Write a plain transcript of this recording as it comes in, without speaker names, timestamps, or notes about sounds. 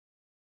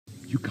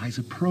You guys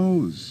are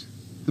pros.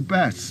 The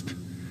best.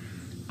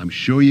 I'm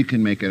sure you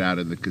can make it out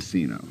of the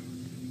casino.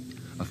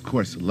 Of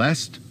course,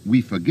 lest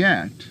we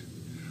forget,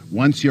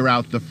 once you're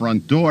out the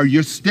front door,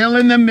 you're still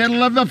in the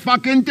middle of the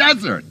fucking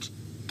desert.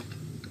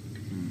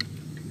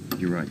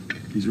 You're right.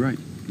 He's right.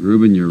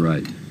 Reuben, you're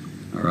right.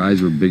 Our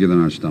eyes were bigger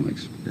than our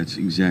stomachs. That's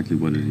exactly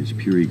what it is.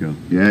 Pure ego.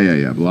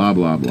 Yeah. Blah,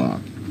 blah, blah.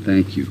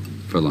 Thank you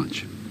for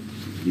lunch.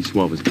 These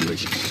swab was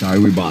delicious. Sorry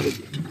we bothered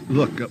you.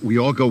 Look, we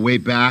all go way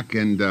back,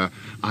 and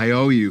I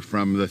owe you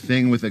from the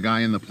thing with the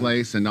guy in the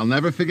place, and I'll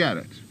never forget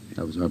it.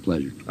 That was our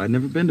pleasure. I'd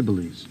never been to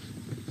Belize.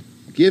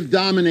 Give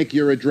Dominic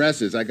your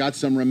addresses. I got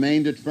some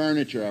remaindered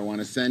furniture I want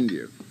to send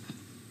you.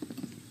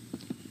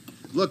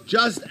 Look,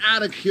 just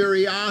out of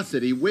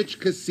curiosity,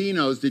 which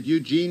casinos did you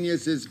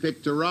geniuses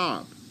pick to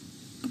rob?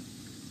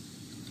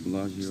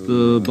 Bellagio.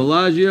 The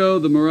Bellagio,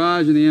 the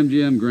Mirage, and the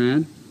MGM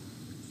Grand.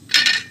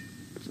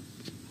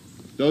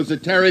 Those are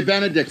Terry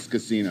Benedict's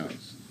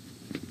casinos.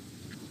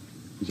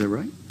 Is that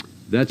right?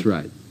 That's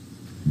right.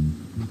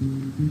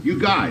 You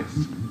guys,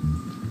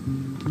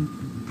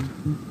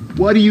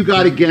 what do you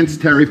got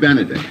against Terry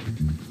Benedict?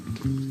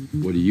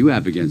 What do you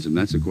have against him?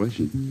 That's the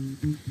question.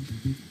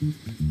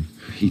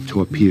 He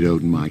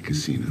torpedoed my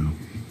casino,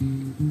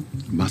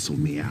 muscled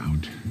me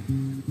out.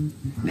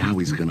 Now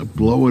he's gonna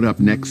blow it up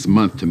next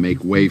month to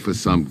make way for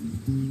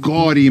some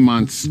gaudy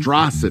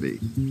monstrosity.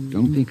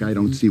 Don't think I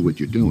don't see what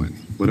you're doing.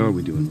 What are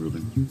we doing,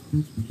 Reuben?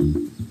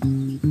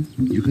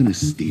 You're gonna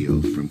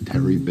steal from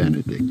Terry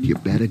Benedict. You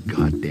better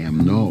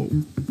goddamn know.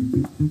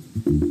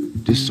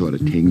 This sort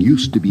of thing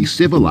used to be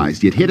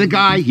civilized. You'd hit a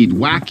guy, he'd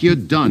whack you,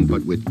 done.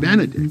 But with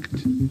Benedict,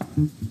 at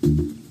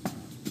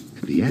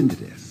the end of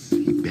this,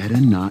 he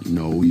better not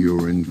know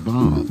you're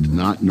involved,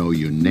 not know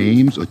your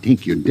names, or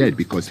think you're dead,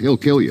 because he'll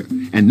kill you.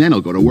 And then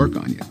he'll go to work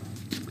on you.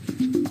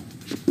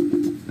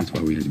 That's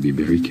why we had to be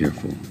very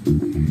careful,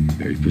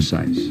 very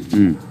precise.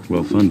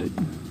 Well funded.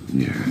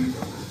 Yeah.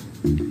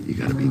 You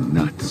gotta be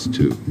nuts,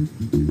 too.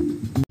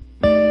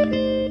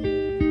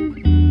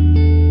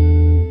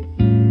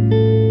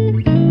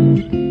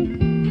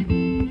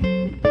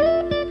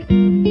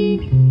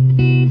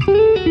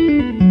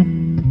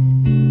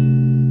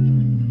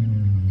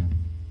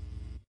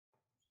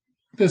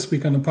 This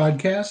week on the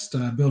podcast,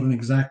 build an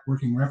exact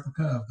working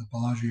replica of the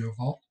Bellagio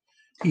vault.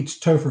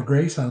 Teach Topher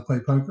Grace how to play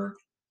poker.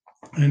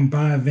 And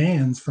buy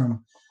Vans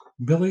from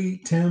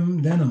Billy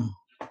Tim Denham.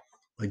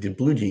 Like the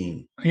blue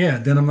jean. Yeah,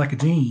 denim like a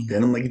jean.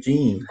 Denim like a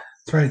jean.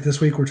 That's right.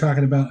 This week we're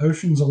talking about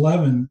Ocean's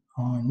 11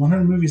 on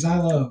 100 Movies I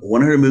Love.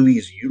 100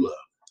 movies you love.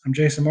 I'm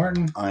Jason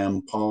Martin. I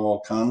am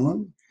Paul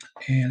Conlon.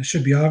 And it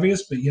should be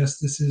obvious, but yes,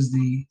 this is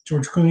the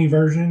George Clooney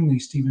version, the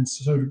Steven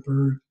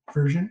Soderbergh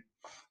version,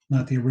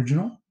 not the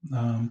original.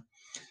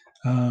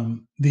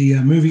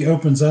 The movie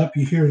opens up.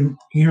 You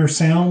hear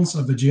sounds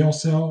of a jail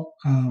cell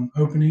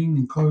opening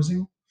and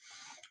closing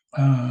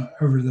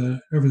over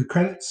the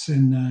credits,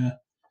 and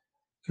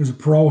there's a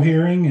parole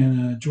hearing,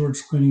 and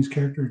George Clooney's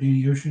character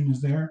Danny Ocean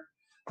is there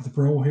at the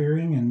parole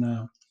hearing,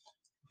 and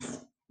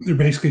they're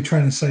basically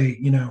trying to say,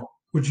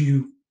 would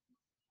you,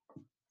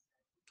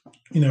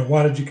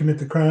 why did you commit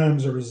the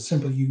crimes, or was it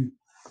simply you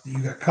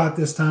got caught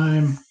this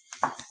time?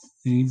 And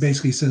he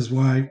basically says,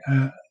 why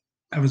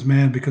I was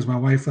mad because my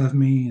wife left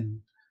me, and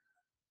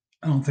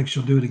I don't think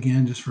she'll do it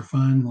again just for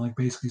fun. Like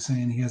basically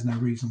saying he has no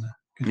reason to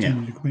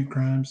continue to commit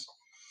crimes.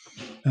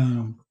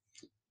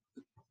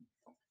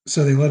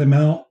 So they let him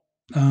out.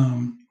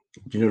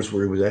 Did you notice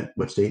where he was at?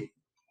 What state?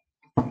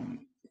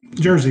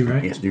 Jersey,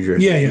 right? Yes, New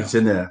Jersey. Yeah. It's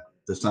in the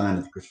sign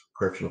of the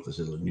correctional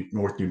facility,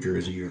 North New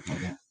Jersey or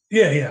something like that.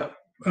 Yeah.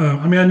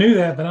 I mean, I knew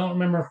that, but I don't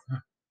remember.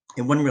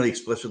 It wasn't really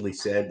explicitly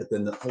said, but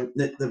then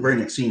the very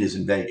next scene is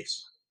in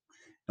Vegas.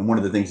 And one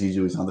of the things he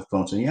do is on the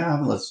phone saying, yeah,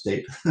 I'm in the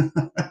state.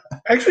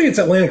 Actually, it's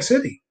Atlantic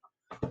City.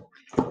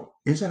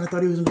 Is that? I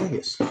thought he was in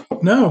Vegas.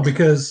 No,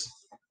 because,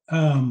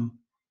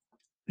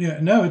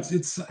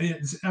 it's,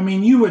 I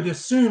mean, you would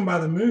assume by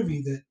the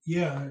movie that,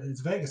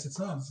 it's Vegas. It's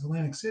not. It's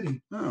Atlantic City.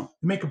 Oh.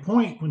 They make a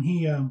point when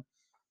he,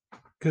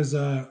 because,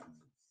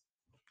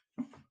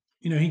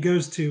 he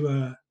goes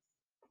to,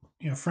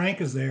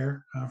 Frank is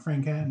there.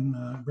 Frank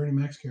Hatton, Bernie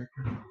Mac's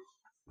character.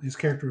 His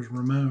character is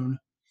Ramon.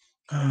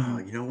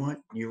 You know what?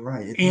 You're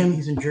right. And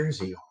he's in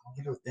Jersey.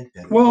 I don't think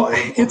that. Well,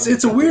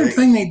 it's a weird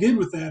thing they did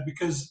with that,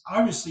 because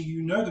obviously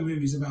the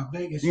movie's about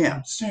Vegas. You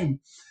would assume,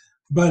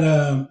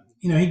 but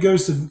he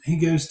goes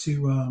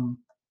to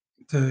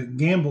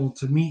gamble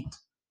to meet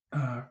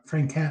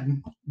Frank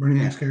Hatton, Bernie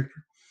Mac's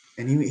character,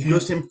 and he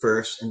goes to him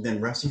first, and then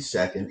Rusty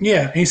second.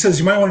 Yeah, and he says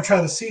you might want to try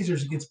the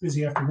Caesars. It gets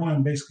busy after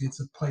 1. Basically, it's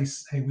a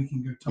place. Hey, we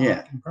can go talk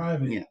in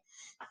private. Yeah.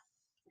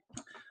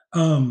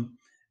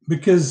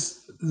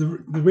 Because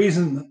the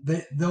reason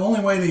the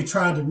only way they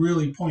tried to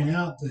really point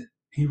out that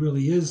he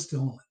really is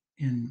still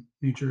in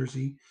New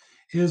Jersey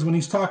is when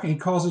he's talking. He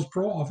calls his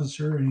parole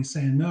officer and he's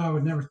saying, "No, I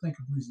would never think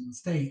of losing the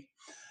state."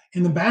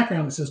 In the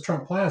background, it says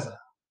Trump Plaza.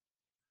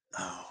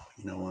 Oh,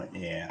 you know what?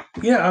 Yeah.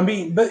 Yeah, I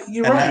mean, but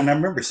you're right. And I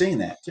remember seeing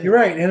that too. You're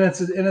right, and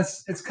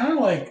it's kind of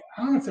like,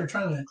 I don't know if they're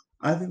trying to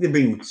I think they're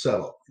being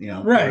subtle, you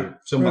know. Right, For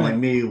someone right. like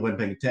me who wasn't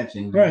paying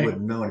attention, you Right.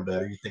 wouldn't know any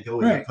better. You think, oh,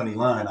 he's Right. a funny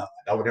line.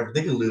 I would never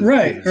think of losing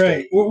Right, leaving the right.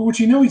 state. Well, which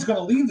he's going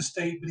to leave the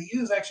state, but he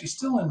is actually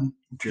still in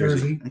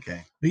Jersey.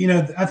 Okay. But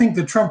I think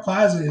the Trump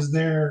Plaza is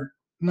there.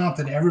 Not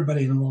that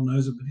everybody in the world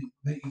knows it,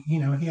 but he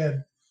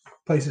had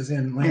places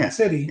in Atlantic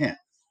City. Yeah.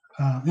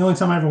 The only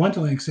time I ever went to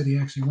Atlantic City,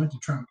 I actually went to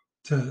Trump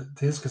to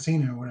his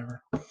casino or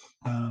whatever.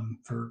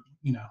 For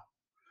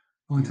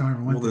only time I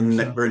ever went Well,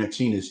 there. the very next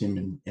scene is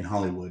him in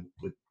Hollywood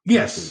with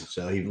Yes. Rusty.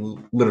 So he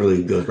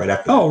literally goes right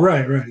after. Oh,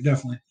 right,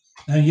 definitely.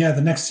 Yeah,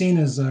 the next scene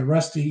is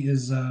Rusty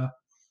is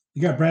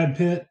you got Brad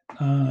Pitt,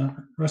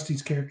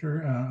 Rusty's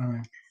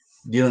character.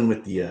 Dealing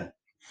with the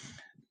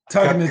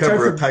Talking to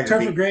cover of Tiger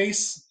Topher Beat.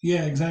 Grace.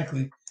 Yeah,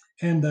 exactly.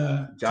 And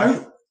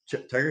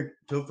Topher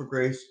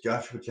Grace,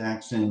 Joshua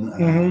Jackson.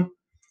 Mhm.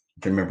 I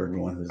can't remember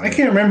everyone who's. I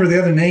can't remember the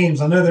other names.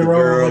 I know they The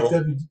were all girl.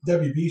 like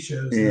WB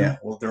shows. Yeah,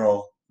 well, they're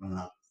all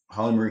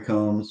Holly Marie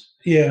Combs.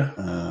 Yeah.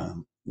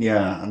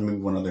 Yeah, and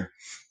maybe one other.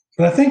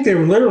 But I think they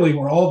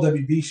were all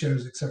WB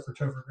shows except for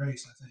Topher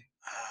Grace, I think.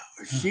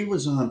 She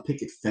was on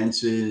Picket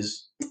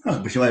Fences, Huh.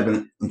 but she might have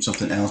been in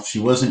something else. She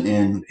wasn't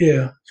in.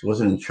 Yeah. She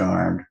wasn't in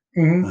Charmed,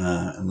 hmm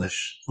unless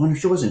no,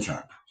 she was in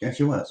Charmed. Yeah,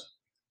 she was.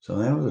 So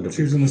that was a different.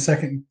 She was in the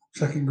second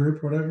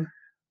group, or whatever.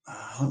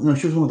 No,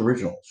 she was one of the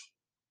originals.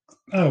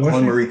 Oh, was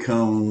Holly she? Marie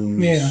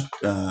Combs, Yeah.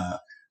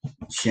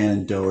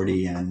 Shannon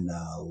Doherty, and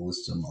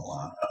Alyssa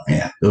Milano.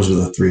 Yeah, those were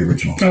the three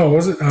originals. Oh,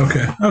 was it?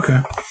 Okay.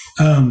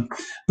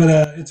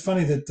 But it's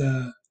funny that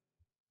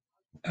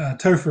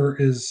Topher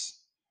is,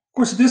 of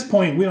course, at this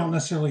point we don't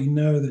necessarily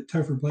know that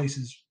Topher Grace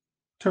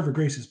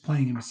is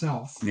playing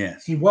himself.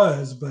 Yes. He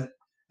was, but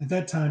at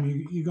that time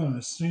you're going to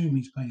assume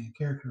he's playing a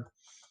character.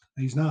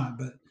 He's not.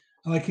 But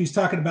like he's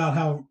talking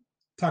about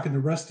talking to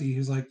Rusty,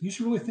 he's like, you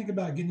should really think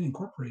about getting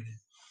incorporated.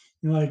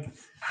 Like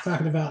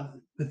talking about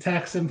the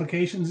tax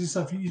implications and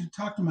stuff. You should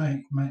talk to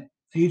my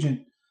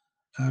agent,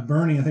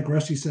 Bernie. I think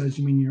Rusty says,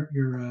 you mean your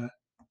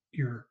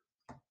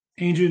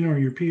agent or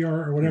your PR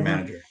or whatever,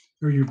 Manager.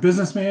 or your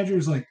business manager?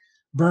 Is like,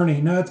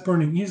 Bernie. No, it's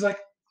Bernie. He's like,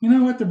 you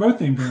know what? They're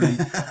both named Bernie.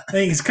 I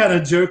think he's kind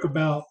of joke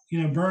about,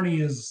 Bernie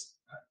is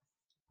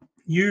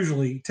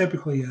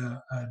typically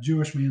a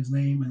Jewish man's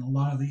name, and a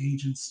lot of the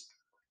agents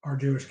are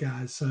Jewish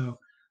guys. So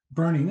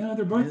Bernie, no,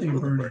 they're both named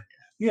Bernie.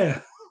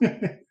 Yeah.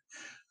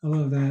 I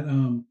love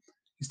that.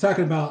 He's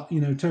talking about,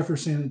 Topher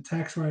saying that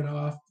tax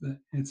write-off, but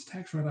it's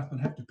tax write-off, but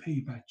I have to pay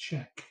you by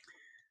check.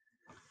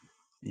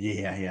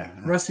 Yeah.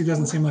 Rusty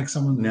doesn't seem like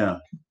someone No.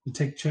 to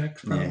take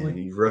checks,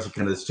 probably. Yeah, Rusty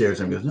kind of stares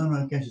and goes, no,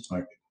 I guess it's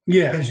my.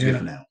 Yeah. It's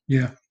different now.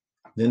 Yeah.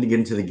 Then to get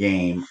into the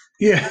game,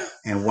 Yeah.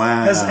 and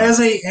wow, As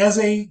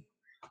a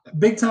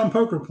big time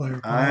poker player,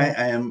 I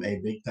am a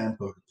big time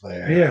poker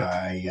player.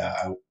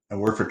 Yeah. I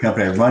work for a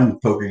company. I run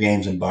poker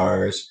games and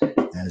bars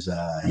as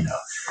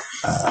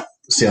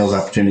sales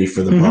opportunity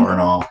for the bar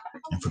and all,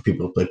 and for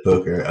people to play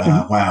poker.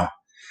 Wow,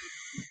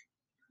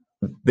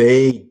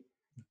 they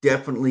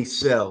definitely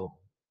sell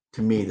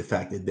to me the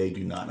fact that they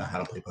do not know how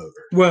to play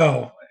poker.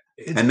 Well,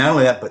 And not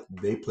only that, but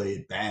they play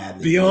it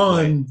bad.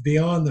 beyond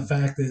the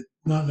fact that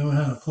not knowing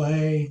how to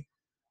play,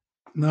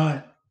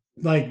 not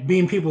like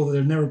being people that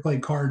have never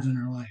played cards in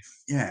their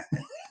life. Yeah.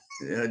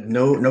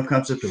 No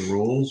concept of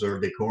rules or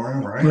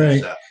decorum, right?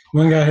 Right. So,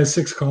 One guy has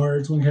 6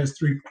 cards, one guy has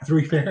three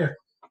pair.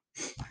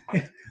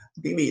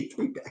 give me a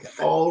 3-pack,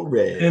 all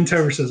red. And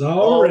Topher says, all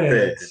All reds.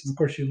 reds. Of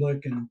course, you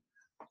look and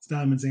it's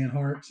diamonds and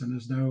hearts, and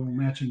there's no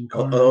matching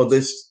cards.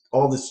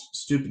 All this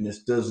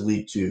stupidness does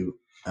lead to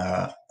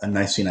a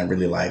nice scene I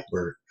really like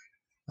where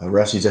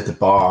Rusty's at the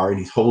bar and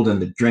he's holding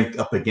the drink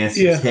up against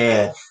his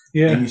head.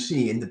 Yeah. And you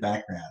see in the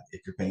background,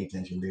 if you're paying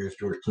attention, there's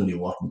George Clooney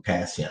walking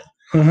past him,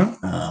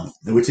 Uh-huh.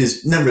 which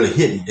is not really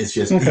hidden. It's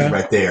just he's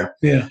right there.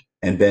 Yeah.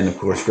 And then, of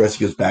course,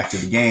 Rusty goes back to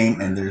the game,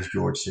 and there's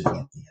George sitting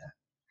at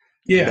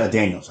the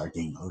Daniel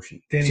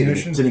Ocean.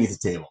 Sitting at the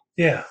table.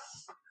 Yeah.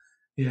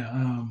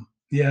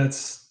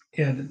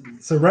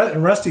 So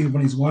Rusty,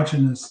 when he's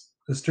watching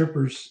the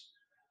strippers,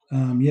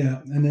 and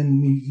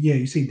then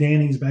you see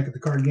Danny's back at the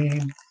card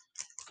game,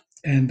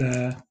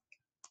 and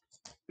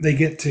they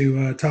get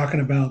to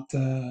talking about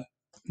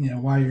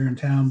why you're in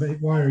town,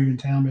 why are you in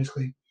town,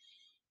 basically.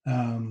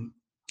 And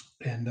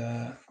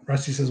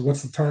Rusty says,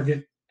 "What's the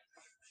target?"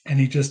 And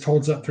he just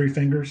holds up 3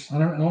 fingers. I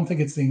don't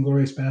think it's the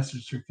Inglourious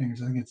Basterds 3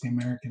 fingers. I think it's the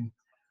American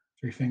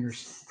 3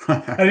 fingers. I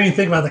didn't even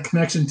think about the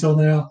connection until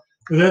now.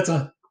 But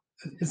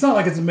it's not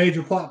like it's a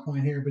major plot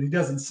point here, but he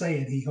doesn't say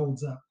it. He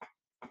holds up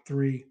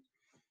 3,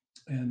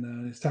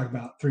 and he's talking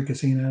about 3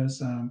 casinos.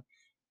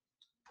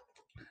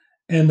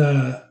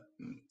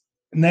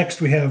 Next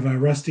we have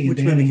Rusty and Which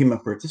Danny. movie came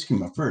up first? This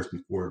came up first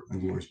before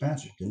Inglourious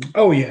Basterds, didn't it?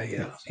 Oh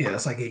yeah.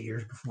 It's like 8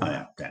 years before. Oh,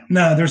 yeah. Okay.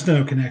 No, there's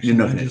no connection.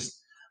 No connection.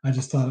 I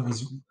just thought it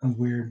was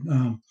weird.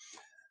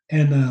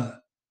 And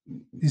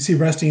you see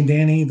Rusty and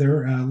Danny,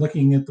 they're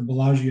looking at the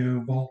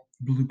Bellagio vault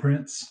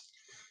blueprints.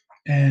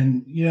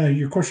 And,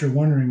 of course, you're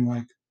wondering,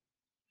 like,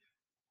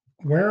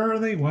 where are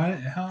they? Why?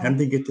 How did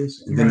they get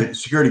this? And then the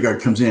security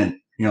guard comes in. And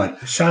you're like,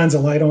 shines a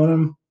light on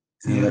them.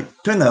 and you're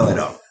like, turn that light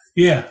off.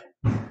 Yeah.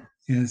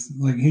 Yes,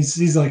 like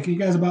he's like, you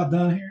guys about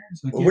done here?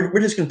 He's like, Well, yeah. we're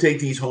just going to take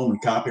these home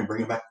and copy and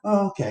bring them back.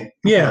 Oh, okay.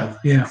 Yeah,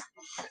 yeah.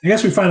 I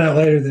guess we find out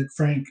later that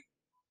Frank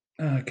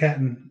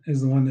Catton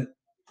is the one that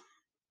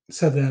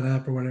set that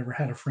up or whatever,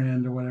 had a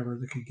friend or whatever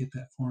that could get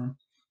that for him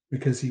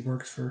because he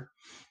works for.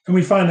 And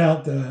we find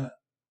out this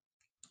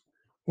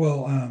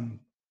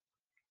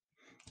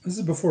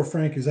is before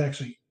Frank is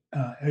actually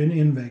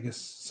in Vegas,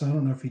 so I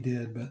don't know if he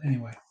did, but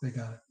anyway, they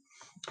got it.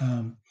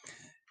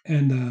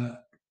 And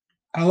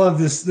I love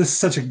this. This is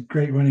such a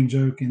great running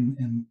joke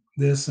in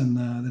this and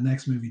the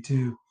next movie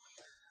too.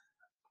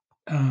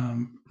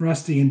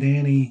 Rusty and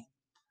Danny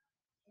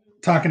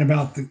talking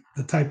about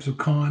the types of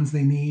cons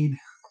they need.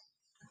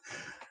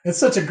 It's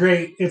such a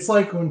great. It's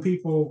like when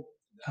people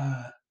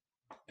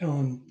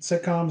on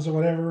sitcoms or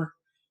whatever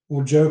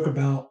will joke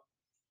about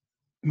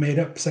made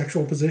up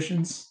sexual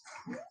positions.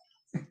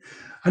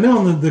 I know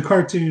on the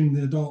cartoon,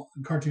 the adult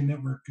Cartoon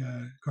Network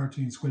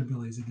cartoon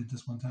Squidbillies, they did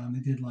this one time. They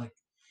did like,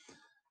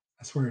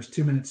 I swear it's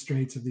 2 minute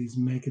straights of these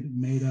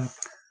made up,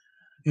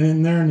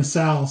 and they're in the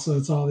South, so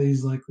it's all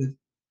these like the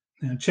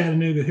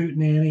Chattanooga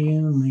Hootenanny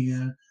and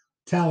the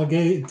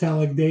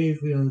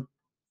Talladega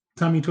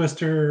tummy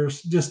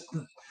twisters. Just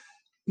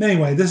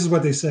anyway, this is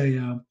what they say.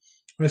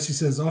 Rusty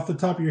says, off the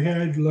top of your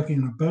head, you're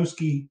looking at a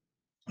Boski,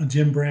 a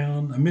Jim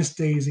Brown, a Miss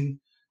Daisy,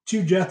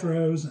 2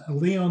 Jethros, a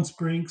Leon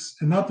Sprinks,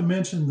 and not to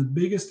mention the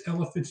biggest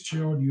Ella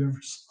Fitzgerald you ever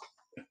saw.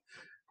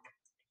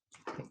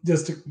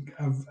 Just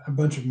a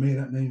bunch of made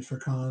up names for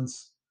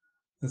cons.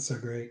 That's so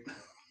great.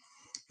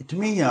 To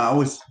me, I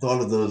always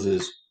thought of those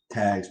as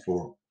tags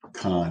for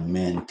con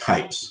men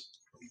types.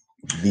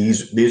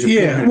 These are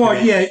Yeah, well,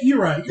 yeah,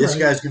 you're right. This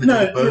guy's going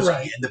to do the Boski,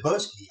 right. and the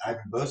Boski,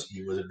 Ivan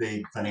Boski, was a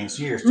big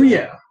financier. So,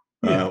 yeah.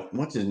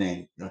 What's his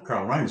name?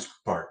 Carl Reiner's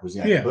part was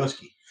the Ivan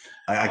Boski.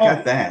 I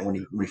got that when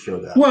he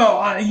showed up.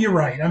 Well, you're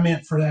right. I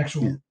meant for the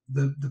actual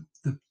the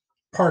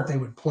part they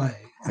would play.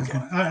 Okay.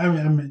 I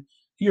mean,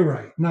 you're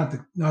right. Not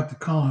the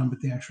con, but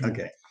the actual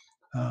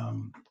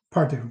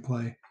part they would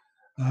play.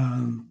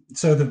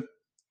 So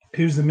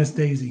who's the Miss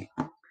Daisy?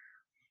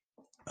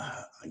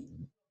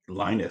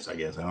 Linus, I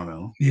guess. I don't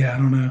know. Yeah, I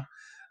don't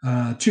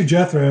know. 2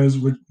 Jethros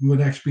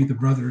would actually be the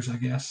brothers, I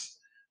guess,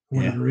 for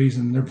whatever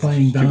reason. They're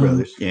playing dumb. 2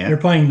 brothers. Yeah. They're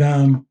playing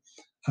dumb.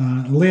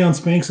 Leon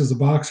Spinks is a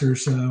boxer,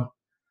 so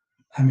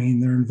I mean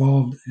they're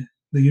involved.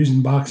 They're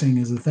using boxing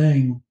as a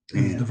thing,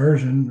 as a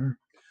diversion, or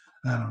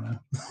I don't know.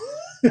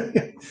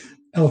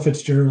 Ella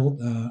Fitzgerald,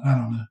 I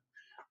don't know,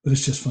 but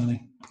it's just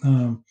funny.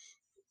 And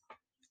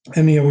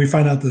we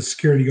find out the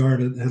security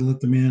guard had let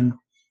them in,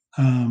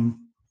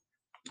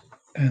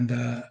 and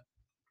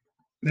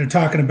they're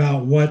talking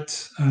about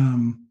what,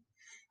 who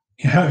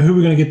are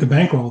we going to get to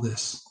bankroll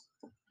this,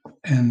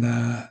 and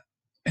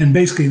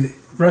basically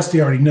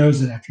Rusty already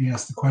knows it after he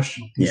asked the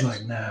question. He's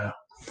like, no,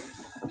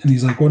 and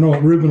he's like, well, no,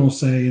 what Ruben will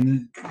say, and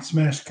then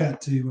smash cut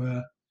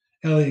to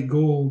Elliot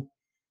Gould.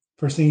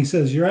 First thing he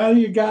says, "You're out of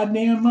your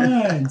goddamn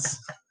minds."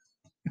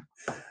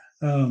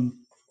 He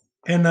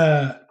had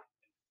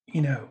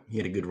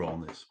a good role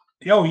in this.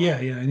 Oh yeah,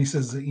 and he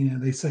says,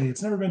 they say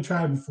it's never been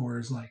tried before.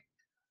 It's like,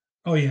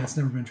 oh yeah, it's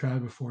never been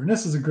tried before, and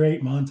this is a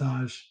great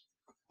montage.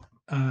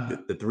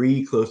 The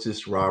 3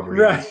 closest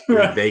robberies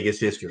in Vegas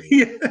history.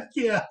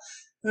 Yeah.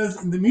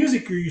 The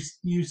music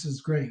use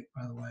is great,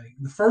 by the way.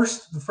 The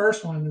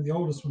first one, and the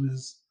oldest one,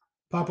 is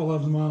Papa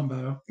Loves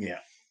Mambo. Yeah.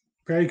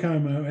 Perry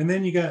Como, and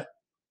then you got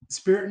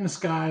Spirit in the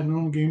Sky,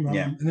 Normal Game Wrong,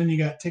 and then you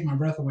got Take My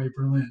Breath Away,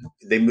 Berlin.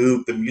 They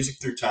moved the music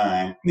through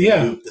time. They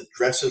moved the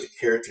dress of the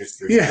characters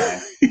through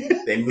time.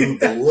 They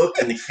moved the look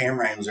and the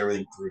camera angles,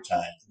 everything through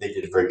time. They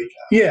did a very good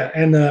job. Yeah,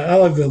 and I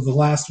love the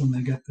last one.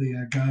 They got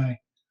the guy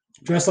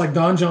dressed like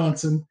Don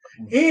Johnson,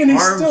 and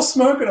he's still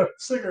smoking a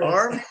cigarette.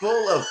 Arm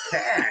full of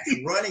cash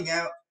running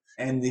out,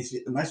 and this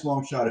a nice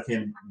long shot of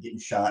him getting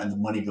shot and the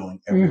money going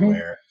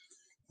everywhere.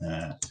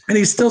 And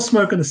he's still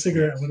smoking a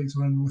cigarette when he's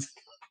running with.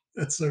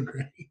 That's so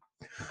great.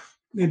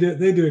 They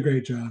do a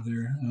great job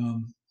there.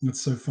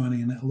 It's so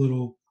funny in that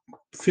little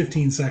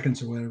 15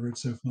 seconds or whatever.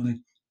 It's so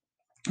funny.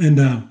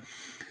 And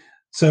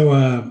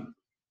so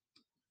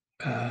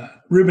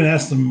Ruben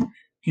asked them,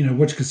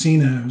 which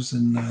casinos,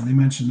 and they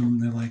mentioned them.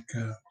 They're like,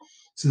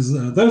 says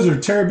those are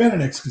Terry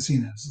Benedict's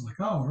casinos. It's like,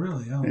 oh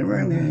really? Oh,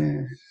 right.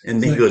 And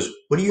then he goes,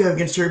 "What do you have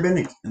against Terry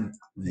Benedict?" And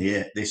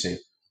they say,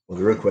 "Well,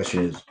 the real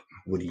question is,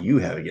 what do you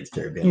have against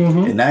Terry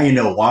Benedict?" And now you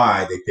know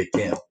why they picked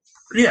him.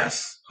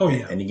 Yes. Oh,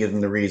 yeah. And he gives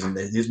them the reason,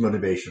 his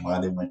motivation why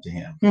they went to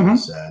him.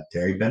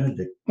 Terry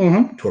Benedict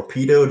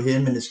torpedoed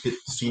him in his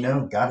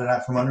casino, got it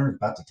out from under, and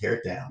about to tear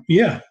it down.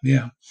 Yeah.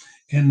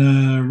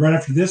 And right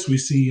after this, we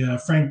see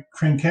Frank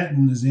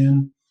Catton is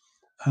in.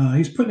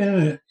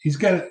 He's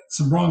got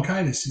some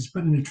bronchitis. He's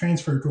putting in a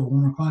transfer to a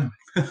warmer climate.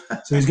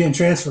 So he's getting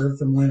transferred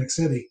from Atlantic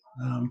City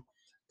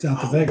down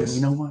to Vegas.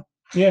 You know what?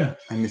 Yeah.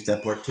 I missed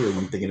that part too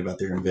when thinking about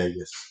there in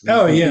Vegas.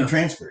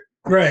 Transferred.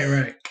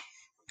 Right.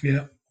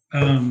 Yeah.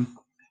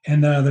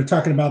 And they're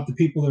talking about the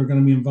people that are going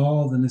to be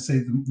involved, and they say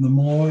the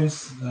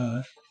Moys,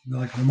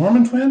 like the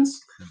Mormon twins.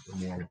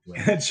 And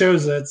it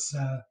shows that's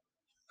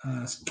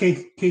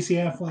Casey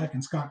Affleck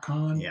and Scott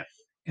Conn. Yeah.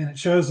 and it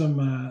shows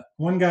them.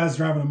 One guy's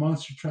driving a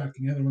monster truck,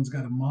 and the other one's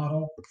got a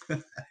model,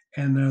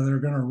 and they're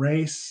going to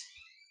race.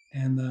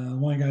 And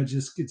one guy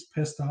just gets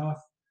pissed off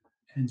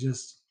and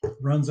just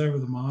runs over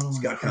the model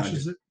and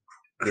crushes it.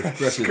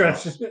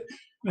 Crushes it.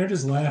 They're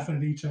just laughing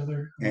at each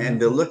other. And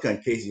the look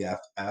on Casey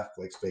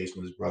Affleck's face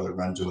when his brother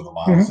runs over the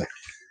model, it's like,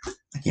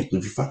 I can't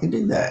believe you fucking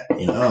did that.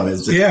 You know,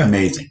 it's just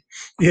amazing.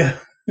 Yeah.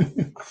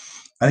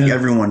 I think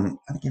everyone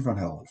had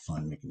a lot of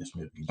fun making this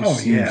movie. It just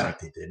seems like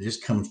they did. It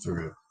just comes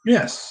through.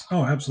 Yes.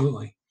 Oh,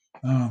 absolutely.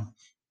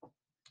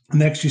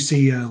 Next, you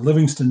see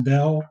Livingston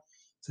Dell.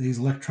 So he's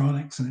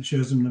electronics, and it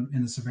shows him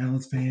in the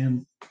surveillance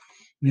van.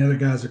 And the other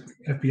guys are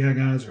FBI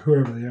guys or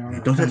whoever they are.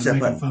 Don't touch that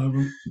button. Fun of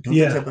them. Don't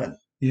touch that button.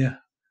 Yeah.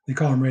 They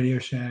call him Radio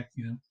Shack.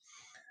 You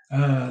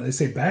know, they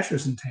say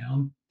Basher's in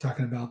town,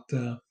 talking about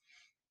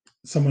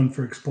someone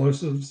for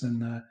explosives,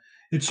 and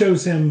it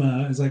shows him.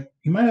 It's like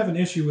he might have an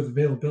issue with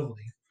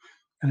availability,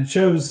 and it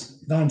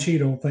shows Don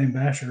Cheadle playing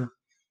Basher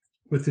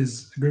with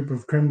his group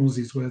of criminals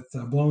he's with,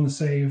 blowing the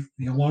safe.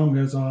 The alarm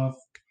goes off.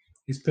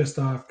 He's pissed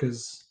off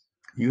because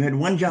you had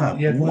one job.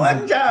 He had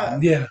one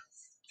job. Yeah,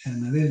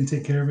 and they didn't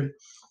take care of it.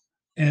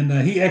 And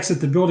he exits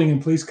the building in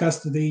police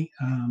custody.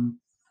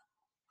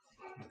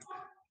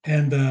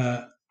 And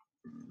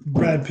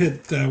Brad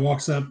Pitt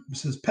walks up and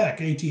says, "Peck,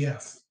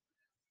 ATF."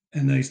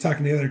 And he's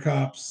talking to the other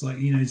cops, like,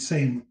 you know, he's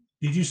saying,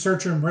 "Did you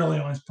search him really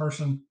on his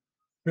person?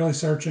 Really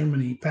search him?"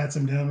 And he pats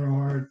him down real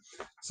hard.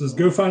 Says,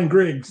 "Go find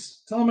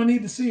Griggs. Tell him I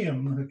need to see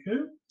him." I'm like,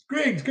 "Who?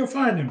 Griggs, go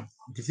find him."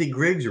 Did you say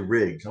Griggs or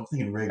Riggs? I'm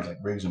thinking Riggs, like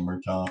Riggs and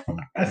Murtaugh.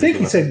 I think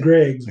he said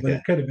Griggs, but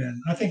it could have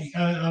been. I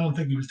don't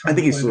think he was trying I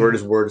think he slurred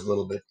his words a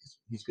little bit.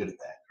 He's good at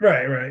that.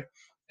 Right.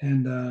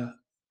 And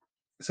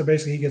so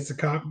basically he gets the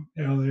cop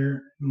out of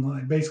there, and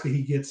like basically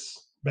he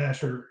gets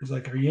Basher. He's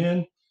like, "Are you in?"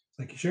 It's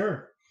like,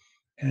 "Sure."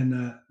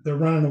 And they're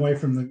running away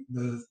from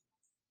the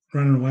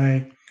running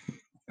away,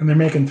 and they're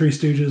making Three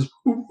Stooges.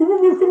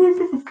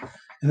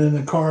 And then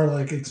the car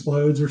like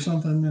explodes or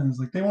something, and it's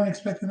like they weren't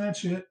expecting that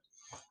shit.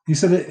 He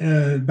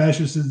said,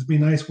 Basher says it'd be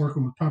nice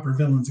working with proper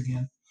villains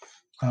again.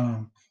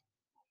 Then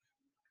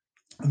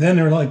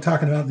they're like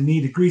talking about the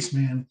need a grease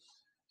man.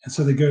 And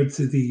so they go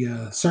to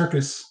the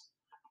circus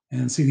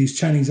and see these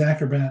Chinese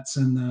acrobats.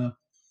 And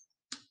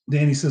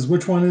Danny says,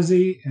 "Which one is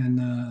he?" And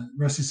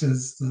Rusty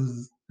says,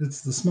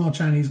 "It's the small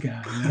Chinese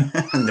guy." You know?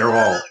 And they're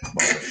all.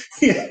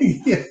 Yeah.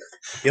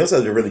 He also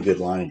has a really good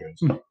line.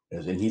 He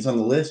goes, and he's on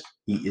the list.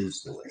 He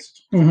is the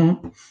list.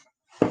 Mm-hmm.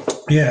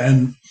 Yeah,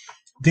 and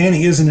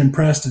Danny isn't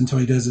impressed until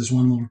he does this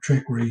one little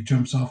trick where he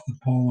jumps off the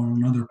pole on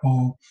another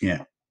pole.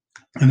 Yeah.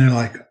 And they're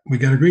like, "We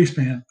got a grease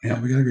man." Yeah,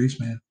 we got a grease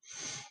man.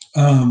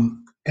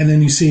 And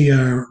then you see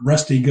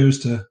Rusty goes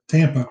to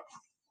Tampa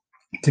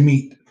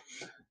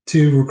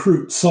to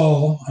recruit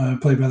Saul,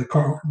 played by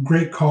the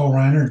great Carl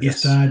Reiner,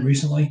 just died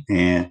recently.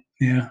 Yeah.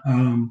 Yeah.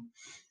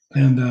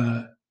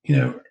 You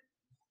know,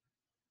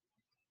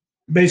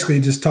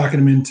 basically just talking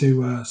him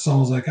into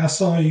Saul's like, "I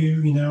saw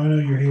you, you know, I know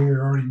you're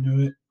here, I already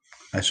knew it.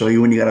 I saw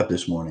you when you got up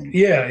this morning."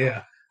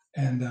 Yeah.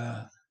 And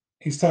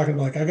he's talking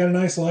about like, "I got a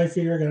nice life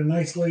here. I got a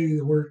nice lady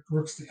that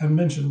works the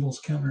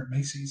unmentionables counter at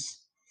Macy's."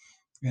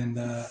 And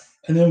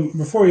then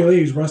before he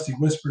leaves, Rusty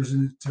whispers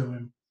to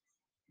him,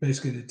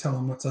 basically to tell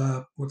him what's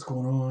up, what's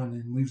going on,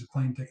 and leaves a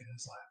plane ticket in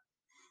his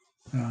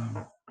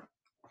lap.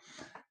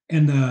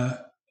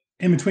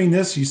 In between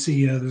this, you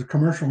see there's a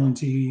commercial on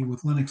TV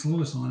with Lennox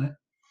Lewis on it.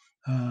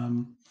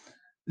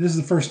 This is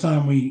the first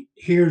time we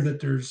hear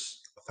that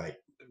there's a fight.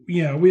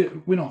 Yeah, we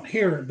don't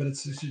hear it, but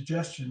it's a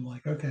suggestion.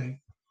 Like,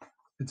 okay,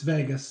 it's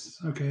Vegas.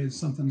 Okay,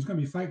 there's going to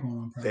be a fight going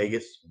on. Probably.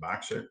 Vegas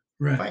boxer.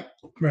 Right. Fight.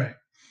 Right.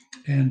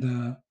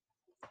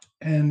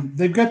 And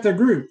they've got their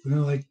group. They're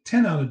like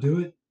 10 out to do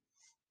it.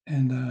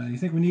 And you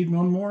think we need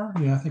one more?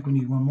 Yeah, I think we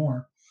need one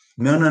more.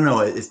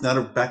 No. It's not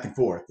a back and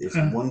forth. It's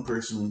one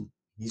person.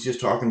 He's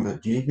just talking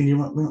about, "Do you think we need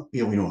one?"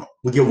 Yeah, we don't.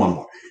 We'll get one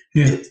more.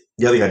 Yeah.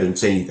 The other guy didn't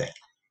say anything.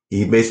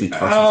 He basically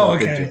talks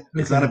himself into it. Okay.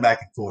 It's not a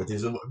back and forth.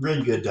 There's a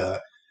really good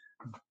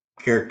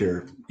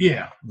character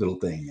little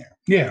thing there.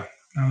 Yeah.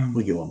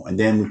 We'll get one more. And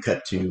then we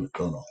cut to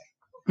Illinois.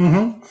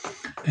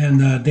 Mm-hmm.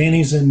 And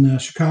Danny's in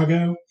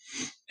Chicago.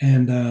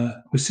 And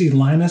we see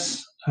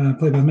Linus,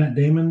 played by Matt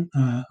Damon,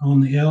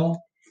 on the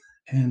L.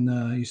 And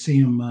you see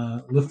him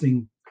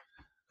lifting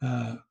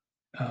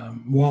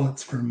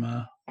wallets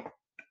from,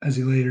 as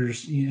he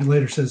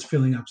later says,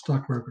 filling up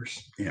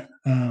stockbrokers. Yeah.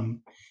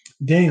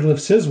 Danny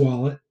lifts his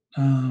wallet,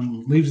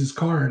 leaves his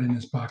card in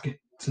his pocket.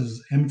 It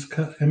says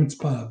Emmett's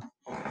Pub.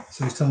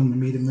 So he's telling him to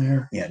meet him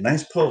there. Yeah,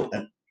 nice pull.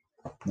 Pull.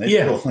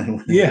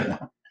 Yeah.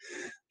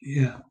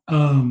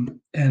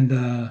 And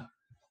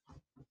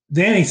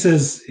Danny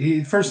says,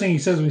 first thing he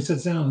says when he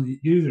sits down,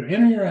 "You either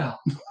in or you're out."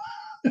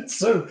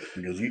 So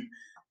he goes,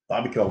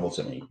 Bobby Caldwell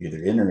sent me,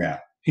 either in or out.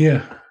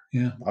 Yeah.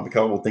 Bobby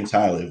Caldwell thinks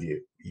highly of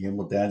you. You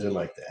and dads are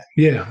like that.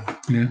 Yeah.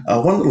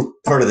 One little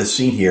part of the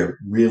scene here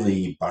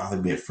really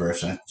bothered me at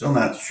first. I'm still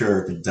not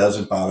sure if it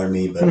doesn't bother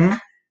me, but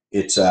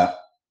it's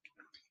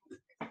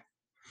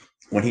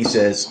when he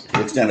says, he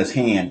looks down his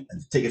hand and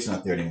the ticket's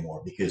not there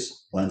anymore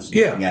because Linus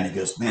Yeah. looking at it and he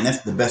goes, man,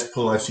 that's the best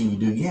pull I've seen you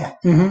do yet.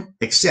 Mm-hmm.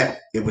 Except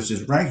it was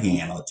his right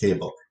hand on the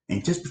table.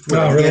 And just before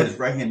Oh, that, really? he had his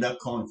right hand up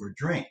calling for a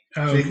drink.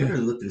 Oh, So he okay.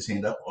 literally lifted his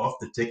hand up off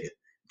the ticket.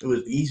 It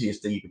was the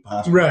easiest thing you could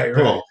possibly Right,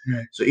 pull.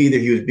 right. So either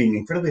he was being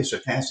incredibly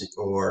sarcastic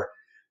or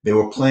they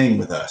were playing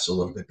with us a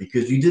little bit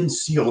because you didn't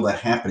see all that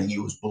happening.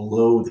 It was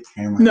below the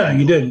camera. No,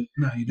 you didn't.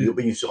 No, you didn't.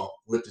 But you saw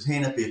lift his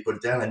hand up, he put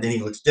it down, and then he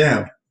looks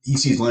down. He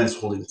sees Linus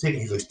holding the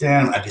ticket. He looks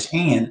down at his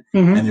hand,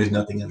 Mhm. and there's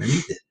nothing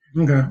underneath it.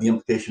 Okay. The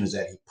implication is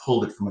that he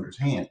pulled it from under his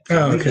hand.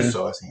 Oh, We okay. just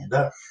saw his hand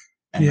up.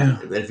 And Yeah.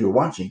 if you were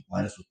watching,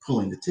 Linus was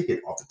pulling the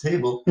ticket off the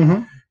table.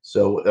 Mhm.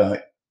 So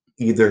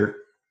either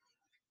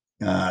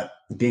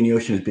Danny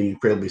Ocean is being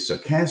incredibly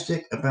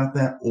sarcastic about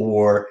that,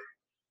 or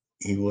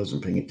he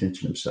wasn't paying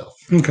attention himself.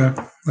 Okay.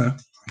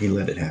 He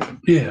let it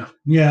happen. Yeah.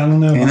 Yeah. I don't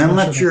know. And I'm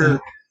much not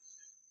sure.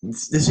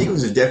 The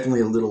sequence is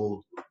definitely a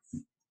little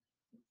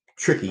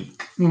tricky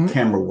Mhm.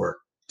 camera work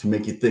to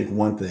make you think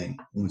one thing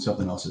when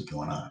something else is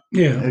going on.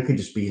 Yeah. It could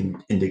just be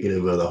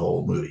indicative of the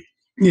whole movie.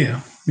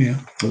 Yeah. Yeah.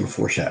 A little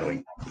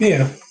foreshadowing.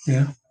 Yeah.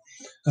 Yeah.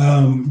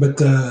 But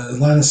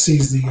Linus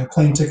sees the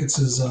plane tickets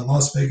as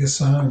Las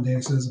Vegas, and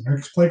Danny says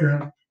America's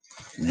Playground.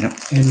 Yep.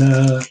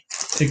 And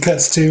it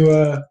cuts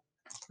to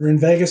we're in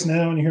Vegas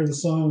now, and you hear the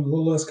song "A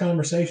Little Less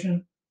Conversation."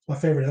 It's my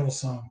favorite Elvis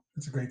song.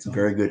 It's a great song.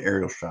 Very good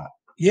aerial shot.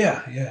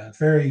 Yeah, yeah,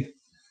 very.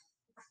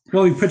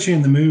 Really puts you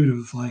in the mood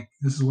of like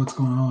this is what's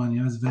going on.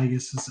 You know, it's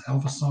Vegas. It's an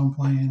Elvis song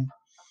playing,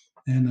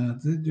 and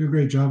they do a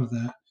great job of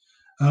that.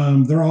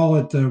 They're all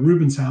at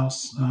Ruben's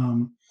house.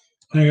 And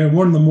I got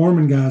one of the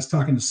Mormon guys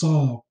talking to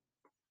Saul,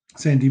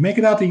 saying, "Do you make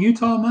it out to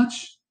Utah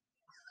much?"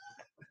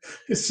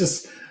 It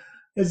seems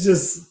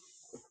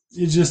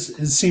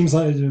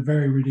like it's a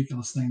very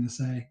ridiculous thing to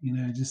say. You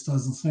know, it just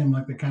doesn't seem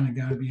like the kind of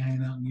guy to be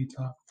hanging out in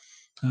Utah.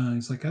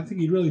 He's like, I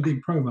think he'd really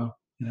dig Provo.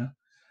 You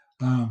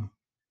know.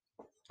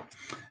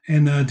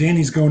 And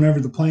Danny's going over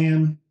the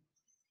plan,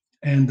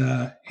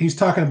 and he's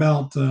talking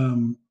about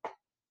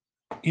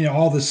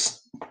all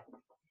this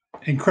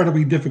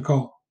incredibly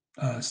difficult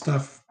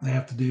stuff they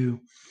have to do.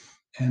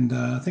 And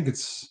I think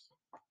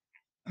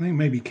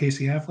maybe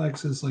Casey Affleck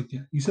says like,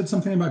 you said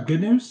something about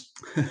good news.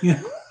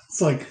 Yeah,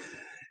 it's like,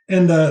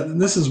 and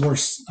this is where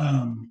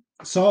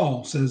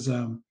Saul says,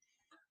 I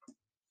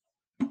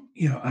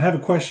have a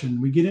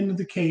question. We get into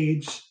the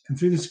cage and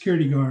through the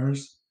security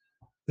guards.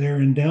 There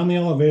and down the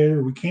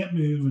elevator, we can't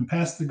move, and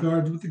past the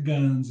guards with the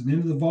guns, and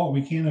into the vault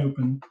we can't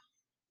open.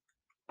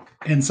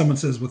 And someone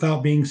says,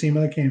 without being seen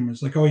by the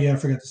cameras, like, oh yeah, I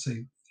forgot to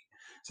say.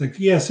 It's like,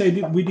 yeah,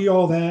 we do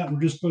all that. We're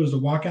just supposed to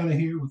walk out of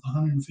here with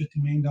 $150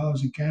 million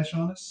in cash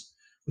on us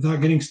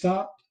without getting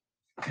stopped.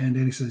 And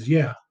Danny says,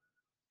 yeah.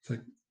 It's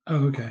like,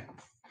 oh, okay.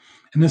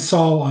 And this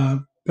Saul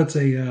puts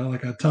a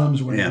like a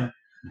Tums or whatever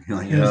in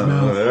his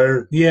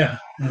mouth. Yeah.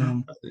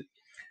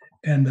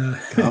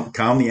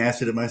 Calm the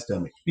acid in my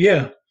stomach.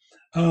 Yeah.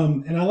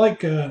 And I like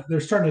they're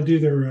starting to do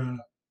their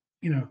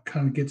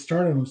kind of get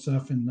started on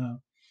stuff, and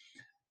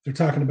they're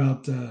talking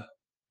about a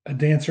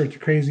dancer at the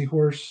Crazy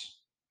Horse,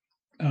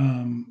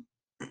 and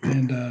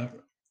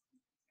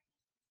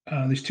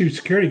these two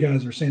security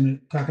guys are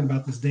talking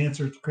about this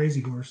dancer at the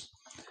Crazy Horse,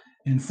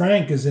 and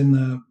Frank is in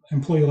the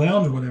employee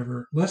lounge or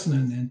whatever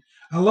listening, and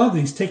I love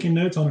these taking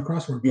notes on a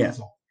crossword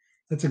puzzle.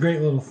 That's a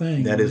great little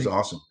thing. That is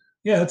awesome.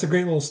 Yeah, that's a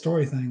great little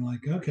story thing.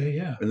 Like, okay,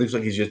 yeah. It looks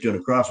like he's just doing a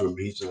crossword,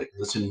 but he's like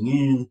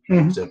listening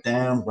in, step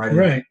down, writing.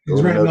 Right.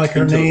 He's writing like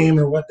her name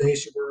or what day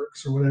she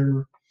works or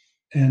whatever.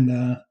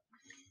 And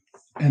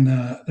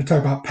they talk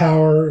about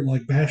power,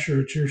 like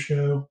Basher at your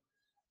show.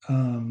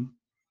 They're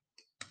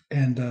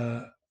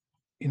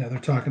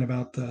talking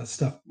about the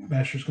stuff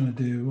Basher's going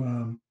to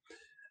do.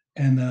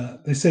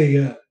 They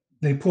say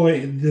they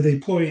employ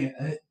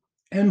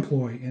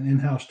an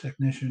in-house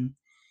technician,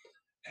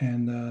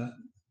 and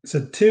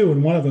said two,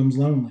 and one of them's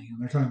lonely,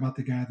 and they're talking about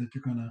the guy that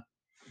they're gonna.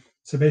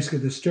 So basically,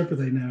 the stripper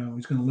they know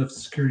is going to lift the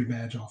security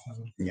badge off of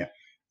him. Yeah,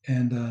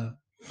 and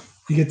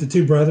you get the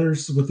two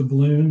brothers with the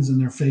balloons,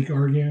 and they're fake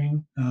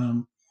arguing,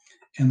 and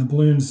the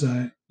balloons,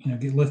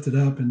 get lifted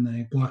up, and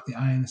they block the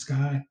eye in the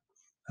sky,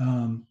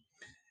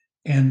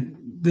 and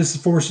this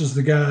forces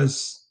the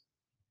guys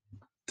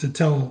to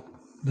tell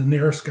the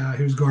nearest guy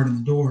who's guarding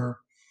the door,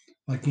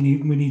 like, we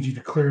need you to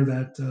clear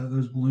that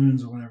those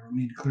balloons or whatever.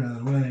 We need to clear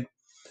that away.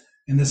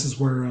 And this is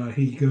where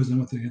he goes in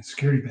with the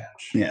security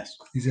badge. Yes,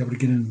 he's able to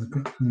get in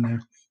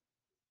there.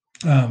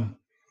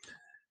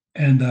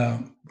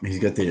 He's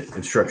got the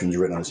instructions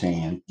written on his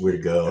hand, where to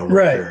go.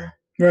 Right.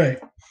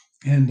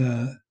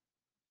 And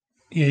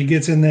he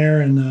gets in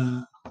there,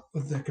 and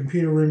with the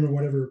computer room or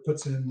whatever,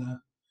 puts in, I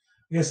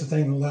guess, the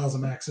thing that allows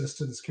him access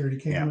to the security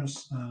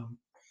cameras. Yeah.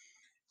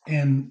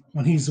 And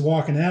when he's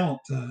walking out,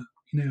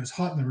 it was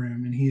hot in the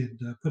room, and he had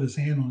put his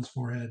hand on his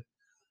forehead,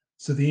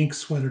 so the ink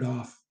sweated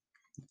off.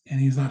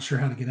 And he's not sure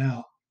how to get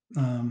out.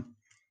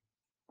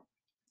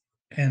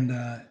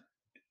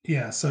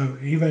 So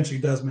he eventually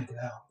does make it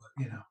out,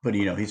 but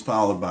he's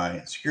followed by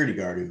a security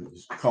guard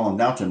who's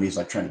calling out to him. He's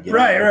like trying to get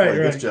out. Right.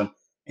 Gets to him,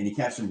 and he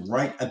catches him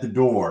right at the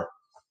door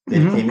that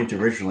he came into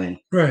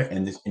originally, Right.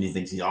 and he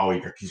thinks he's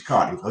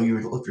caught. He goes, "Oh, you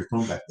left your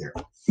phone back there."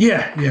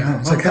 Yeah. Yeah.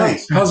 It's like,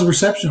 nice. how's the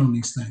reception on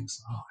these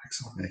things? Oh,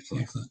 excellent.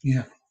 Excellent.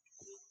 Yeah.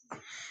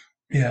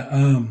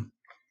 Yeah.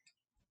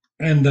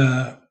 And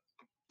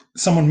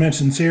someone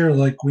mentions here,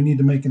 like, we need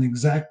to make an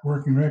exact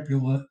working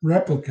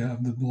replica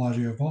of the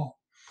Bellagio vault.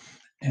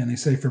 And they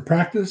say for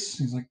practice,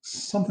 he's like,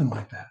 something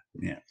like that.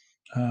 Yeah.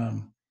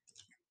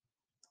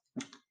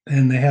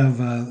 And they have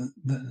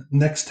the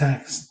next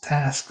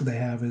task they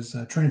have is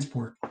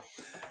transport.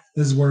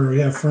 This is where we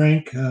have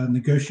Frank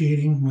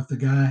negotiating with the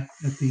guy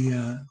at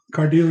the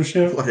car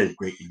dealership. What a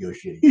great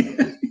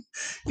negotiating.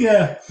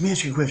 Yeah. Let me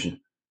ask you a question.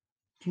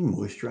 Do you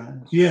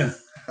moisturize? Yeah.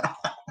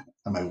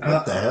 I'm like,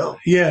 what the hell?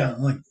 Yeah.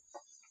 Like,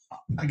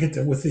 I get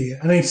that with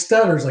and he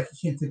stutters like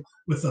you can't think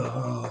with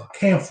a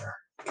camphor.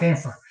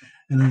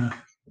 And then,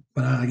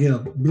 but I get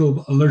a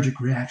little allergic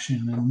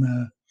reaction.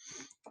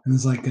 And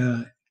it's like,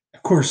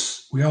 of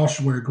course, we all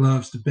should wear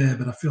gloves to bed,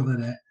 but I feel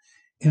that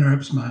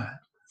interrupts my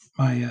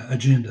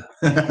agenda.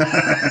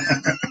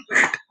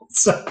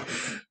 So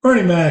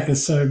Bernie Mac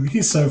he's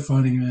so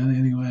funny, man.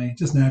 Anyway,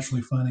 just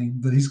naturally funny,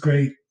 but he's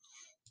great.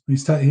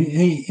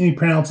 He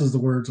pronounces the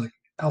words like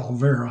aloe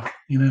vera,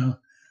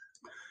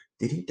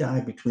 Did he die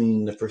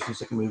between the first and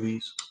second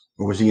movies,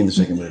 or was he in the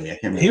second movie? I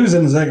can't remember. He was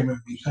in the second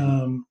movie.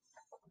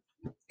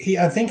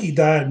 I think he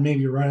died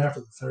maybe right after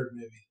the third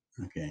movie.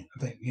 Okay. I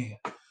think, yeah.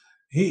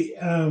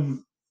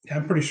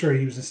 I'm pretty sure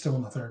he was still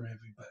in the third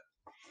movie, but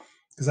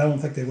because I don't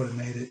think they would have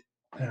made it,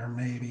 or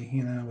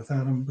maybe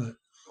without him. But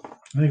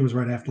I think it was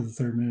right after the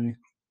third movie.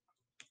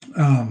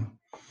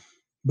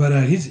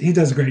 But he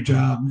does a great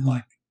job,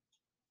 like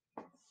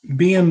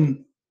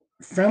being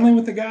friendly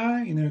with the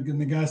guy. And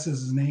the guy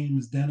says his name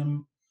is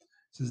Denim.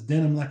 Says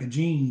Denim like a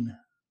jean,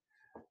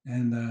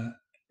 and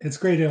it's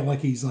great.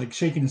 Like he's like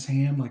shaking his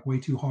hand like way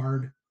too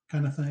hard,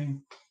 kind of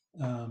thing.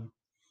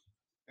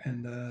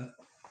 And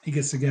he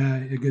gets the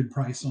guy a good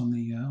price on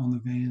the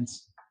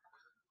Vans.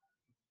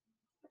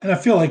 And I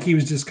feel like he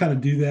was just kind of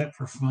do that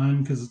for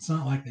fun because it's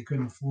not like they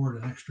couldn't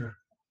afford an extra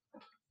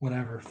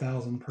whatever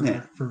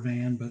 $1,000 per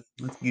van, but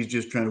he's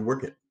just trying to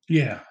work it.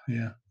 Yeah.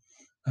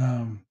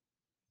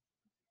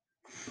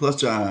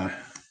 Plus,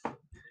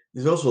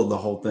 there's also the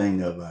whole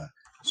thing of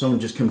someone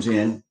just comes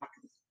in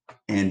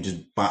and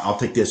just I'll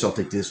take this,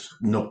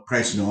 no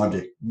price, no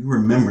object. You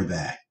remember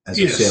that as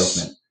a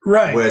salesman,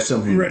 right? Whereas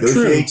someone who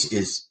negotiates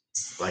is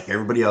like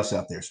everybody else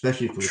out there,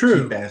 especially for a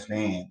cheap ass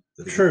van.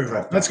 True,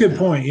 that's a good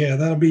point. Yeah,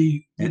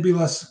 he'd be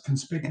less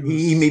conspicuous.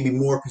 He may be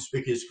more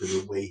conspicuous for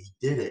the way he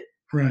did it,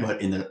 right?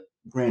 But in the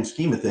grand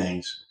scheme of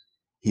things,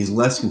 he's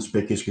less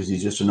conspicuous because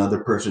he's just another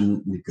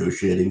person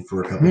negotiating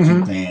for a couple of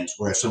cheap vans.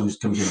 Whereas someone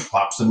just comes in and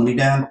plops some money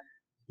down,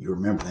 you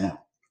remember them.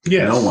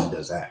 Yeah, no one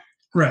does that.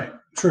 Right.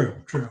 True.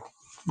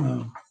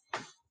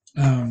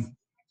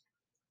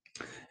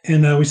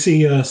 And we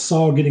see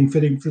Saul getting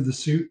fitted for the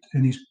suit,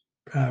 and he's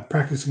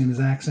practicing his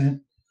accent,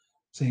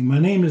 saying, "My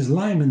name is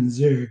Lyman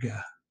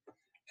Zerga,"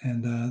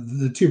 and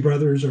the two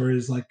brothers are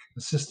his like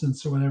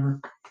assistants or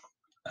whatever.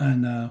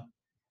 And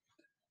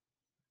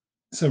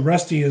so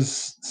Rusty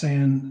is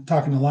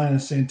talking to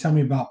Linus, saying, "Tell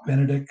me about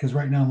Benedict," because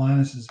right now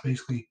Linus is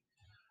basically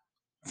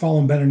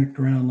following Benedict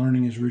around,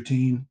 learning his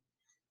routine.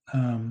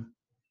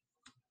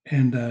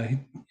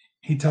 And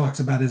he talks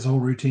about his whole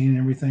routine and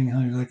everything, how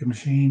he's like a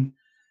machine.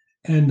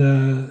 And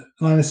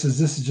Linus says,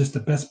 "This is just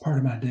the best part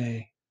of my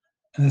day."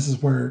 And this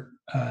is where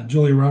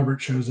Julia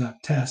Roberts shows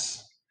up,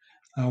 Tess,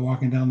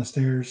 walking down the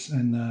stairs.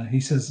 And he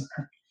says,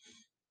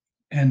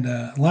 and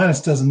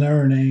Linus doesn't know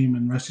her name.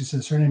 And Rusty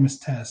says, her name is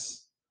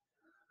Tess.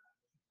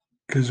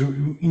 Because,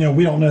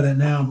 we don't know that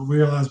now, but we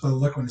realize by the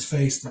look on his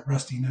face that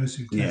Rusty knows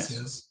who Tess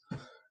is.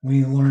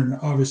 We learn,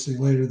 obviously,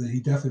 later that he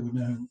definitely would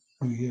know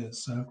who he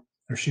is,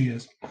 or she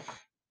is.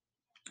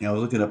 Yeah, I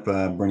was looking up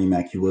Bernie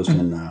Mac. He was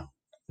in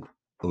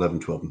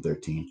 11, 12, and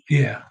 13.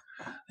 Yeah.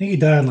 I think he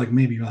died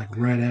maybe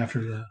right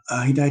after the...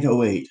 he died in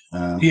 08.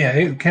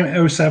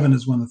 Yeah, 07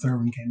 is when the third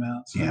one came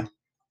out. So. Yeah.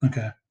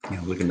 Okay. Yeah,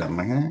 I'm looking up. I'm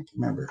like, I can't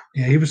remember.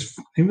 Yeah, he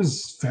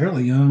was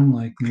fairly young,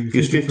 like maybe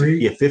 53.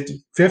 50. Yeah,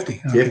 50.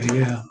 50. Okay, 50.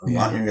 Yeah. A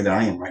lot younger than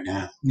I am right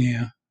now.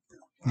 Yeah.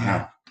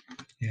 Wow.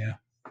 Yeah.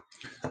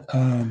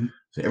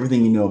 So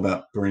everything you know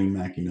about Bernie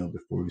Mac, you know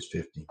before he was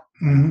 50.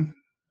 Mm-hmm.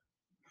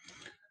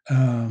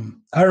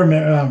 I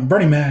remember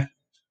Bernie Mac.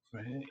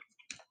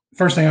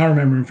 First thing I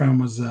remember him from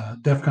was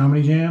Def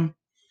Comedy Jam,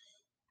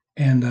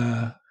 and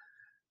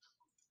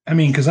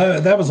because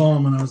that was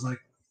on when I was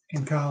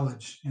in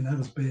college, and that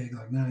was big,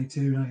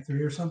 92,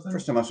 93 or something.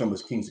 First time I saw him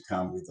was Kings of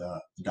Comedy,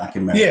 the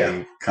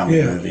documentary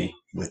comedy movie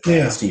with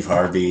Steve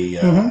Harvey,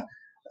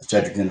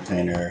 Cedric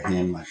Entertainer,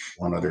 him,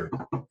 one other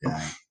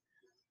guy.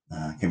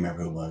 I can't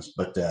remember who it was,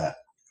 but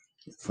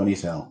funny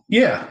as hell.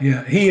 Yeah.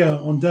 He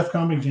on Def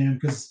Comedy Jam,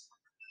 because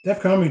Def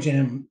Comedy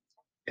Jam,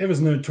 it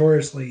was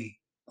notoriously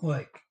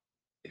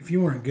if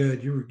you weren't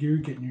good, you were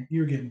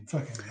getting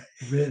fucking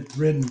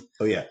ridden.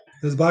 Oh yeah,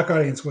 this black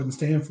audience wouldn't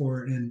stand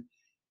for it, and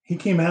he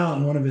came out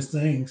in one of his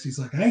things. He's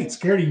like, "I ain't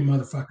scared of you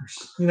motherfuckers,"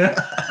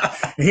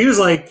 he was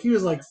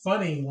like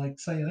funny, like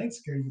saying, "I ain't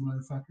scared of you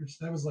motherfuckers."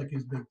 That was like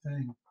his big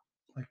thing.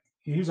 Like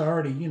he was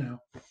already,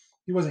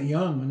 he wasn't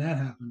young when that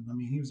happened. I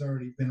mean, he was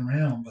already been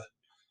around, but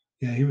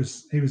yeah, he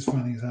was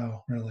funny as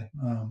hell, really.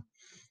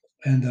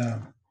 And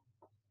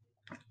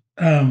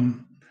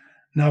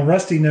now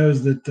Rusty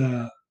knows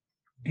that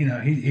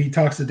he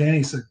talks to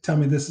Danny. So tell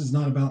me, this is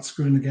not about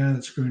screwing the guy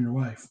that's screwing your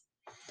wife,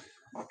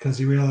 because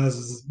he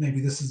realizes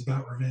maybe this is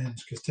about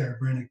revenge because Tara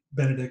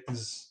Benedict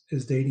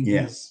is dating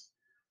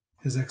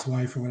his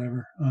ex-wife or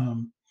whatever.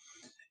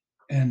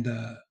 And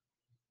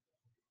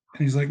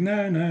he's like,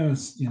 no,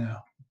 it's,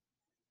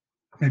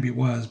 maybe it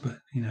was, but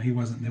he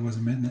wasn't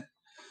meant it.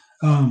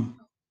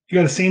 You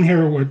got a scene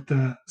here with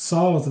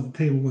Saul was at the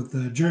table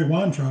with Jerry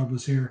Weintraub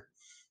was here,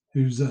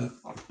 who's the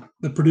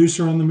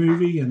producer on the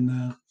movie.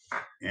 And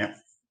yeah,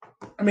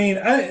 I mean,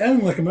 I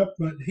didn't look him up,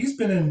 but he's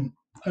been in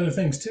other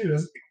things too.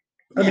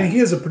 I mean, he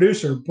is a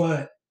producer,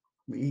 but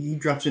he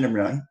drops in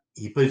every night.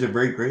 He plays a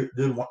very great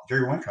good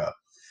Jerry Weintraub.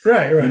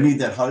 Right. You need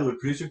that Hollywood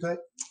producer type,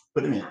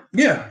 put him in.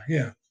 Yeah.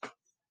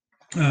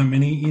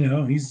 And he,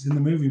 he's in the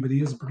movie, but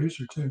he is a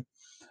producer too.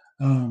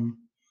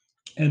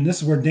 And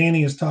this is where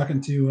Danny is talking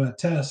to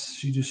Tess.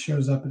 She just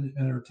shows up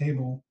at her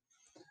table,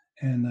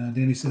 and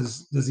Danny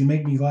says, "Does he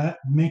make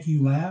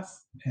you laugh?"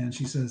 And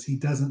she says, "He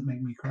doesn't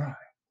make me cry."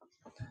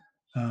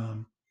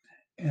 And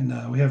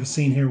we have a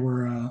scene here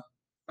where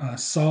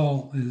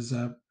Saul is,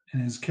 and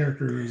his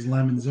character is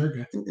Lyman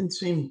Zerga. And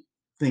same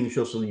thing. She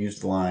also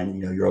used the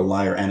line, "You're a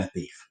liar and a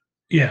thief."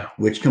 Yeah,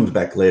 which comes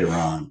back later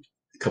on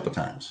a couple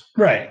times.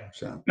 Right.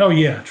 So. Oh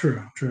yeah,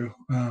 true.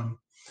 And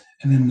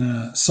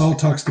then Saul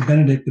talks to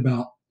Benedict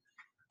about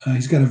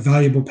he's got a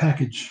valuable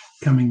package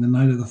coming the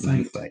night of the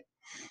fight.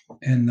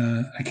 And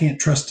I can't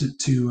trust it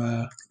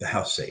to the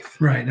house safe.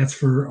 Right, that's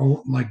for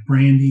like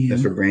brandy.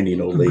 That's for brandy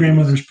and old ladies.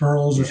 Grandmother's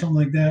pearls or something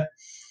like that.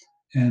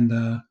 And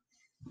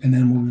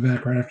then we'll be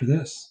back right after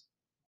this.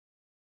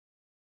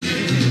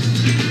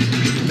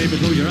 Baby,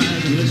 close your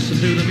eyes and listen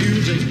to the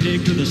music.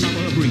 Dig to the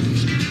summer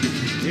breeze.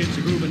 It's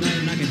a groovy night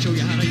and I can show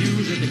you how to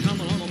use it. To come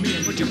along with me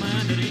and put your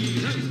mind at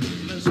ease.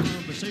 Less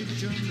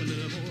conversation, a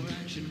little more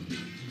action.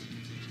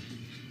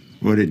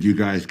 What, did you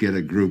guys get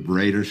a group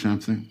rate or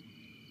something?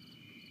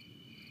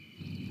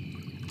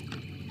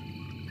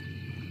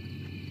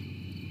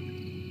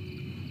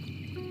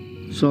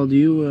 Saul, do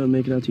you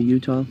make it out to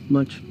Utah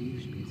much?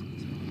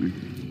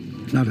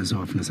 Not as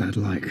often as I'd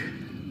like.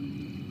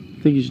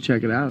 I think you should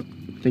check it out.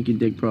 I think you'd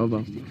dig Provo.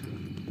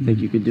 I think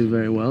you could do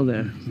very well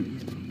there.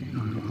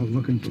 I'll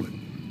look into it.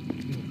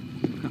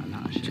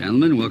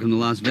 Gentlemen, welcome to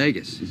Las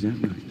Vegas. Is that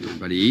right?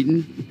 Everybody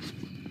eating?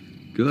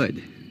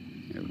 Good.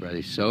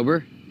 Everybody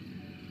sober?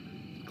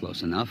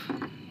 Close enough.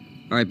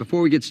 All right,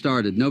 before we get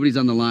started, nobody's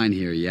on the line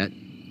here yet.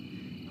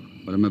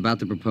 What I'm about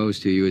to propose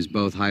to you is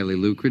both highly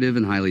lucrative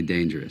and highly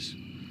dangerous.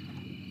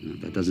 Now,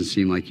 if that doesn't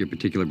seem like your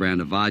particular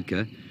brand of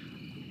vodka,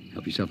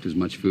 help yourself to as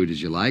much food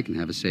as you like and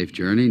have a safe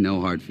journey, no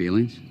hard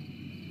feelings.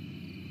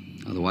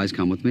 Otherwise,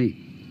 come with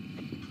me.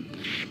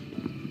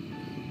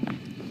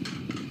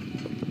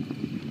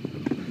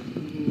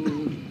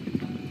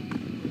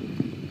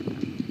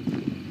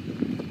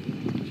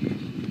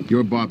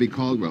 You're Bobby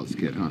Caldwell's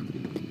kid, huh?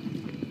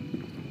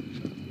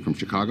 From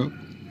Chicago?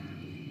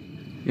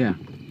 Yeah.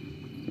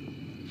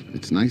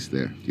 It's nice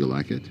there. Do you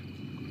like it?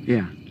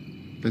 Yeah.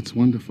 That's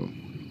wonderful.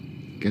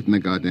 Get in the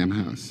goddamn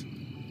house.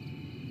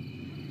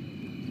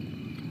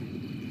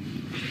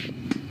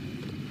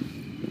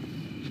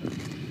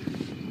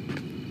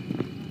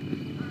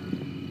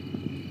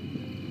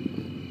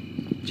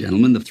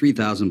 Gentlemen, the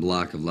 3000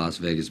 block of Las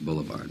Vegas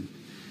Boulevard,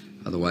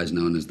 otherwise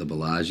known as the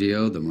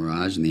Bellagio, the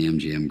Mirage, and the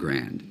MGM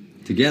Grand.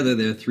 Together,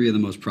 they're three of the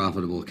most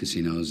profitable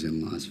casinos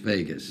in Las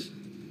Vegas.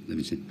 Let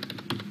me see.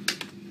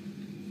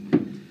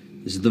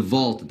 This is the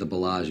Vault at the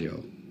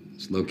Bellagio.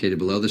 It's located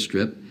below the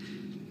Strip,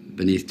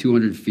 beneath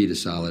 200 feet of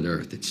solid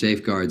earth. It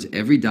safeguards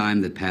every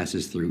dime that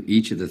passes through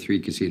each of the three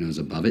casinos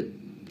above it,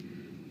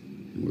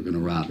 and we're gonna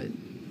rob it.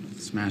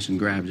 Smash and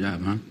grab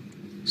job, huh?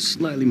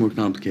 Slightly more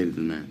complicated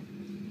than that.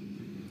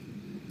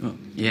 Oh,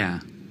 yeah.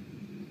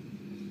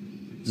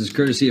 This is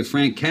courtesy of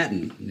Frank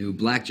Catton, new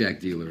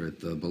blackjack dealer at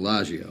the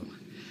Bellagio.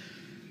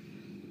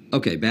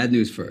 Okay, bad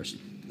news first.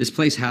 This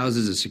place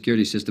houses a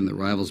security system that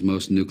rivals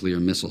most nuclear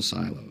missile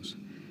silos.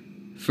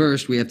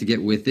 First, we have to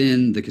get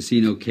within the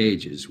casino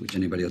cages, which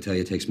anybody will tell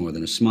you takes more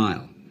than a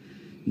smile.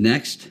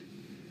 Next,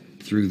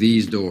 through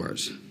these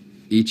doors,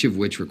 each of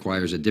which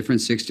requires a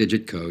different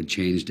 6-digit code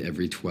changed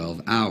every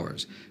 12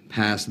 hours.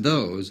 Past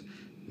those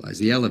lies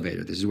the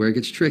elevator. This is where it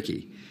gets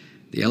tricky.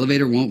 The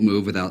elevator won't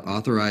move without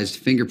authorized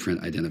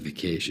fingerprint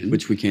identification.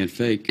 Which we can't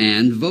fake.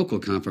 And vocal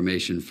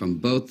confirmation from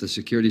both the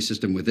security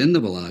system within the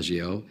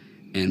Bellagio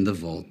and the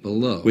vault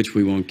below. Which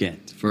we won't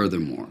get.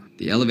 Furthermore,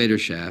 the elevator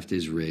shaft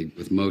is rigged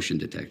with motion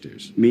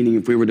detectors. Meaning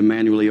if we were to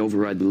manually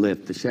override the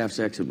lift, the shaft's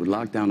exit would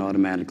lock down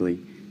automatically,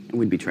 and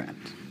we'd be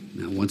trapped.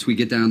 Now, once we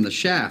get down the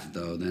shaft,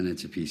 though, then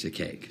it's a piece of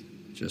cake.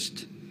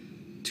 Just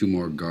 2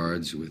 more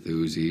guards with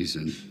Uzis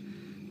and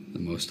the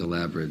most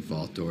elaborate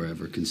vault door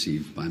ever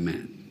conceived by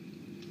man.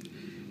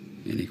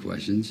 Any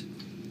questions?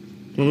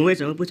 我们为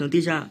什么不从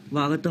地下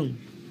挖个洞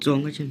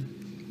钻过去呢？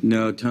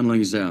 No,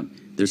 tunneling is out.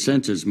 There's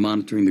sensors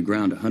monitoring the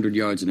ground 100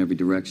 yards in every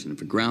direction.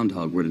 If a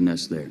groundhog were to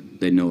nest there,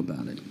 they'd know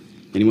about it.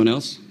 Anyone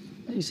else?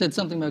 You said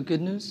something about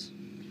good news?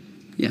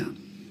 Yeah.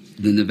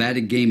 The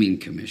Nevada Gaming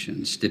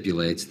Commission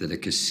stipulates that a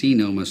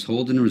casino must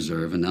hold in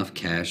reserve enough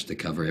cash to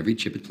cover every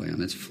chip it play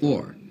on its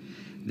floor.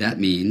 That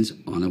means,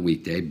 on a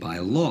weekday, by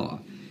law,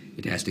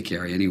 it has to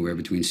carry anywhere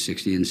between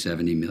 $60 and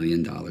 $70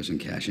 million in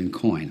cash and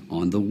coin.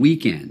 On the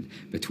weekend,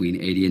 between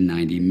 $80 and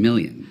 $90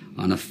 million.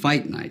 On a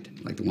fight night,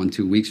 like the one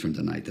 2 weeks from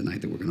tonight, the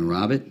night that we're going to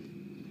rob it,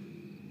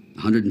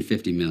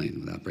 $150 million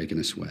without breaking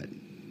a sweat.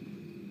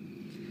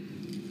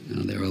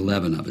 Now, there are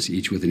 11 of us,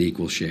 each with an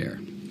equal share.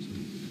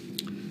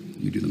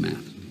 You do the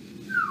math.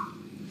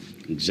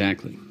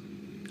 Exactly.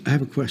 I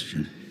have a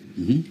question.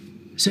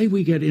 Mm-hmm. Say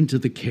we get into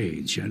the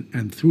cage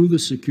and through the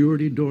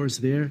security doors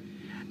there,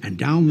 and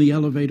down the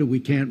elevator we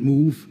can't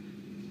move,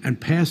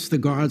 and past the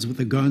guards with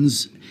the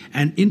guns,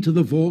 and into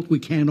the vault we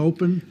can't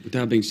open.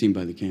 Without being seen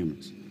by the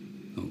cameras.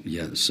 Oh,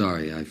 yeah,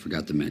 sorry, I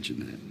forgot to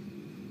mention that.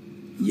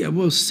 Yeah,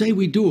 well, say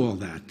we do all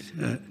that.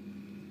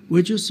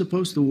 We're just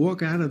supposed to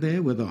walk out of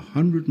there with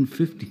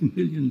 $150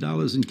 million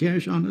in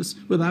cash on us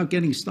without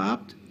getting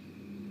stopped?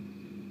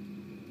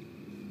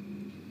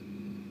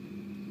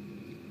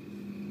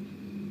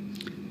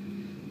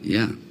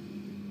 Yeah.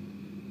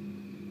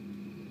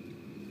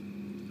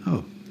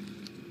 Oh.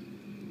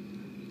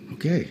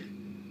 Okay.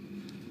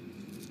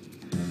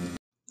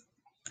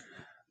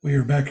 We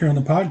are back here on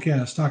the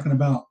podcast talking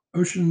about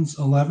Ocean's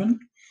 11.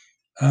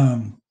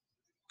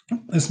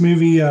 This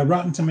movie,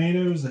 Rotten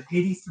Tomatoes at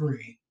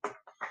 83.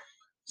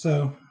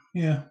 So,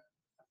 yeah,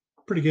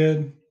 pretty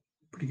good.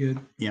 Pretty good.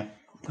 Yeah.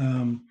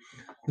 The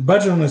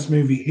budget on this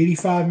movie,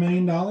 $85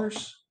 million.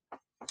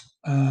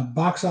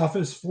 Box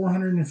office,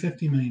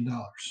 $450 million.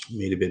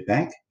 Made a bit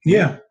back.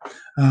 Yeah.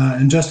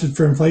 Adjusted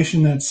for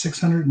inflation, that's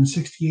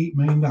 $668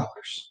 million.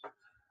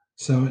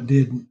 So it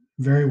did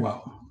very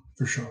well,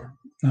 for sure.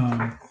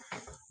 Now,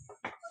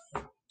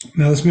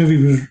 this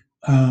movie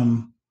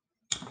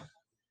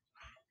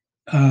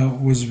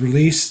was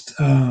released.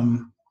 I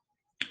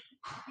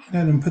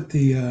didn't put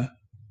the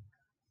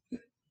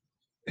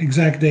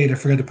exact date. I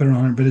forgot to put it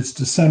on here, but it's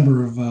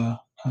December of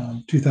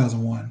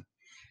 2001.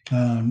 Do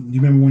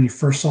you remember when you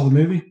first saw the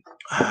movie?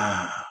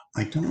 I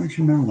don't really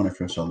remember when I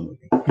first saw the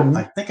movie. Mm-hmm.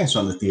 I think I saw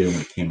it in the theater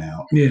when it came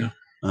out. Yeah.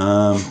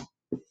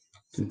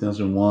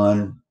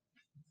 2001.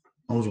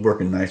 I was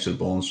working nights at the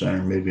Bowling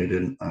Center. Maybe I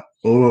didn't.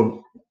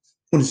 Wouldn't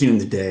have seen it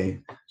the day,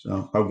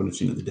 so I wouldn't have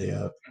seen it the day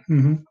of.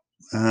 Mm-hmm.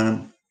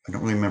 I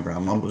don't really remember. I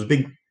was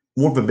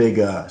more of a big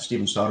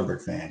Steven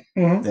Soderbergh fan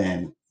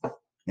than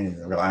any of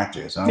the real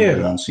actors. I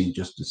went on scene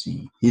just to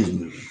see his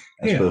movie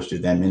as opposed to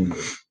them in the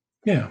movie.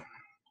 Yeah.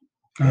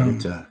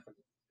 It's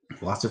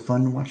lots of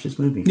fun to watch this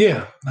movie.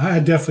 Yeah, I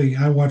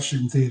watched it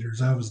in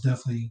theaters. I was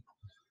definitely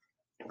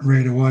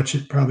ready to watch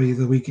it probably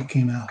the week it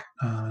came out.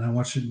 And I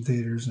watched it in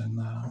theaters and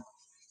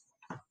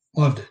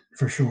loved it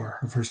for sure.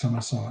 The first time I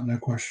saw it, no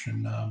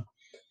question.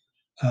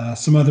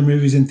 Some other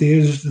movies in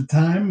theaters at the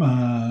time,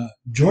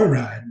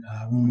 Joyride,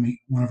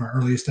 one of our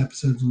earliest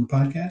episodes on the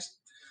podcast.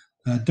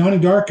 Donnie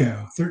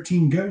Darko,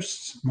 13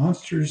 Ghosts,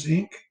 Monsters,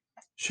 Inc.,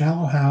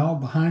 Shallow Hal,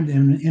 Behind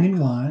Enemy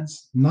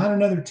Lines, Not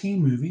Another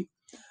Teen Movie,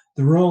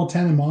 The Royal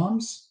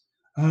Tenenbaums,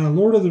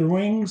 Lord of the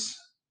Rings,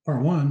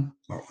 Part 1,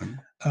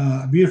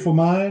 Beautiful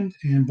Mind,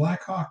 and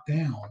Black Hawk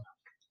Down.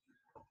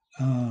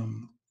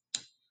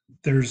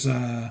 There's,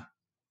 I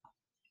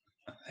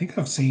think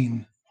I've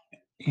seen,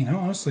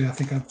 honestly, I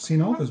think I've seen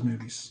all those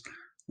movies.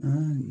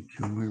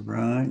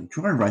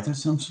 Joyride, that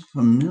sounds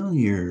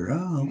familiar.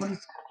 Oh, what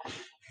is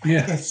I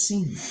think I've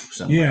seen that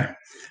somewhere. Yeah.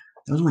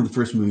 That was one of the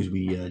first movies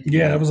we did.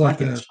 Yeah, that was like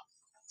the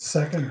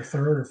second or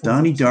third or fourth.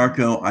 Donnie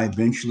Darko, I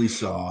eventually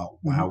saw.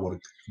 Wow, what a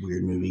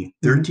weird movie.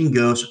 13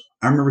 Ghosts,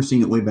 I remember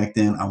seeing it way back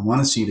then. I want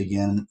to see it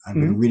again. I've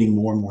been reading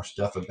more and more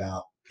stuff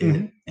about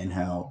it and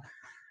how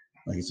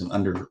it's an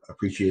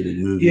underappreciated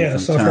movie. Yeah,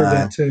 so I've heard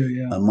that too,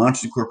 yeah.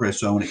 Monster Incorporated, I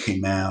saw when it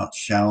came out.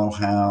 Shallow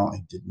Hal,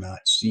 I did not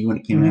see when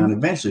it came out.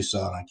 Eventually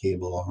saw it on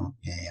cable.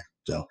 Yeah.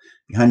 So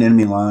Behind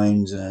Enemy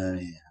Lines,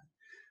 None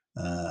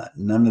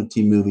of the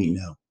Teen Movie,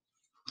 no.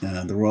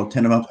 The Royal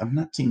Tenenbaums, I've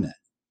not seen that.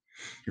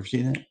 You ever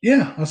seen that?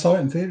 Yeah, I saw it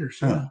in theaters.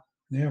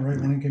 Yeah, right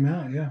when it came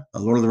out. Yeah.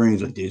 Lord of the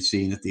Rings, I did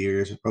see in the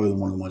theaters. It's probably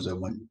one of the ones I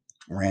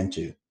ran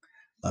to.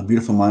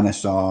 Beautiful Mind, I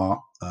saw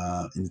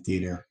in the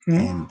theater,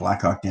 and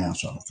Black Hawk Down, I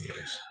saw in the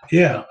theaters.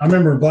 Yeah, I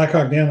remember Black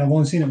Hawk Down. I've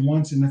only seen it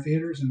once in the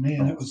theaters, and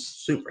man, it was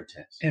super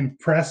intense,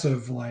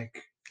 impressive. And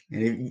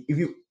if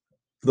you,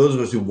 for those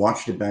of us who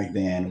watched it back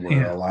then,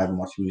 were alive and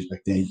watched movies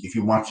back then, if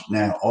you watch it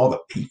now, all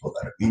the people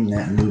that are in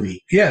that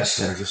movie, that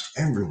are just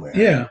everywhere.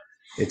 Yeah,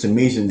 it's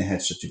amazing they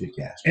had such a good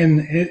cast.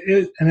 And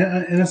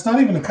it's not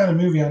even the kind of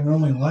movie I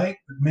normally like,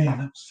 but man,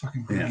 that was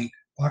fucking great. Yeah.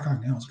 Black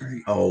Hawk Down was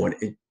great. Oh,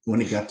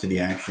 when it got to the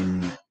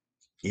action,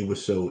 it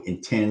was so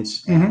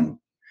intense and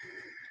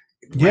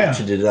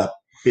ratcheted it up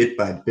bit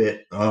by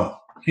bit. Oh,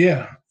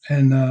 yeah.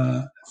 And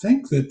I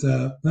think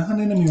that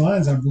Behind Enemy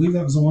Lines, I believe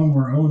that was the one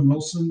where Owen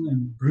Wilson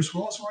and Bruce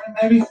Willis were in,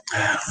 maybe?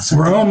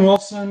 Where Owen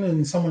Wilson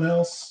and someone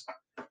else.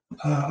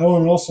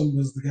 Owen Wilson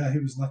was the guy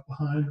who was left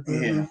behind.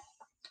 Yeah.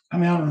 I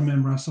mean, I don't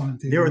remember. I saw it in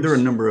theaters. There were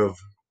a number of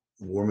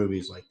war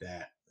movies like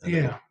that.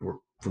 Yeah. Were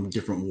from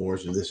different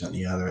wars and this and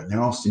the other. And they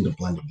all seem to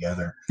blend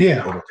together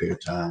Yeah. over a period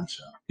of time.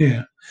 So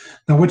Yeah.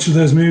 Now, which of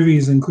those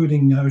movies,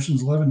 including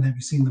Ocean's 11, have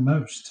you seen the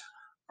most?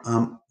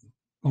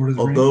 Lord of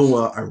the Rings?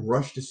 I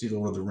rushed to see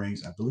Lord of the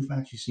Rings, I believe I've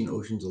actually seen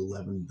Ocean's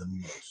 11 the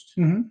most.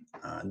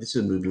 Mm-hmm. This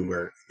is a movie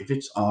where if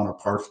it's on or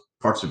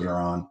parts of it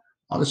are on,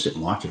 I'll just sit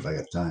and watch it if I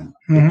got time.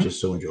 Mhm. It's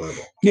just so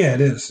enjoyable. Yeah,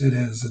 it is. It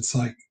is. It's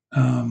like,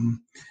 and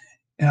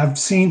I've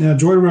seen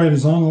Joyride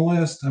is on the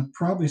list. I've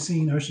probably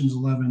seen Ocean's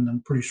 11.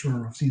 I'm pretty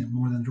sure I've seen it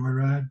more than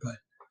Joyride, but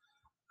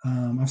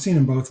I've seen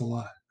them both a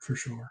lot for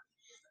sure.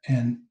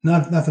 And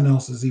nothing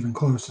else is even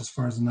close as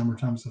far as the number of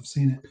times I've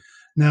seen it.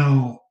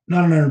 Now,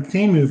 not an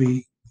entertainment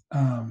movie.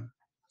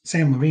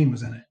 Sam Levine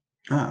was in it.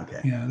 Oh,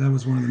 okay. Yeah, that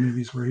was one of the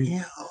movies where he.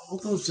 Yeah, all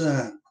those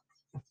super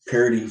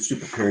parody,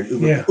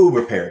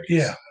 Uber parodies.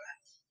 Yeah.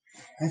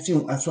 I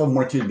saw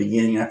more to the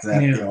beginning. After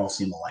that, Yeah. they all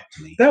seem alike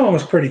to me. That one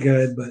was pretty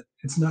good, but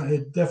it's not.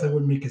 It definitely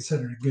wouldn't be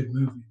considered a good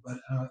movie. But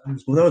it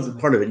was That was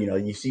part of it.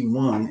 You see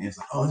one, and it's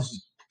like, oh, this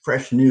is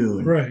fresh, new,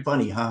 and Right.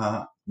 funny,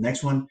 haha.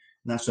 Next one,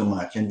 not so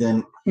much. And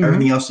then Mhm.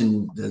 everything else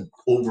in the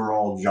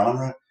overall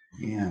genre,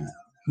 yeah.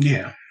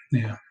 Yeah,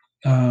 yeah.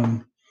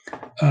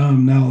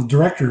 Now,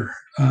 director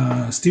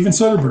Steven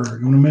Soderbergh.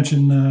 I want to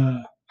mention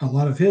a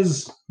lot of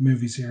his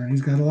movies here, and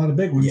he's got a lot of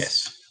big ones.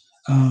 Yes.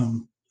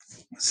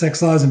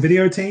 Sex, Lies, and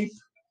Videotape,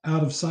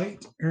 Out of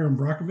Sight, Aaron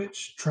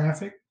Brockovich,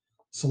 Traffic,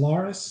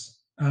 Solaris,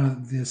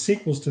 the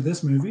sequels to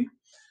this movie,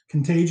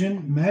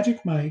 Contagion,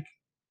 Magic Mike,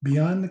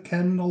 Beyond the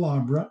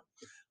Candelabra,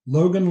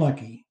 Logan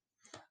Lucky.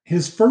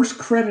 His first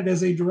credit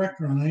as a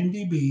director on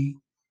IMDb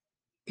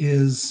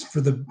is for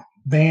the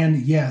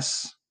band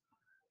Yes.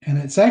 And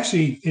it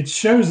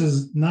shows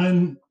as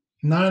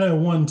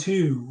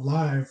 9012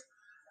 live.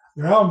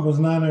 Their album was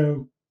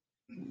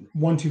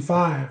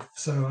 90125.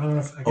 So I don't know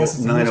if I guess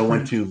it's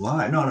 9012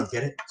 live. No, I don't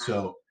get it.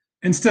 So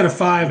instead of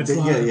 5, it's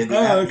live. the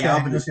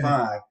album is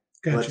 5.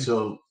 Gotcha. But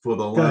so for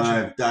the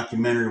live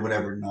documentary or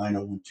whatever,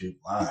 9012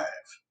 live.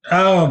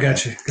 Oh,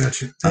 gotcha.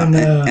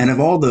 And of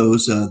all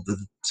those,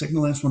 the second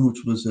to last one,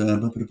 which was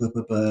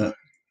The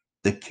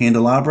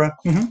Candelabra,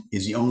 Mhm.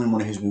 is the only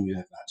one of his movies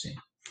I've not seen.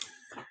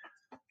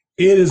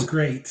 It is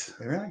great.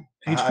 Really?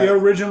 HBO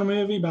original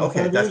movie about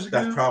 5 years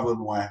ago. That's probably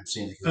why I haven't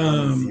seen it. 'Cause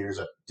in the theaters,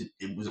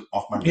 it was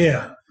off my radar.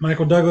 Yeah,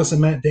 Michael Douglas and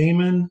Matt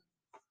Damon.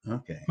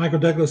 Okay. Michael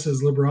Douglas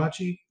is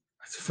Liberace.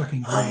 It's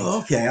fucking great. Oh,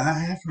 okay. I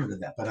have heard of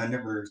that, but I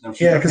never.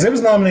 Yeah, because it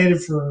was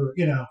nominated for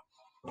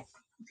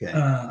Okay,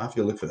 I'll have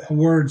to look for that.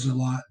 awards a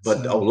lot.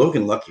 But so.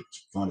 Logan Lucky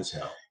was fun as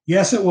hell.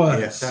 Yes, it was.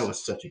 Yes, that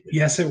was such a good.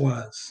 Yes, it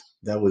was.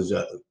 That was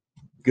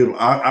good.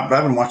 I've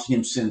been watching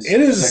him since. It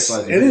is. Sex,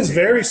 Lies, and It is Videotape.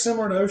 very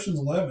similar to Ocean's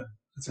 11.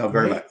 It's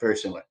very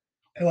similar.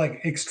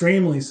 Like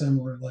extremely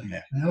similar. Like,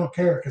 Yeah. and I don't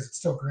care because it's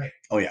still great.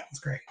 Oh yeah, it's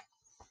great.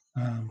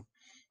 Now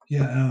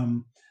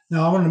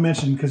I wanted to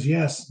mention because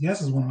Yes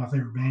is one of my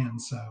favorite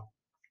bands. So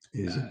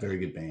it is a very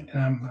good band.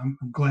 and I'm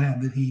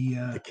glad that he.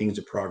 The Kings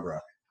of Prog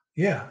Rock.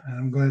 Yeah, and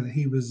I'm glad that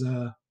he was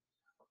a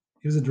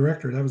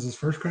director. That was his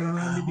first credit on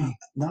IMDb.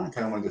 Now I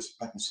kind of want to go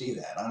back and see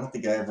that. I don't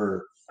think I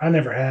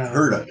never have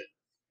heard of it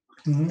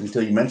Mhm.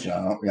 until you mentioned it.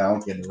 I don't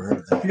think I ever heard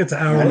of that. I think it's an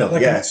hour, I know,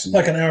 like, yes.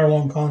 like an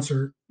hour-long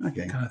concert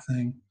Okay. kind of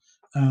thing.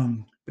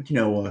 But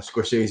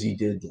Scorsese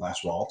did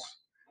Last Waltz.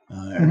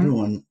 Mm-hmm.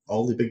 Everyone,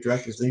 all the big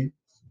directors,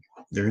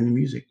 they're in the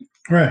music.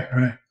 Right.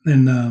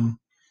 And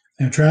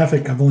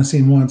Traffic, I've only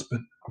seen once, but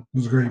it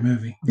was a great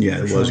movie. Yeah,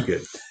 for it was sure.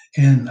 good.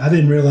 And I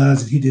didn't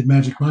realize that he did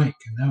Magic Mike.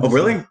 And that was,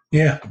 really?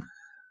 Yeah.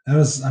 That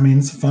was. I mean,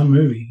 it's a fun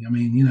movie. I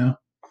mean,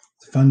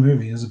 it's a fun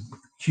movie. It was a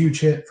huge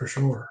hit for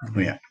sure. I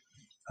mean,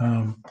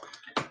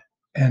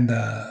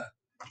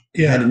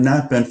 Had it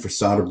not been for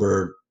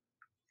Soderbergh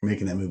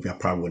making that movie, I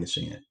probably wouldn't have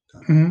seen it.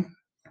 Mm-hmm.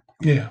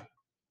 Yeah.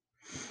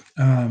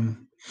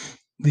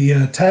 The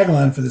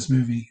tagline for this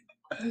movie,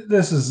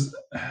 this is,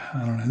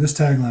 I don't know, this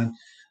tagline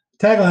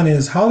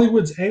is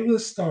Hollywood's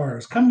A-list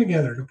stars come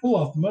together to pull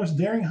off the most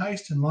daring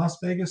heist in Las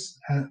Vegas,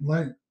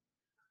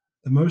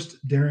 the most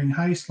daring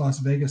heist Las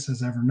Vegas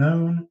has ever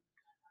known.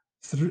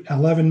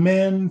 11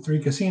 men,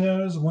 3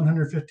 casinos,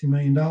 $150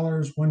 million,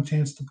 one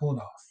chance to pull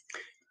it off.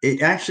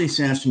 It actually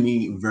sounds to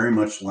me very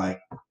much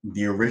like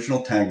the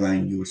original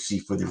tagline you would see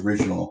for the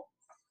original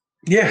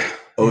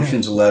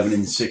Ocean's 11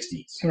 in the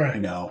 60s. Right.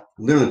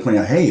 Literally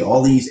pointing out, hey,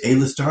 all these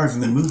A-list stars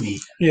in the movie,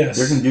 Yes.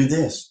 they're going to do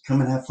this.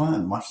 Come and have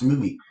fun. Watch the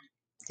movie.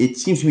 It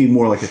seems to me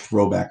more like a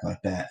throwback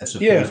like that as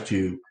opposed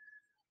to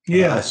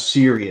a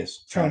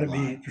serious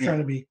tagline.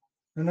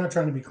 They're not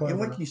trying to be clever. Yeah,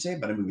 what can you say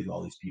about a movie with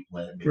all these people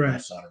in it? Maybe Right.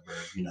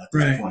 Soderbergh, at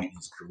this point in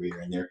his career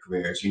and their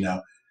careers,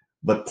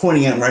 But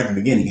pointing out right at the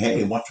beginning,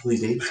 hey, watch all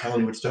these A-list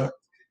Hollywood stars.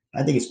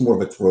 I think it's more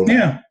of a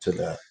throwback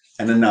to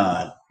and a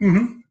nod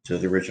to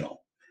the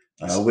original.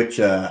 Which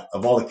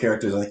of all the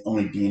characters, I think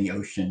only Danny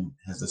Ocean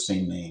has the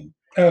same name.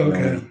 Oh,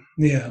 okay.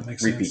 Yeah, it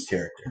makes repeat sense.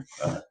 character,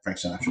 Frank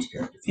Sinatra's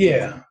character.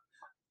 Yeah.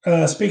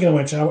 Speaking of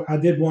which, I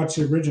did watch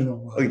the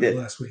original you did?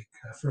 last week.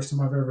 First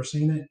time I've ever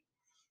seen it.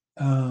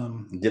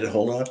 Did it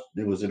hold up?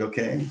 Was it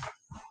okay?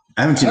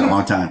 I haven't seen it in a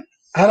long time.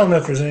 I don't know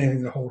if there's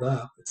anything to hold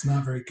up. It's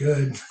not very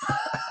good.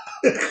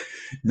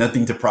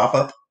 Nothing to prop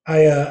up?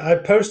 I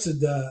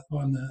posted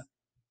on the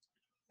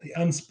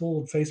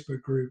Unspooled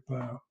Facebook group,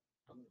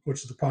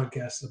 which is the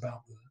podcast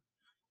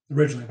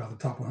originally about the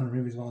top 100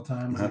 movies of all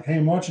time. I was like, hey,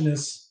 I'm watching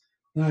this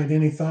tonight.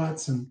 Any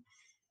thoughts? And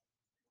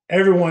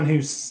everyone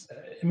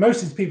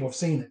most of these people have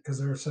seen it because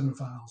they're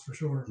cinephiles for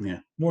sure. Yeah.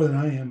 More than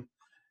I am.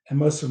 And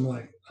most of them are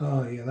like,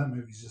 oh, yeah, that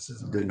movie just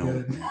isn't very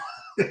good.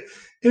 Yeah.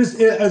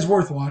 It was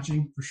worth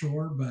watching for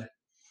sure.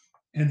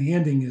 And the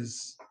ending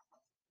is.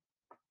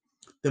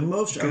 The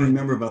most I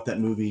remember about that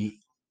movie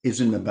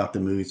isn't about the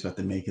movie, it's about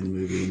the making of the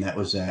movie. And that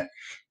was that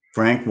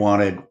Frank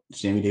wanted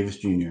Sammy Davis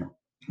Jr.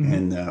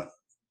 And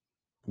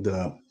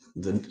the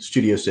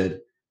studio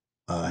said,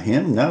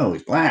 him? No,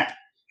 he's black.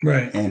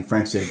 Right. And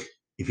Frank said,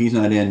 if he's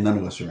not in, none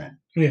of us are in.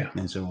 Yeah.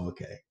 And so,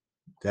 okay.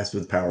 That's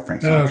with the power of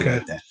Frank Sinatra. Okay.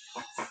 Like that.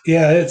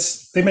 Yeah,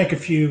 they make a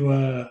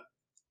few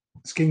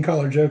skin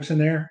color jokes in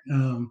there.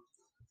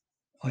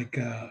 Like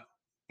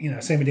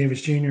Sammy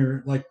Davis Jr.,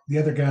 like the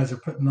other guys are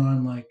putting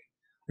on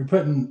they're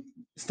putting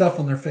stuff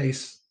on their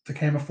face to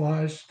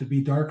camouflage to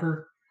be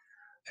darker.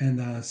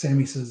 And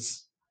Sammy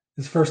says,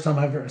 "It's first time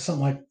I've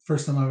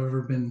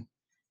ever been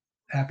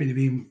happy to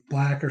be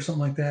black," or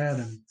something like that.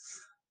 And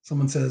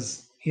someone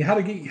says, "Yeah, how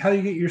do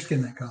you get your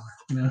skin that color?"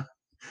 And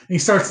he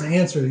starts to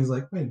answer. And he's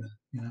like, "Wait a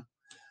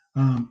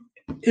minute,"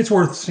 It's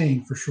worth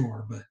seeing for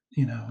sure. But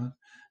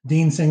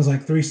Dean sings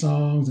like 3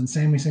 songs, and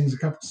Sammy sings a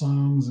couple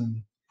songs,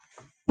 and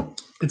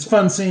it's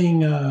fun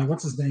seeing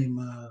what's his name.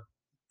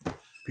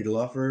 Peter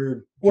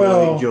Lawford,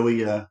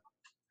 Joey.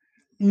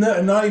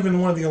 No, not even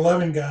one of the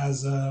 11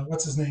 guys.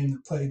 What's his name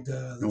that played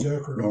the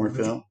Joker? Norman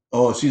Phil.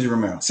 Oh, Cesar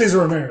Romero. Cesar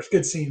Romero. It's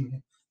good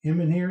seeing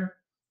him in there.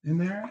 I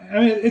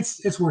mean,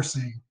 it's worth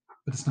seeing,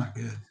 but it's not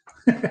good.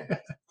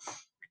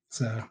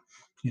 So,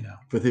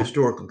 for the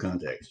historical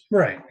context,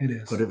 right? It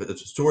is. But if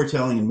it's a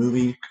storytelling and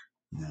movie,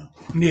 no.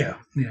 Yeah.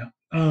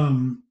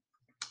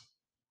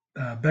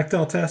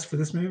 Bechdel test for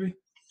this movie.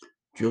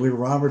 Julia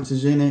Roberts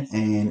is in it,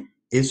 and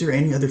is there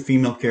any other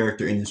female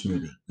character in this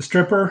movie? The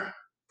stripper.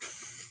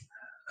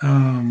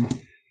 I'm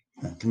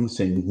going to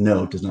say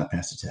no, it does not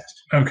pass the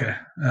test. Okay.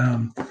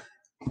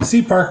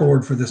 C. Park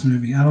Award for this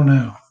movie. I don't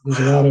know. There's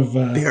a lot of.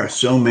 There are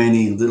so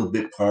many little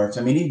bit parts.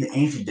 I mean, even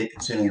Angie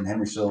Dickinson and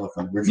Henry Silva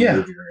from the original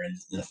movie are in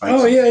the fight.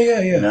 Oh, yeah.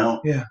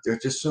 Yeah.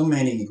 There's just so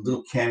many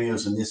little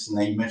cameos in this and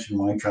that. You mentioned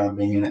Weintraub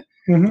being in it.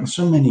 Mm-hmm. There's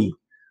so many.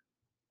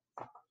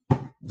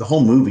 The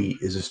whole movie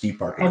is a Steve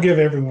Parker. I'll give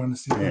everyone a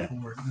Steve Parker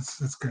Award.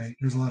 That's great.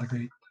 There's a lot of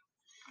great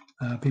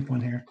people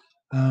in here.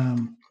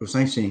 It was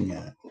nice seeing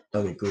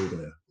Elliot Gould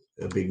in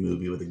a big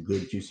movie with a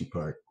good, juicy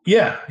part.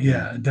 Yeah,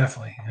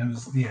 definitely. It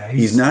was. Yeah,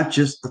 he's not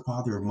just the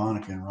father of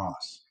Monica and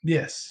Ross.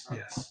 Yes.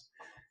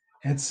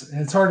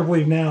 It's hard to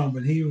believe now,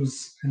 but he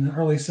was in the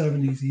early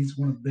 70s. He's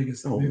one of the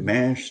biggest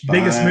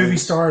biggest movie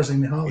stars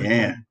in Hollywood.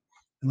 Yeah,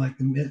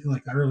 in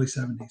the early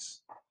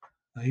 70s.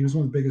 He was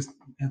one of the biggest.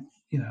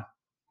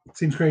 It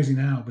seems crazy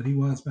now, but he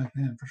was back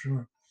then for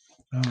sure.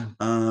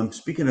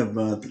 Speaking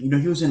of,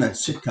 he was in a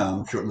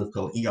sitcom short-lived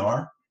called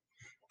ER.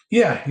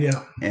 Yeah.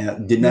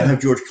 And did not have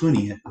George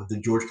Clooney in it, but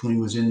George Clooney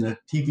was in the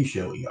TV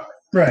show ER.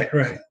 Right.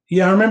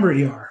 Yeah, I remember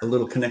ER. A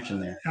little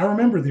connection there. I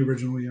remember the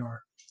original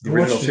ER. The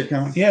original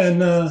sitcom? Yeah,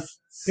 and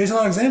Jason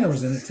Alexander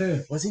was in it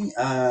too. Was he?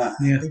 I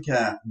think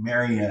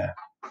Mariette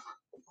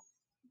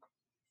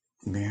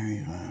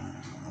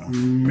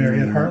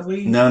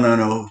Hartley?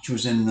 No. She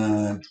was in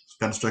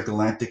Battlestar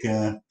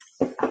Galactica.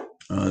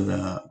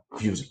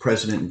 She was a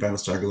president in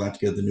Battlestar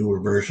Galactica, the newer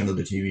version of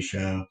the TV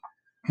show.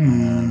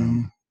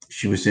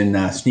 She was in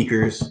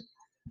Sneakers.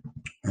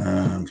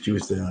 She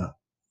was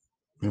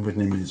what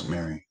name is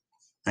Mary?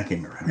 I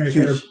can't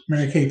remember.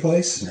 Mary Kay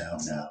Place? No.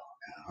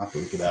 I'll have to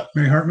look it up.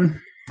 Mary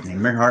Hartman? Yeah,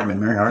 Mary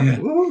Hartman. Yeah.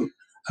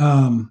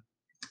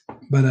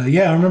 But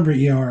I remember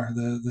ER,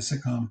 the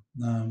sitcom.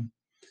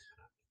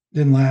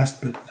 Didn't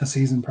last but a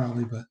season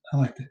probably, but I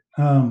liked it.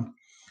 So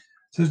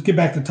let's get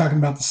back to talking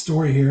about the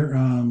story here.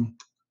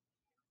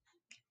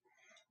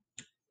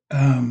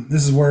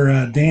 This is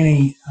where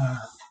Danny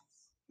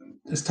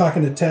is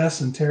talking to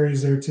Tess, and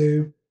Terry's there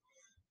too.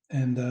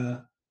 And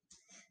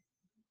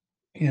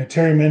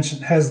Terry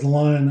has the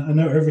line, "I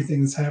know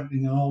everything that's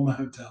happening in all my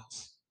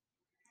hotels,"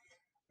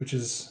 which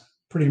is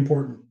pretty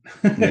important.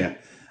 Yeah.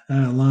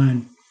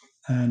 Line.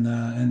 And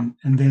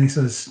Danny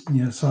says,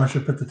 so I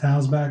should put the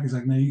towels back. He's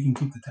like, no, you can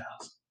keep the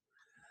towels.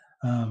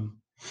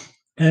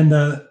 And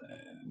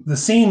the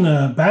scene,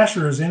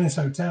 Basher is in his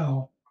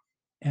hotel,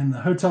 and the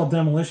hotel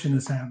demolition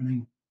is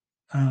happening.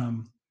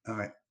 All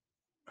right.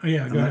 Oh,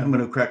 yeah, go ahead. I'm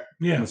going to correct.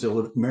 Yeah.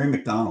 So Mary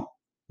McDonnell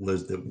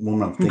was the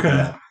woman I'm thinking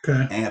of.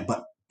 Okay.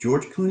 But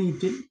George Clooney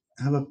did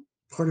have a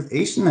part of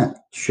Ace in that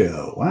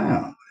show.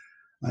 Wow.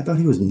 I thought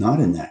he was not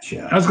in that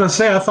show. I was going to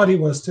say, I thought he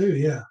was too.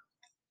 Yeah.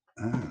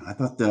 I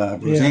thought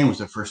Roseanne was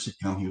the first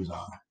sitcom he was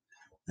on.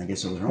 I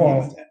guess I was wrong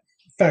with that.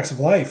 Facts of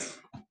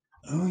Life.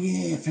 Oh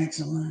yeah, Facts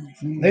of Life.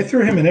 They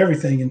threw him in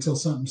everything until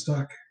something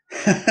stuck.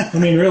 I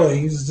mean, really,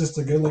 he's just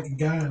a good-looking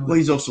guy. Well,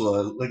 he's also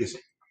a legacy.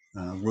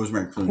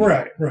 Rosemary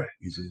Clooney. Right.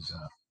 Is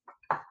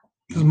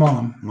his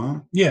mom.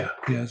 Mom? Yeah,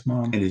 his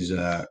mom. And his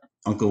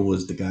uncle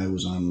was the guy who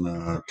was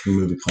on two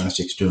movie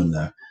classics doing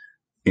the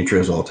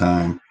intros all the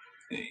time.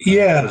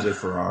 Yeah. Was it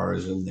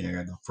Ferrara's in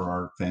there? The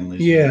Ferrara family.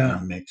 Yeah.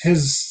 Mix.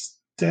 His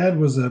dad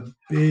was a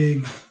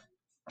big,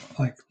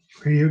 like,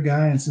 radio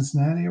guy in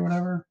Cincinnati or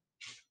whatever.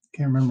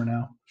 Can't remember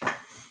now.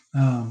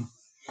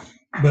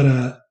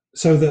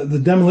 So the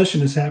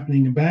demolition is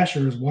happening, and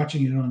Basher is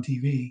watching it on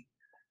TV,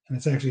 and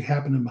it's actually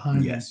happening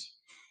behind him.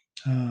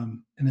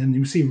 And then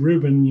you see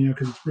Reuben,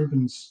 because it's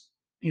Reuben's,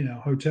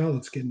 hotel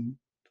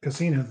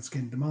casino that's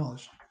getting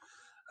demolished.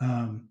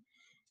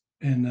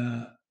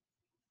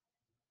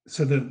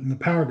 So the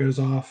power goes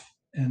off,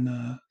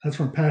 and that's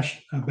where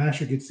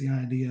Basher gets the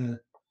idea,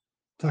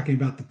 talking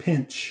about the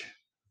pinch,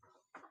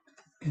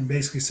 and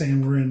basically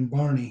saying we're in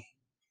Barney.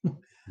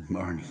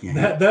 Barney,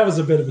 yeah. That was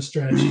a bit of a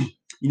stretch.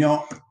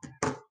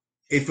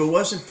 If it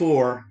wasn't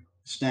for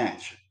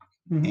Snatch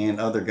and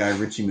other Guy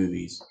Ritchie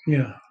movies,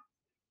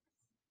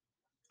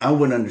 I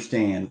wouldn't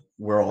understand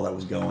where all that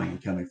was going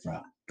and coming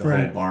from. The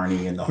whole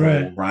Barney and the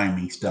whole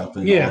rhyming stuff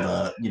and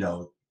all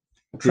the,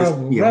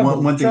 trouble.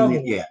 One thing,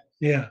 trouble.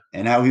 Yeah.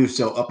 And how he was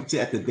so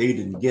upset that they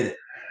didn't get it.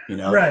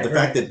 The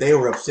fact that they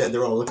were upset,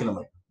 they're all looking at him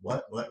like,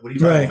 what are you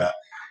talking about?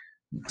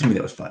 To me,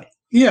 that was funny.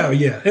 Yeah.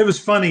 It was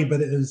funny,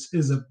 but it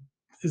is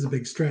a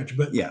big stretch.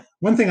 But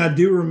one thing I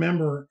do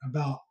remember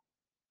about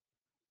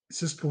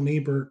Siskel and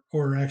Ebert,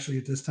 or actually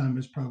at this time it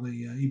was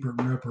probably Ebert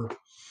and Roeper,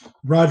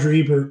 Roger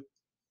Ebert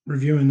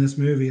reviewing this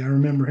movie, I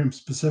remember him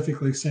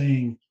specifically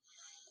saying,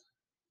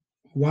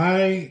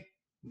 why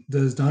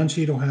does Don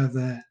Cheadle have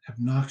that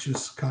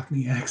obnoxious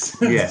Cockney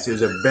accent? Yes, it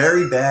was a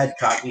very bad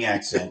Cockney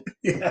accent.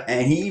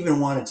 And he even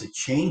wanted to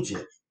change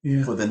it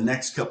for the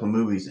next couple of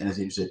movies. And as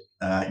he said,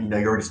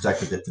 you're already stuck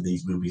with it for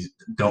these movies.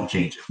 Don't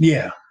change it.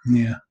 Yeah.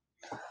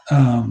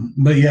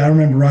 But I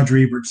remember Roger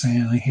Ebert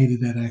saying he hated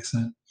that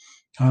accent.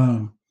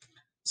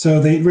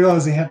 So they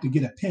realize they have to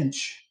get a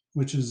pinch,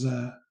 which is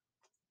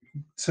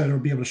so they'll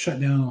be able to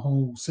shut down a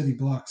whole city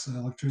block's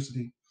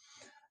electricity.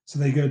 So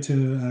they go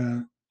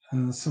to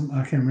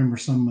I can't remember,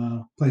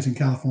 some place in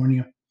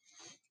California,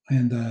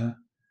 and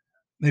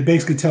they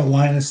basically tell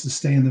Linus to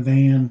stay in the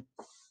van,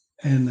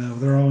 and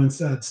they're all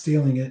inside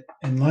stealing it.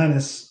 And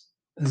Linus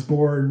is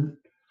bored,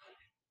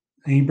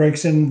 and he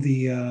breaks in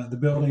the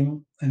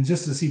building, and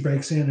just as he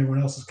breaks in,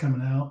 everyone else is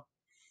coming out.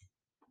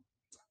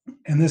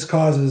 And this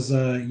causes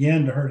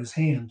Yen to hurt his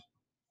hand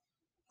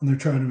when they're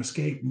trying to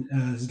escape.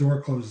 His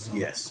door closes on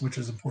him, which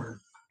is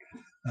important.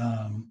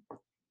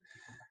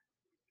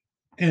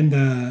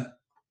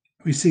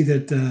 We see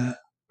that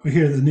we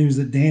hear the news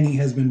that Danny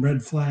has been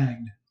red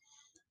flagged,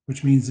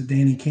 which means that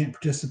Danny can't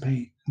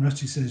participate. And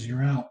Rusty says,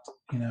 "You're out,"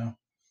 this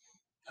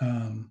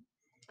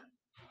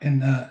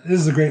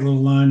is a great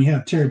little line. You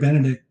have Terry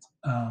Benedict.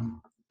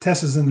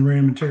 Tessa's in the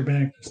room, and Terry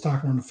Benedict is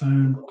talking on the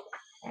phone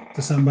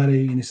to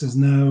somebody, and he says,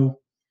 "No,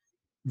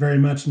 very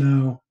much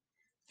no.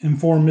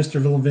 Inform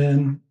Mr.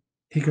 Villavin.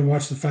 He can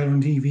watch the fight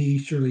on TV.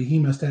 Surely he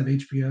must have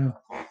HBO."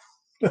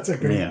 That's a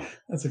great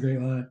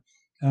line.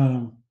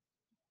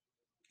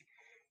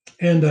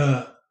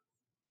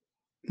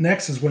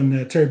 Next is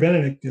when Terry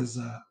Benedict is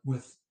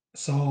with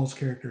Saul's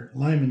character,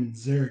 Lyman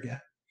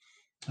Zerga.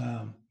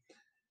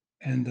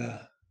 The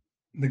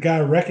guy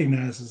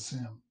recognizes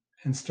him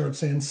and starts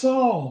saying,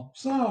 Saul,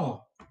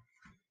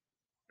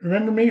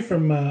 remember me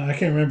from, I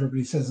can't remember, but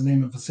he says the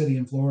name of a city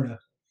in Florida.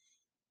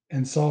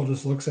 And Saul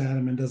just looks at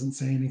him and doesn't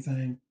say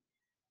anything.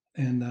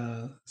 And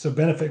so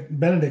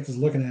Benedict is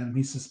looking at him.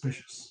 He's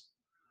suspicious.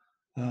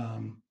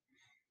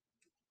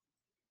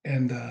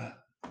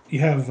 You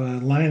have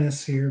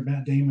Linus here,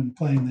 Matt Damon,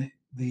 playing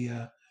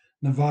the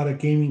Nevada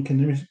Gaming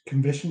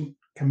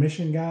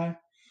Commission guy,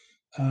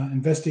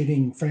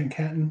 investigating Frank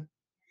Catton.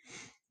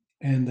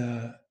 And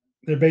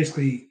they're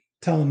basically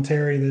telling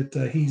Terry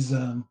that he's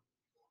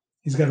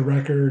got a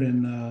record.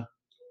 And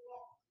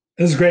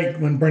it was great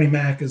when Bernie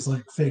Mac is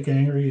like fake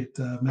angry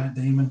at Matt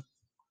Damon.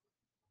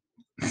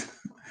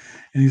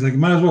 And he's like,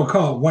 might as well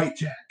call it White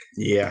Jack.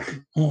 Yeah.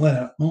 Won't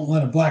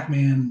let a black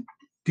man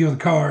deal the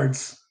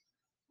cards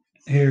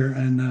here.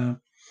 And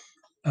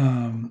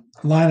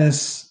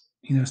Linus,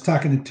 is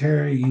talking to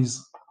Terry.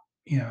 He's,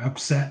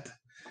 upset.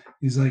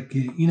 He's like,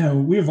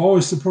 we've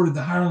always supported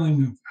the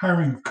hiring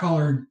of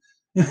colored.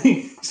 And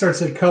he starts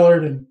saying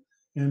colored,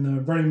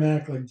 and Bernie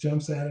Mac like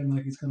jumps at him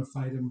like he's going to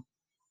fight him.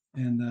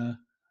 And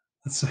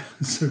that's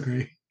so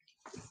great.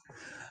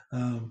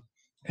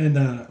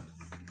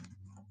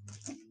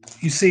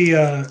 You see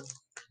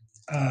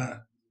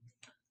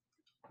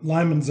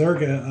Lyman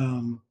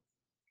Zerga,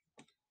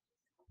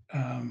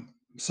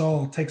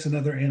 Saul takes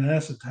another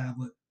antacid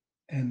tablet,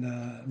 and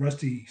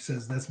Rusty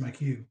says, "That's my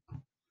cue."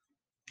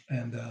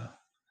 And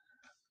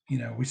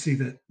we see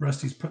that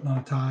Rusty's putting on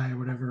a tie or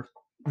whatever.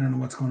 We don't know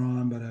what's going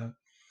on, but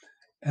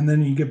and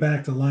then you get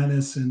back to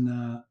Linus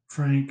and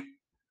Frank,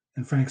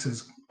 and Frank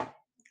says,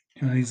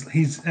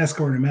 he's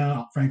escorting him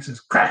out. Frank says,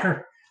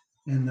 "Cracker,"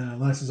 and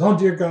Lyle says, "Oh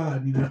dear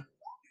God,"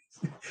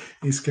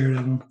 he's scared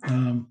of him.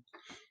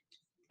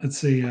 Let's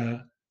see,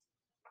 and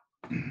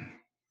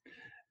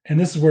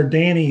this is where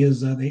Danny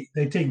is.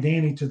 They take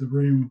Danny to the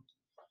room.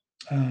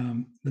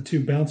 The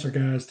two bouncer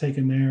guys take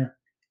him there,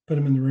 put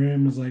him in the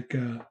room. Is like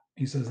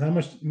he says, "How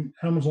much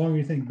longer do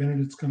you think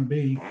Benedict's going to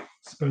be?"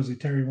 Supposedly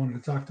Terry wanted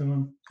to talk to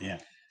him. Yeah.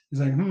 He's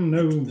like,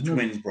 no. The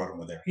twins brought him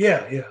over there.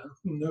 Yeah.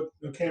 No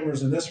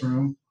cameras in this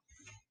room.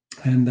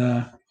 And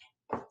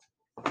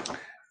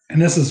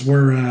this is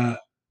where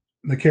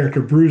the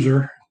character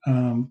Bruiser,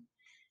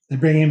 they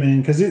bring him in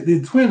because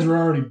the twins were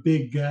already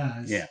big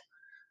guys. Yeah.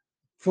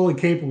 Fully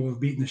capable of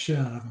beating the shit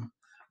out of him.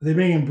 They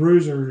bring in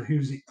Bruiser,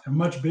 who's a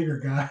much bigger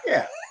guy.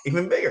 Yeah,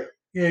 even bigger.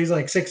 Yeah, he's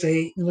like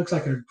 6'8". He looks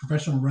like a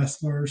professional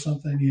wrestler or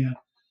something. Yeah.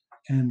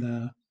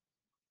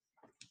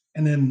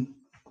 And then,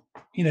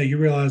 you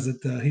realize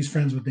that he's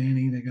friends with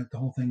Danny. They got the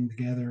whole thing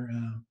together.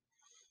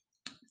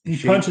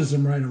 He punches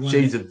him right away.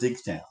 Shades of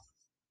Digstown.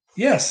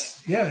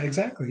 Yes. Yeah,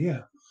 exactly.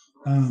 Yeah.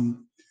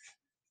 And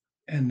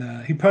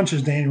he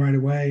punches Danny right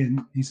away, and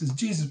he says,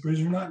 "Jesus,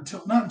 Bruiser, not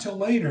until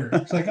later."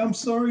 It's like, "I'm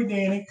sorry,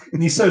 Danny."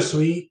 And he's so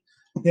sweet.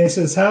 Danny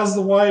says, "How's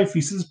the wife?"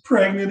 He says,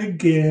 "Pregnant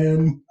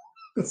again."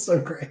 That's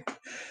so great.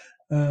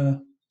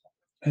 And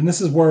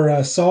this is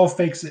where Saul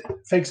fakes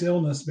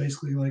illness,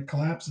 basically, like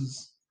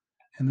collapses.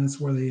 And that's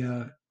where they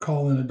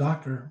call in a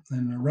doctor,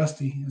 and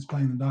Rusty is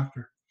playing the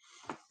doctor.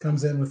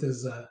 Comes in with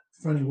his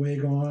funny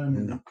wig on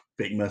and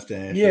big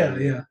mustache.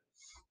 Yeah.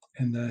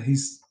 And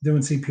he's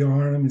doing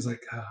CPR on him. He's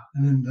like,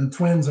 and then the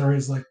twins are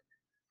his like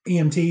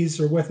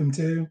EMTs are with him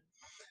too.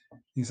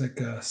 He's like,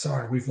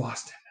 "Sorry, we've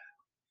lost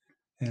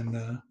him." And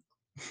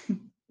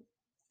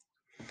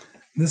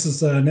this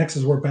is next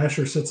is where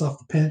Basher sits off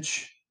the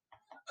pinch,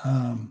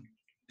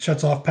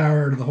 shuts off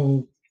power to the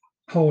whole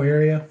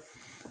area.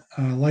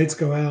 Lights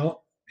go out.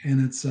 And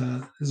it's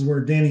this is where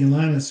Danny and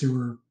Linus, who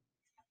were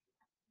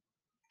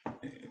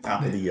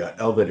top of the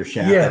elevator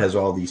shaft that has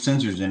all these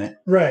sensors in it,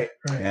 right,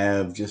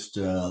 have just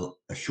a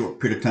short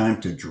period of time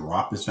to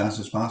drop as fast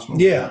as possible.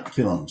 Yeah,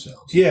 killing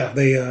themselves. Yeah,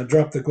 they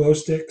drop the glow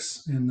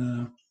sticks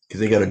and because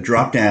they got to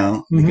drop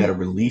down, they got to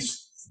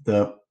release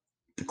the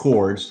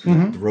cords,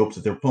 the ropes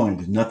that they're pulling,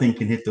 because nothing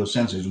can hit those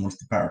sensors once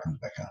the power comes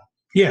back on.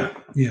 Yeah,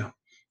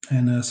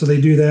 and so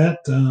they do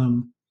that,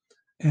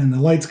 and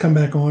the lights come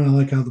back on. I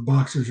like how the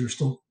boxers are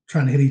still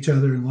trying to hit each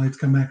other, and lights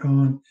come back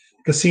on.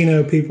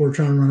 Casino people are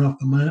trying to run off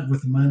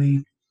with the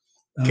money.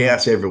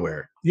 Chaos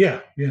everywhere.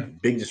 Yeah.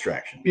 Big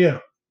distraction. Yeah.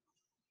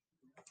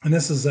 And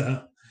this is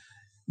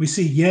we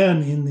see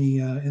Yen in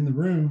the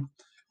room.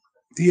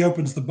 He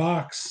opens the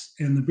box,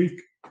 and the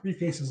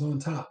briefcase is on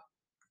top.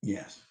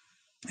 Yes.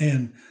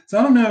 And so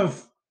I don't know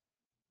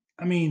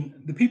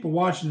the people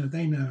watching it,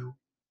 they know,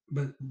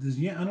 but does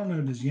Yen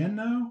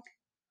know?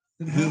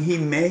 He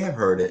may have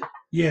heard it.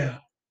 Yeah.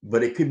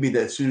 But it could be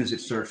that as soon as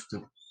it starts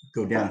to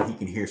go down, he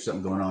can hear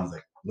something going on. It's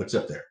like, what's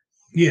up there?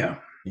 Yeah.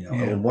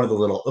 And one of the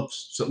little,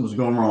 something's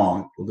going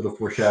wrong, a little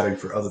foreshadowing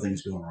for other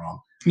things going wrong.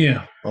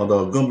 Yeah.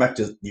 Although going back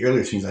to the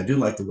earlier scenes, I do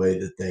like the way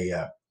that they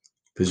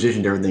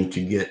positioned everything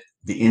to get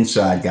the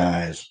inside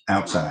guys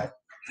outside.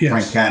 Yes.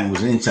 Frank Catton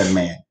was an inside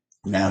man.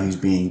 Now he's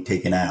being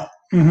taken out.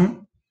 Mm-hmm.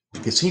 The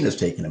casino's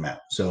taking him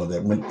out, so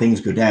that when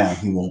things go down,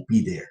 he won't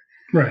be there.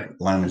 Right.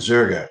 Lyman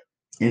Zerga,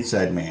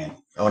 inside man.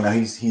 Oh, now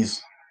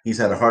he's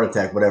had a heart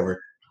attack,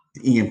 whatever.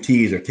 The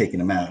EMTs are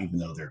taking him out, even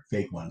though they're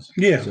fake ones.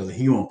 Yeah. So that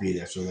he won't be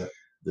there. So that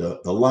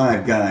the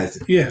live guys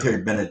that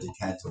Terry Benedict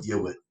had to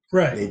deal with,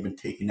 right, they've been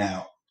taken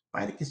out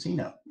by the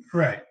casino.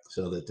 Right.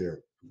 So that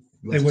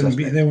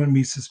they wouldn't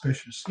be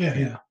suspicious.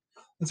 Yeah.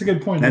 That's a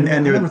good point. And I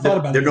never thought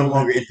about they're it. no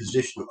longer in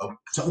position of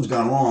something's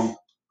gone wrong.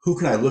 Who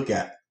can I look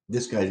at?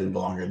 This guy doesn't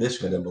belong here. This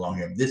guy doesn't belong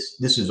here. This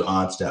is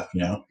odd stuff,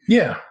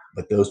 Yeah.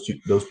 But those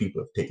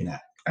people have taken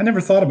out. I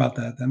never thought about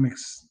that.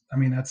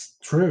 That's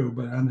true,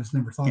 but I just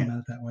never thought about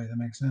it that way. That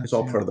makes sense. It's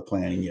all part of the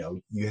planning.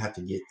 You have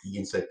to get the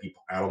inside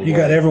people out of the way. You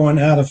got everyone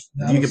out of.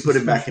 You can put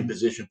it back in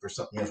position for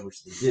something else,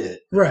 which they did.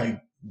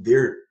 Right.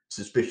 They're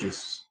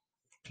suspicious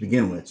to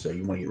begin with, so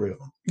you want to get rid of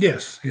them.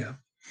 Yes. Yeah.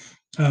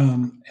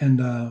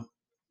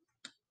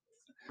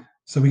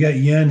 So we got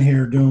Yen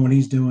here doing what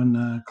he's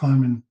doing,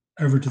 climbing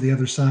over to the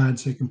other side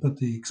so he can put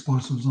the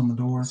explosives on the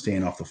door.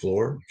 Staying off the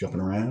floor,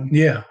 jumping around.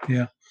 Yeah.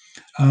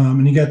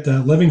 And you got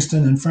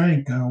Livingston and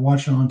Frank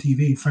watching on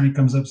TV. Frank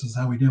comes up and says,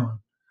 "How we doing?"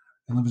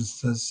 And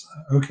Livingston says,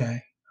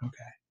 Okay.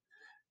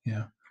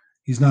 Yeah.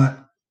 He's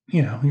not,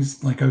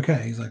 he's like,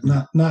 okay. He's like,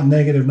 not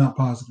negative, not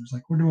positive. He's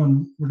like, we're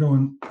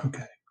doing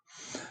okay.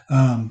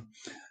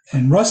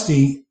 And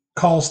Rusty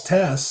calls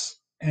Tess,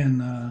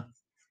 and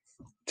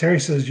Terry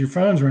says, "Your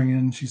phone's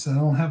ringing." She said, "I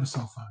don't have a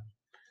cell phone,"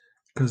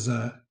 because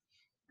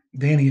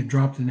Danny had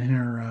dropped it in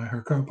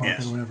her coat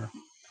pocket or whatever.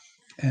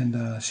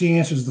 And she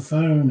answers the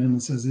phone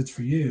and says, "It's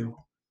for you."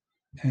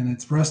 And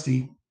it's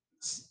Rusty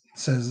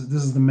says,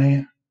 "This is the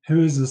man.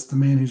 Who is this? The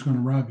man who's going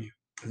to rob you?"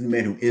 The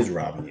man who is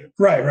robbing you.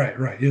 Right.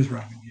 Is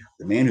robbing you.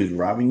 The man who's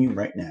robbing you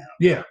right now.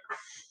 Yeah.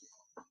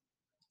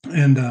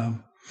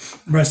 And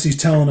Rusty's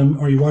telling him,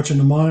 "Are you watching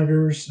the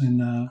monitors?"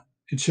 And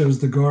it shows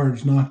the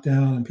guards knocked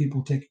out and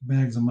people taking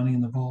bags of money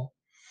in the vault.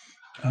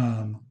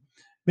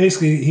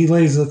 Basically, he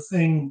lays a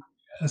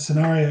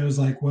scenario is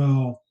like,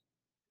 well,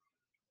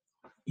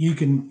 you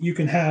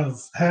can have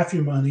half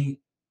your money,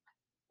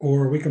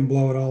 or we can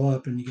blow it all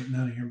up and you get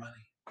none of your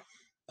money.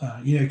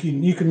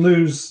 You can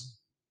lose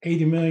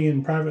 80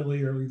 million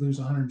privately, or we lose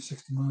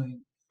 160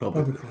 million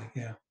publicly.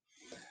 Yeah,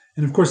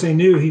 and of course they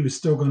knew he was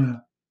still going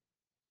to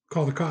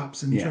call the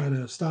cops and try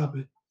to stop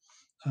it.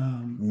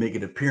 Make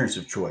an appearance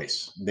of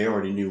choice. They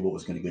already knew what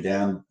was going to go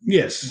down.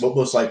 Yes. What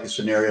was like the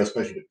scenario,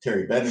 especially with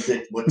Terry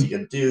Benedict, what's he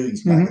going to do?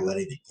 He's not going to let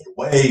anything get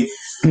away.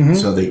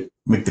 So they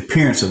make the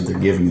appearance of they're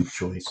giving him a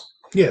choice.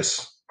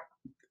 Yes.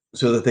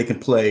 So that they can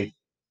play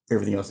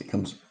everything else that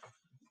comes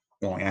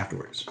along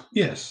afterwards.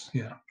 Yes.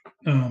 Yeah.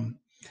 And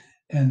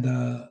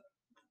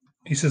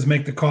he says,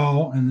 make the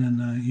call. And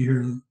then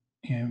you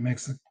hear,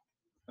 makes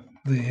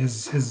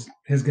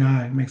his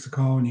guy makes the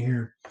call, and you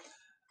hear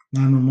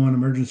 911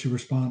 emergency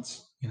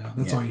response.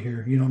 That's all you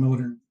hear. You don't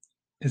know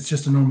it's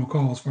just a normal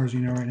call as far as you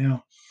know right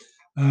now.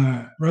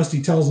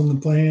 Rusty tells him the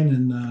plan,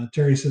 and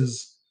Terry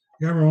says,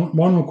 I got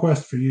one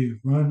request for you.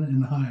 Run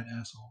and hide,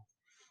 asshole.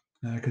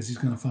 Because he's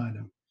going to find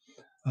him.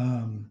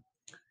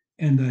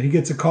 And he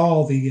gets a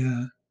call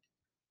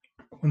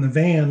when the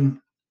van,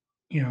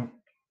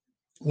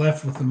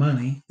 left with the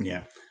money.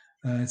 Yeah.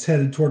 It's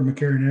headed toward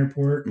McCarran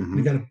Airport.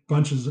 We got a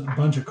bunch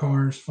of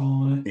cars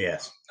following it.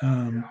 Yes.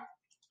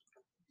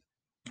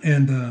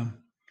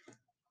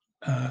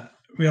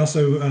 We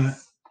also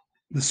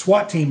the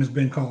SWAT team has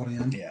been called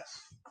in. Yes.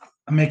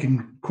 I'm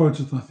making quotes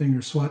with my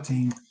finger. SWAT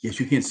team. Yes,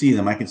 you can't see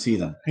them. I can see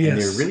them. Yes.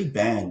 And they're really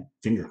bad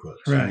finger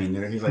quotes. Right. I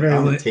mean, he's like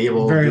on the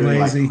table, very doing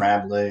lazy. like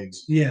crab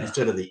legs. Yeah.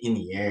 Instead of the in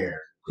the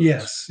air.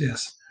 Yes.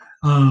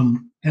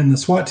 And the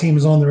SWAT team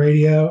is on the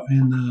radio,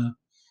 and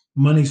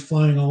money's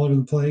flying all over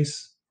the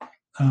place.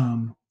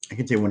 I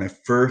can tell you when I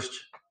first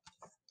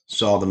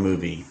saw the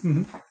movie,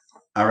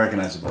 I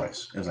recognized the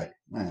voice. I was like,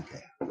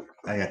 okay,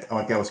 I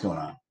got what's going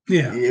on.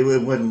 Yeah.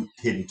 It wasn't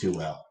hidden too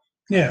well.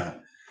 Yeah.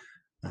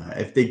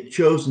 If they'd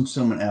chosen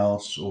someone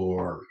else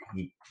or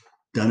he'd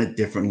done it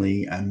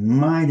differently, I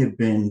might have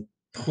been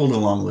pulled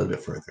along a little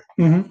bit further.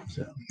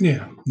 So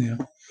yeah.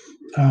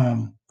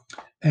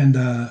 And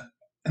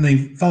they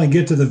finally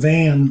get to the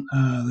van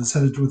that's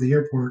headed toward the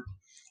airport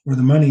where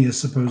the money is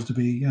supposed to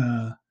be.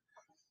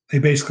 They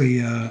basically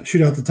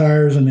shoot out the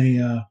tires, and they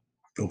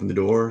open the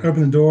door. A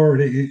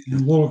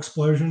little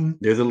explosion.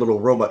 There's a little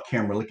robot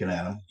camera looking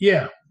at them.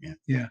 Yeah.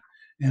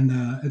 And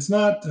it's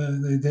not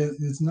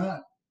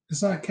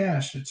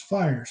cash. It's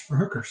flyers for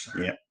hookers.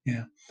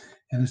 Yeah.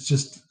 And it's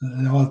just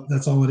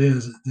that's all it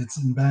is. It's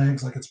in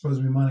bags like it's supposed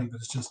to be money, but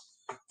it's just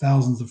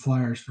thousands of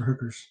flyers for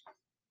hookers.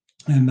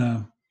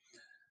 And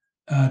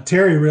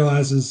Terry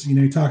realizes,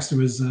 he talks to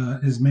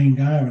his main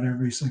guy or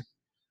whatever. He's like,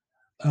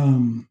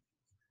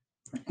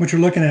 what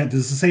you're looking at,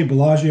 does it say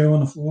Bellagio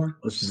on the floor?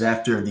 This is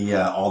after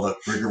all the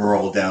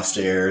rigmarole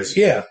downstairs.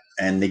 Yeah.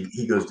 And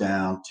he goes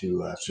down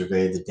to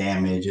survey the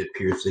damage. It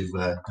appears they've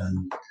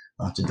done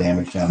lots of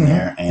damage down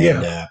there.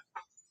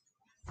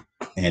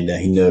 And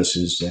he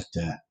notices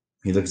that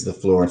he looks at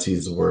the floor and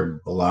sees the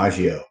word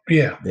Bellagio.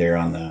 Yeah. There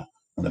on the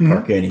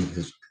parquet, and he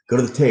goes, "Go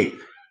to the tape.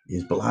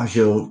 Is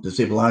Bellagio? Does it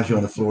say Bellagio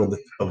on the floor of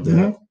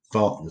the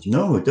vault?" He goes,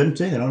 "No, it doesn't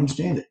say that. I don't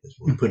understand it.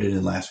 We put it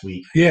in last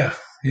week." Yeah.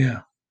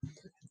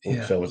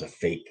 So it was a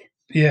fake.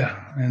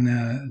 Yeah.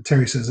 And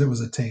Terry says it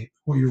was a tape.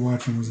 What you're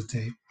watching was a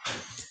tape.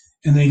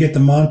 And they get the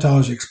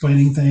montage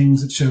explaining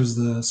things. It shows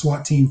the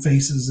SWAT team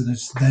faces, and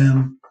it's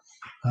them,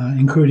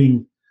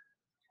 including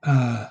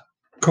Carl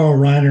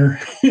Reiner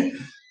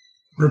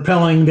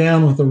rappelling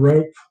down with a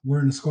rope,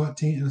 wearing a SWAT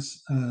team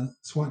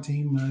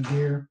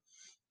gear,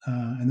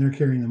 and they're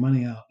carrying the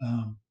money out.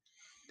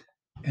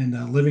 And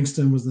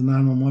Livingston was the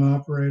 911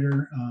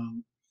 operator.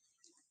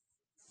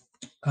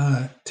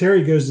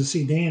 Terry goes to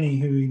see Danny,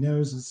 who he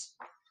knows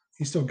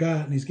he's still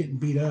got, and he's getting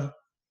beat up.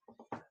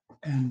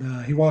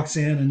 And he walks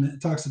in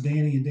and talks to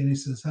Danny, and Danny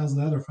says, "How's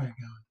the other fight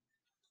going?"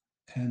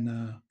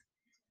 And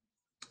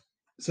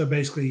so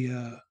basically,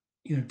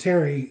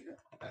 Terry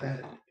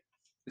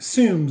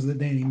assumes that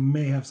Danny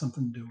may have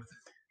something to do with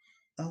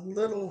it. A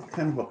little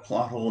kind of a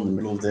plot hole in the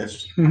middle of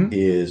this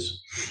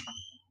is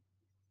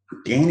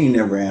Danny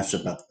never asked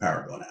about the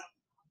power going out.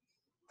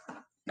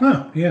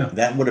 Oh, yeah.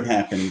 That would have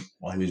happened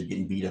while he was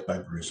getting beat up by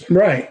Bruce.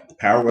 Right. The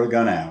power would have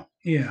gone out.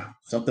 Yeah.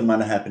 Something might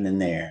have happened in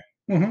there.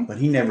 But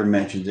he never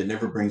mentions it,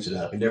 never brings it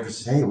up. He never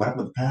says, "Hey, what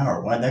happened with the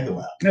power? Why'd that go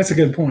out?" That's a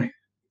good point.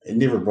 It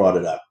never brought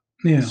it up.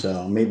 Yeah.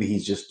 So maybe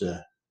he's just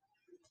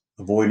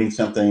avoiding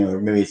something,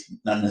 or maybe it's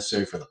not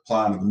necessary for the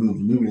plot of the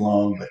movie moving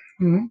along, but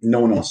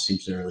no one else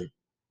seems to really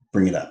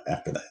bring it up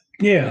after that.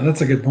 Yeah,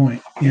 that's a good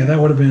point. Yeah, that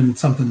would have been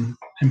something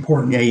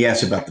important. Yeah, he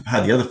asked about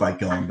how the other fight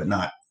going, but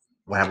not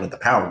what happened with the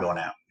power going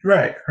out.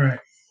 Right.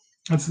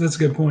 That's a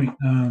good point.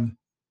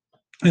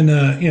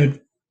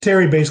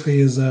 Terry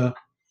basically is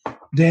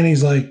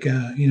Danny's like,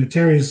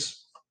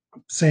 Terry's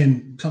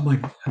saying something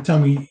like, "Tell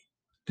me,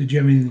 did you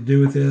have anything to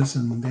do with this?"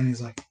 And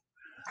Danny's like,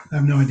 "I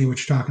have no idea what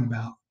you're talking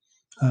about."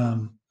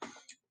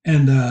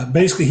 And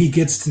basically he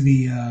gets to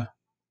the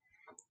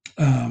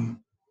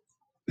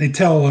they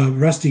tell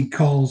Rusty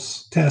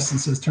calls Tess and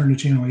says, turn to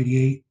channel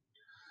 88.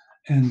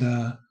 And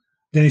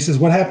Danny says,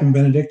 what happened,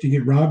 Benedict? You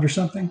get robbed or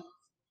something?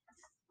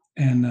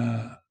 And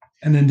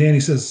then Danny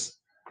says,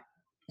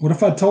 what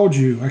if I told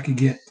you I could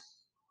get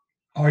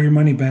all your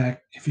money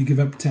back if you give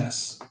up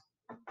Tess?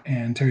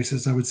 And Terry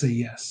says, I would say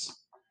yes.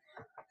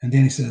 And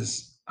Danny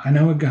says, I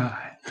know a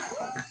guy.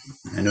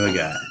 I know a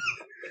guy.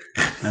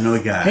 I know a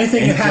guy.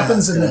 Anything that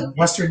happens in the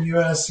Western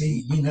U.S.,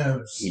 he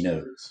knows. He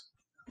knows.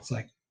 It's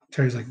like,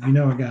 Terry's like, you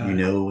know a guy. You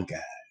know a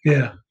guy.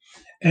 Yeah.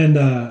 And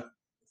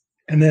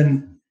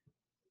then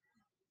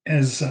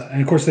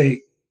and of course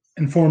they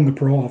inform the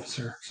parole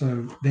officer.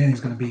 So Danny's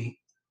going to be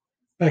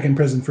back in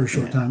prison for a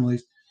short time at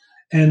least.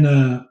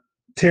 And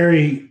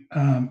Terry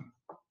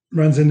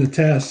runs into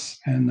Tess,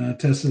 and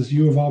Tess says,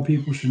 you of all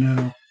people should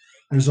know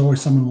there's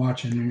always someone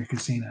watching in your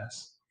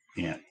casinos.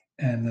 Yeah.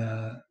 And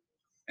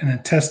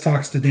then Tess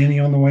talks to Danny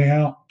on the way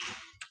out.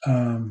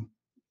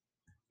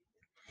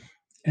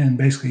 And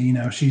basically,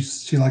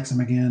 she likes him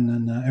again,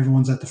 and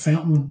everyone's at the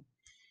fountain.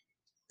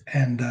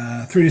 And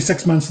 3 to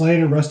 6 months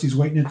later, Rusty's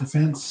waiting at the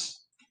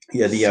fence.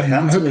 Yeah, the saying,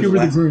 I hope you were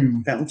the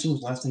groom. Fountain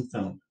was last thing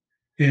filmed.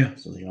 Yeah.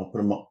 So they all put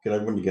them up, get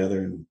everyone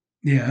together, and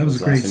yeah, that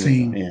was a great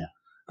scene. Yeah,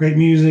 great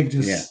music.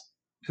 Just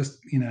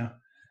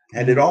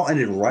and it all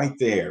ended right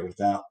there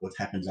without what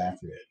happens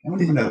after it. I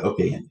don't even know.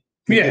 Okay,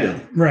 yeah,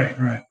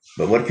 right.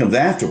 But what comes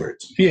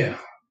afterwards? Yeah,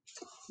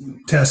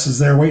 Tess is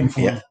there waiting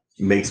for him.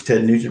 Makes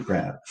Ted Nugent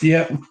proud.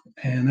 Yep,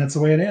 and that's the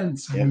way it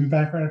ends. So we'll be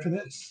back right after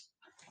this.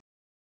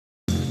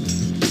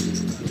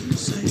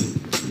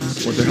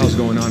 What the hell's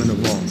going on in the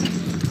vault?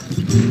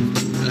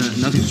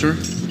 Nothing, sir.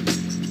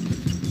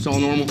 It's all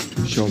normal.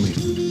 Show me.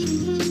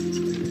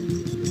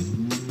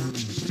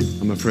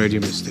 I'm afraid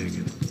you're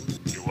mistaken.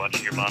 You're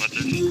watching your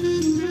monitors?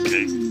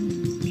 Okay.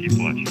 Keep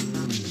watching.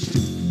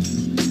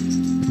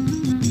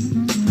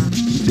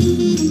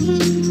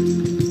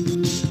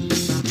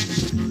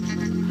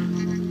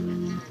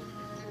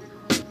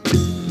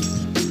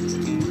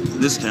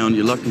 This town,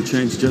 your luck can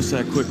change just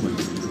that quickly.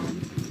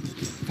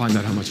 Find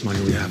out how much money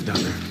we have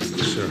down there.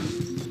 Sure.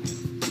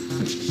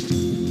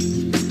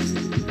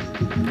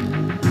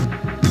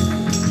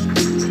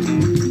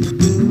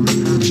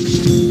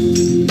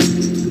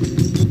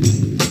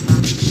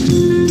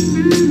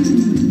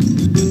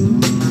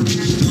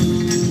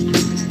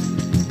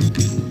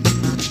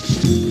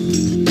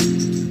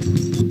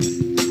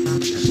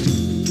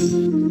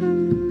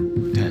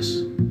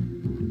 Tess,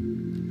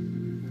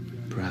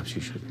 perhaps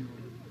you should.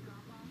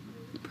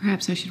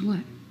 Perhaps I should what?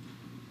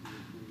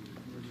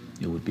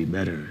 It would be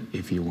better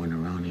if you weren't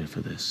around here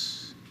for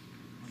this.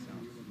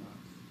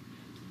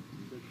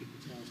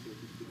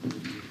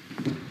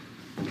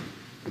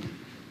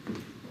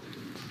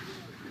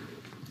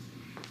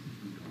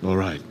 All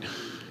right.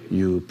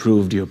 You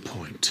proved your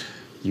point.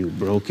 You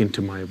broke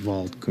into my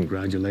vault.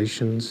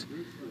 Congratulations.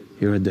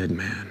 You're a dead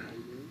man.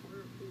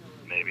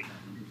 Maybe.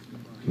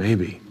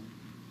 Maybe.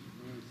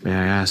 May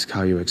I ask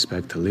how you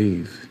expect to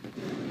leave?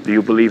 Do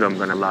you believe I'm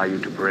going to allow you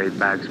to parade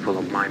bags full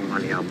of my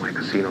money out my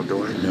casino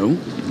doors? No,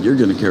 you're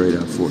going to carry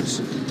it out for us.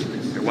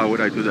 And why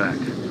would I do that?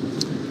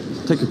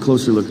 Take a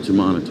closer look at your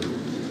monitor.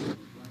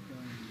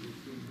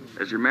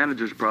 As your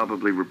manager's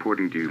probably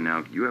reporting to you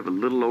now, you have a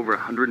little over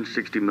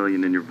 $160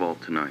 million in your vault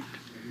tonight.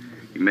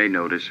 You may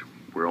notice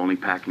we're only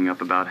packing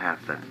up about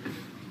half that.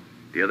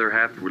 The other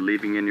half we're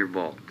leaving in your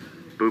vault,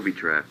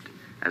 booby-trapped,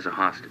 as a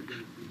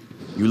hostage.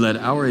 You let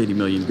our $80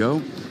 million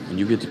go, and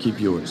you get to keep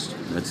yours.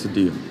 That's the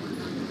deal.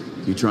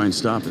 You try and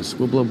stop us,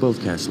 we'll blow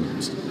both cash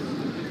limits.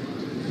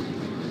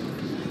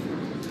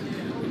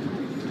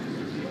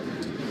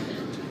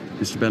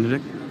 Mr.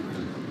 Benedict,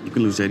 you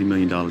can lose $80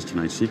 million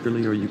tonight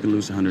secretly, or you can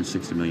lose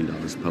 $160 million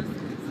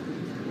publicly.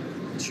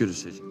 It's your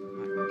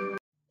decision.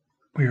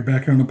 We are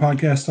back here on the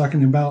podcast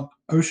talking about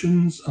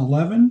Ocean's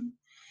 11,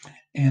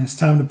 and it's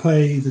time to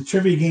play the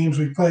trivia games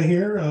we play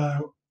here.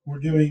 We're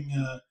doing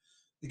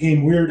the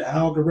game Weird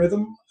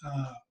Algorithm,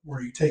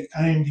 where you take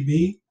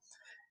IMDb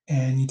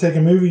and you take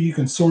a movie, you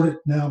can sort it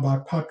now by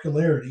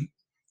popularity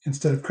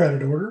instead of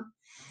credit order,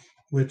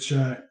 which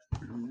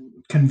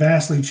can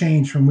vastly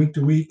change from week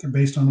to week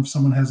based on if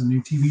someone has a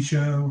new TV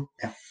show,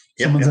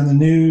 someone's in the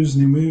news,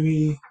 new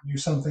movie, new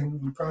something,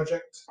 new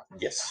project.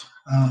 Yes.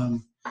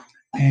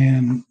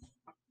 And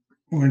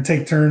we're going to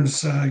take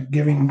turns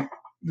giving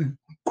the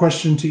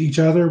question to each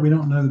other. We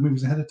don't know the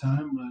movies ahead of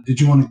time.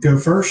 Did you want to go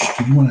first?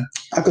 Did you want to?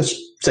 I'll go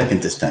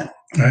second this time.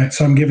 All right.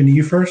 So I'm giving to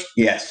you first?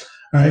 Yes.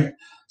 All right.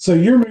 So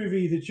your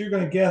movie that you're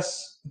going to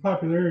guess the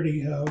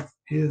popularity of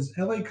is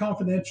L.A.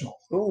 Confidential.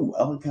 Oh,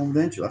 L.A.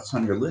 Confidential. That's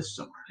on your list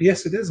somewhere.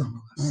 Yes, it is on the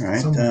list.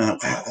 All right.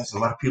 Wow, that's a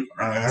lot of people.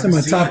 It's in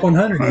my top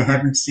 100. I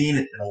haven't seen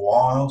it in a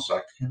while, so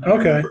I can't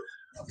remember.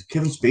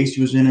 Kevin Spacey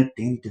was in it.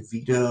 Danny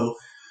DeVito.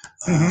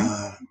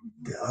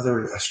 The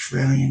other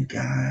Australian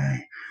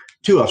guy.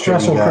 Two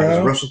Australian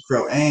guys. Russell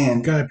Crowe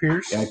and Guy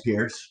Pearce. You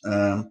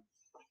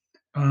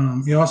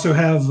also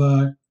have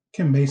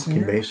Kim Basinger.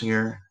 Kim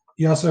Basinger.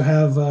 You also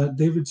have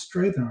David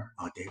Strathairn.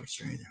 Oh, David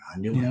Strathairn. I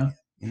knew him.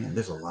 Yeah,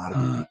 there's a lot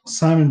of people.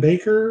 Simon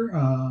Baker,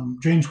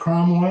 James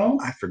Cromwell.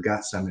 I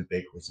forgot Simon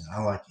Baker was in.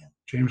 I like him.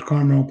 James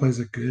Cromwell plays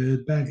a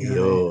good bad guy.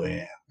 Oh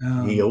yeah,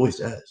 he always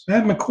does.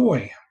 Matt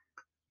McCoy.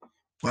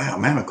 Wow,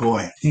 Matt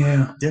McCoy.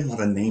 Yeah, there's a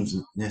lot of names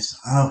in this.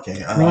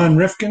 Okay, Ron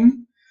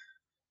Rifkin.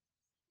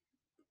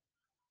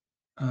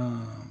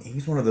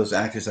 He's one of those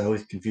actors I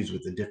always confuse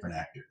with a different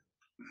actor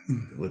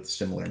with a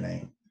similar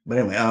name. But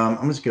anyway,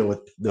 I'm just go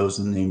with those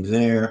names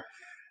there.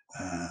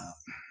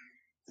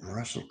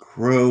 Russell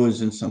Crowe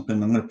is in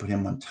something. I'm going to put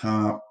him on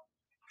top.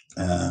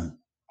 Danny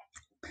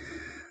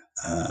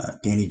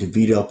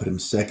DeVito, I'll put him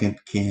second.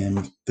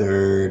 Kim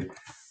third.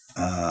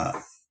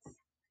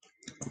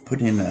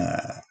 Put in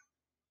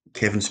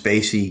Kevin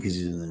Spacey because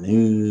he's in the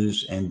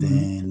news, and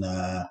then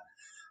I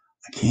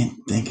can't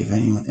think of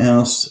anyone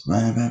else.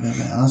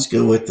 Let's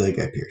go with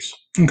Guy Pearce.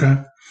 Okay.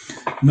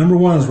 Number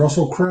 1 is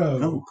Russell Crowe.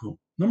 Oh, cool.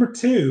 Number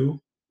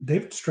 2,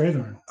 David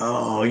Strathairn.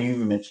 Oh, you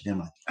even mentioned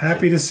him.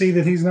 Happy to see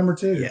that he's number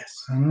 2. Yes.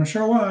 I'm not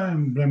sure why,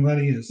 but I'm glad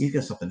he is. He's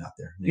got something out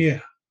there.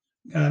 Yeah.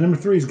 Number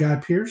 3 is Guy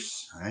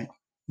Pearce. All right.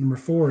 Number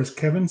 4 is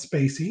Kevin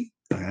Spacey.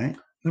 All right.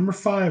 Number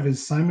 5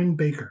 is Simon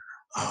Baker.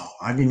 Oh,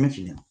 I didn't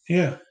mention him.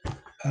 Yeah.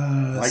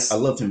 I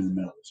loved him in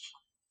The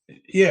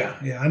Mentalist.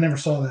 Yeah. I never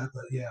saw that,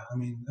 but yeah. I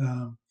mean,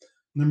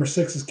 number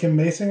 6 is Kim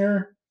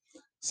Basinger.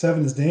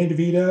 7 is Danny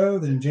DeVito.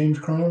 Then James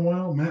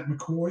Cromwell, Matt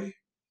McCoy,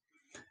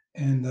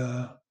 and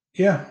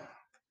yeah.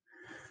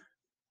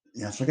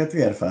 Yeah, so I got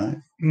 3 out of 5.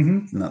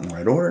 Mm-hmm. Not in the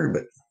right order,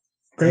 but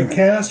great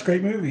cast,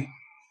 great movie.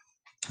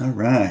 All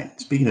right.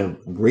 Speaking of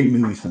great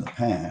movies from the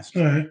past,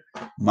 all right.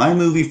 My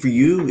movie for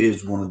you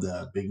is one of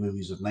the big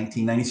movies of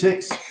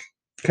 1996.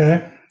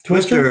 Okay.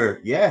 Twister.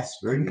 Yes,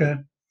 very good.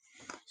 Okay.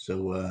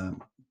 So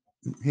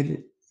hit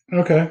it.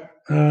 Okay.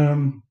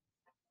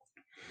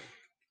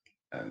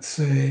 Let's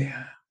see.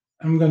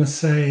 I'm gonna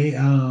say.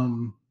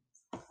 Do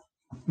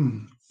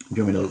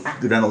you want me to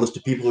go down a list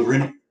of people who are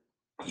in it?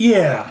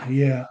 Yeah.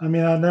 I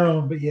mean, I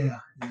know, but yeah,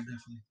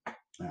 definitely. All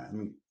right, let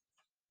me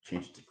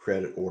change the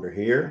credit order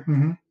here.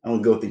 Mm-hmm. I'm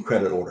gonna go with the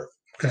credit order.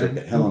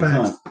 Okay. Helen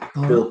Hunt,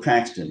 Bill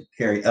Paxton,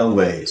 Carrie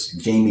Elways,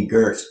 Jamie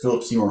Gertz,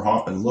 Philip Seymour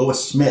Hoffman,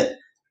 Lois Smith,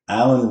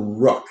 Alan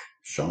Ruck,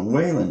 Sean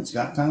Whalen,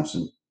 Scott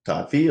Thompson,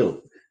 Todd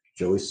Field,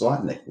 Joey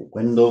Slotnick,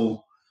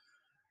 Wendell,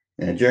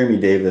 Jeremy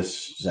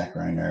Davis, Zach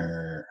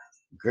Reiner,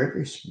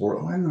 Gregory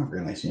Sport. I don't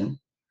recognize him.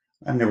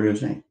 I've never heard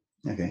his name.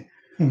 Okay.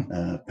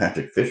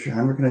 Patrick Fisher. I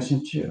recognize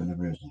him too. I've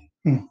never heard his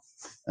name.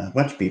 A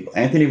bunch of people.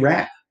 Anthony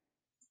Rapp.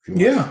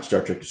 Yeah.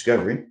 Star Trek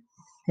Discovery.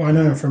 Well, I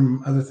know him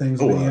from other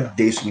things. Oh, but yeah.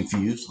 Dazed and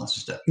Confused. Lots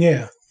of stuff.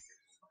 Yeah.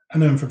 I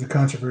know him from The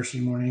Controversy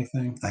more than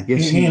anything. I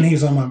guess and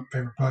he's on my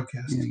favorite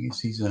podcast. Yeah, I guess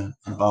he's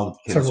involved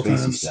with several Kevin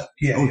Spacey times. stuff.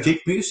 Yeah. Oh,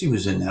 Jake Busey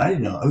was in that. I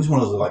didn't know. I was one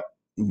of those like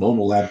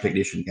mobile lab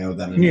technician guy with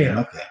that name.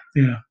 Yeah. Okay.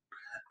 Yeah.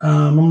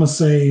 I'm gonna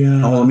say.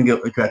 let me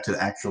go back to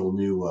the actual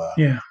new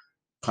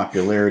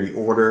popularity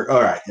order.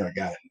 All right, I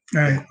got it.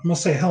 All right, I'm gonna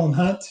say Helen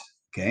Hunt.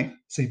 Okay.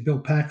 Say Bill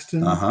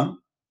Paxton.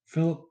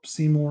 Philip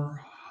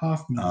Seymour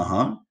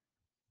Hoffman.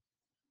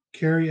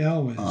 Carrie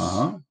Elwes.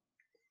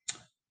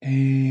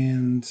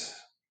 And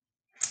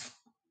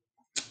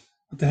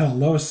what the hell,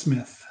 Lois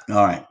Smith.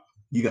 All right,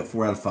 you got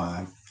 4 out of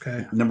 5.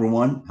 Okay. Number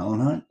 1, Helen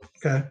Hunt.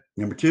 Okay.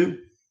 Number 2,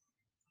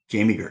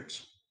 Jamie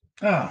Gertz.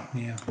 Oh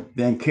yeah.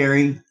 Then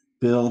Carrie,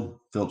 Bill,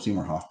 Philip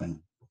Seymour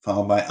Hoffman,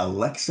 followed by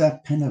Alexa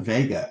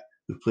Penavega,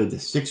 who played the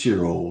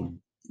 6-year-old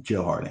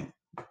Joe Harding,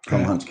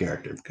 Helen Hunt's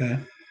character. Okay.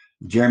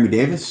 Jeremy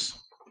Davis,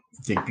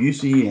 Dick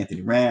Busey,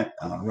 Anthony Rapp,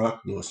 Alan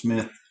Ruck, Lois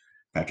Smith,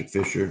 Patrick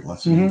Fisher,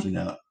 lots of names,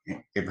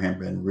 Abraham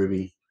Ben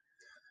Ruby.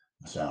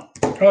 So.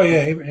 Oh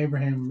yeah,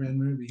 Abraham Ben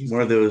Ruby. He's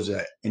one of those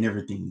in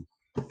everything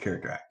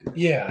character actors.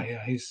 Yeah,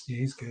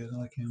 he's good. I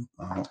like him.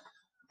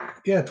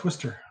 Yeah,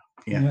 Twister.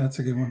 Yeah, that's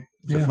a good one.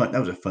 That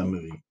was a fun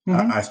movie.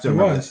 Mm-hmm. I still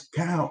remember that.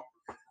 Cow.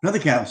 Another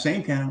cow,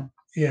 same cow.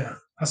 Yeah.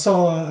 I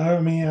saw,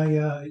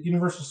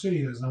 Universal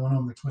Studios, and I went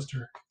on the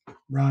Twister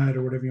ride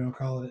or whatever you want to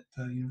call it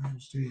at Universal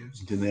Studios.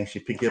 Did they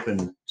actually pick you up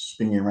and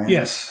spin you around?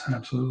 Yes,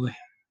 absolutely.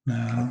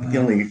 The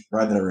only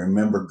ride that I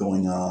remember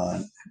going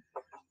on,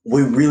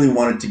 we really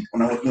wanted to,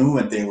 when we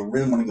went there, we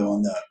really wanted to go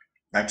on the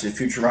Back to the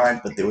Future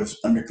ride, but there was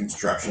under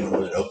construction. It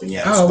wasn't open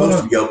yet. It was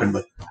supposed to be open,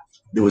 but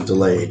it was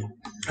delayed.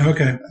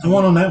 Okay. I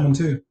went on that one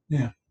too.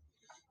 Yeah.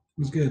 It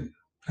was good.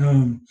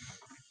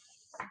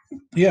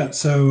 Yeah.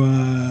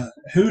 So,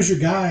 who's your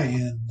guy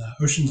in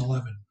Ocean's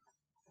 11?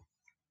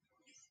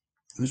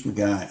 Who's my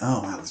guy?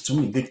 Oh, wow. There's so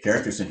many good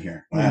characters in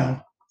here.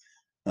 Wow.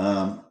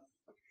 Yeah.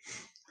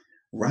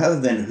 Rather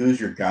than who's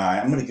your guy,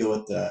 I'm going to go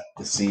with the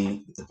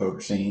scene, with the poker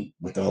scene,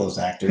 with all those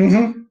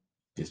actors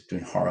just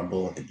doing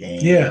horrible at the game.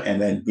 Yeah. And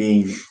then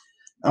being,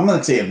 I'm going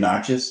to say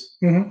obnoxious,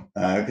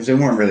 because they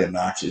weren't really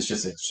obnoxious,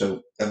 just like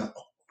so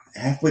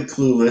halfway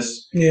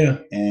clueless,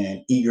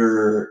 and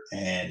eager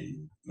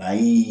and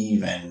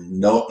naive and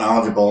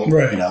knowledgeable.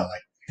 Right.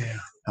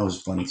 That was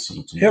a funny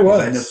scene to me. It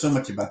was. I know so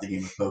much about the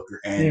game of poker,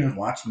 and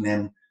watching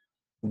them,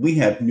 we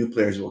have new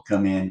players that will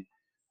come in,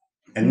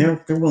 and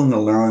they're willing to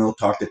learn. They'll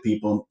talk to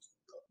people.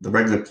 The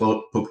regular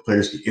poker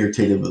players get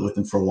irritated with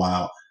them for a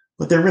while,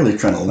 but they're really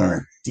trying to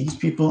learn. These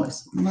people,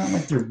 it's not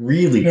like they're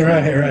really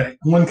trying to learn. Right.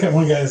 One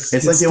guy's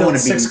It's like they want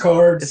to be 6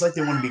 cards. It's like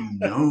they want to be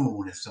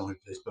known as someone who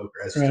plays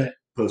poker, as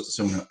opposed to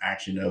someone who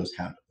actually knows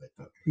how to play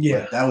poker.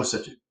 Yeah, but that was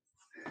such a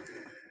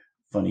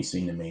funny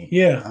scene to me.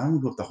 Yeah, I'm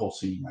gonna go with the whole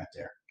scene right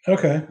there.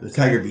 Okay, the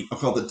Tiger Beat. I'll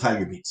call it the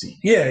Tiger Beat scene.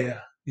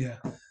 Yeah.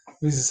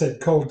 As I said,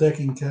 cold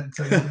decking.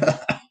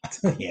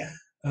 Yeah.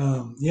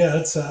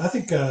 That's. I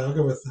think I'll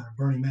go with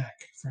Bernie Mac,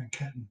 Frank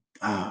Catton.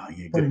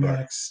 Yeah, Bernie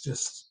Mac's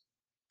just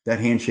that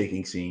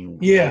handshaking scene.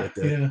 With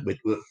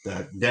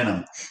the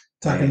denim.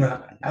 Talking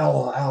about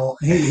Al.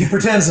 He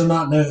pretends to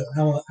not know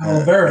aloe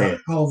vera,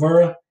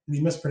 and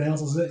he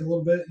mispronounces it a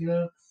little bit,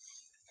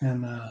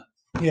 And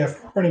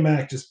Bernie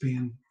Mac just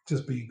being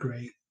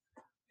great.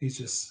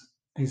 He's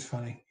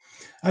funny.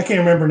 I can't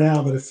remember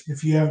now, but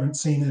if you haven't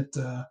seen it,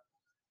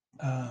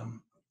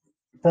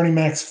 Bernie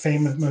Mac's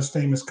most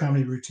famous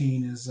comedy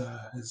routine is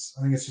I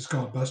think it's just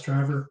called Bus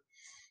Driver,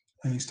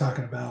 and he's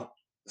talking about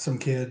some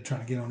kid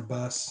trying to get on a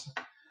bus,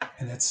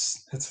 and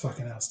it's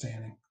fucking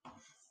outstanding.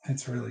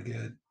 It's really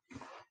good.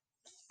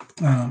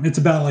 It's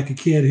about like a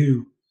kid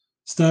who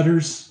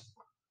stutters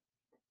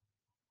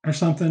or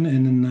something,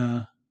 and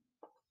then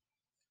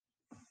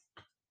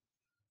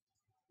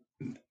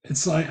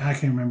it's like, I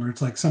can't remember.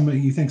 It's like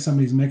you think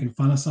somebody's making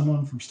fun of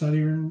someone from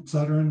stuttering,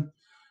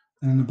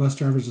 and the bus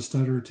driver's a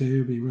stutterer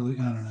too. But I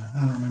don't know.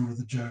 I don't remember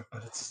the joke,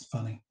 but it's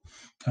funny.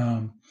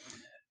 Tom,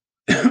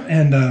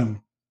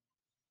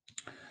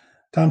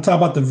 talk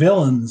about the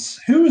villains.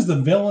 Who is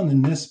the villain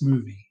in this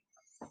movie?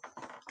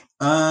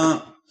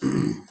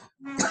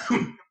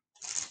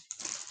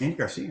 Andy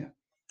Garcia.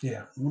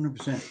 Yeah,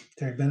 100%.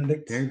 Terry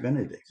Benedict.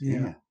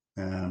 Yeah.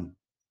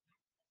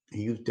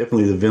 He was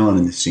definitely the villain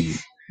in the scene.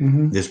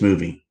 Mm-hmm. This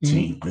movie.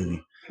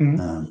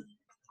 Mm-hmm.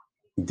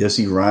 Does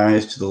he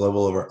rise to the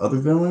level of our other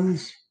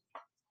villains?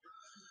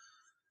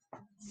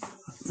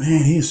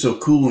 Man, he is so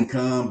cool and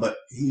calm, but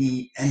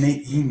they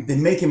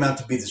make him out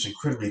to be this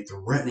incredibly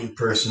threatening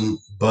person,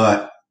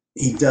 but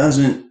he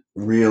doesn't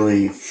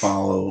really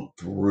follow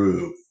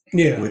through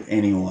with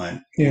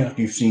anyone. Yeah.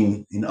 You've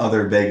seen in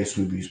other Vegas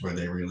movies where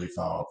they really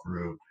follow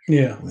through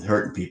with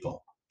hurting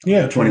people.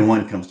 Yeah.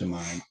 21 comes to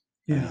mind.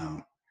 Yeah.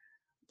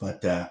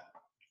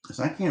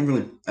 So I can't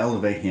really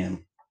elevate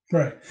him.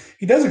 Right.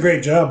 He does a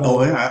great job.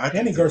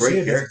 Andy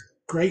Garcia does a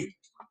great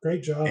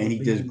job. And he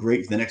does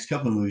great for the next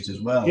couple of movies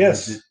as well.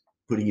 Yes.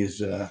 Putting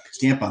his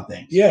stamp on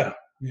things. Yeah.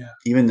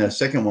 Even the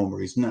second one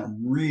where he's not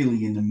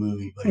really in the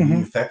movie, but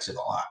he affects it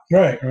a lot.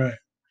 Right.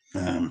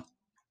 And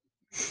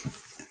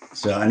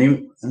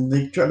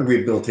they tried to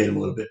rehabilitate him a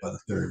little bit by the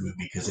third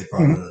movie because they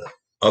brought the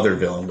other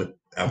villain with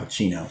Al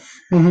Pacino.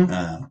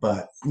 Mm-hmm.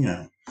 But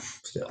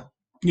still.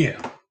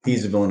 Yeah.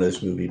 He's the villain of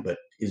this movie, but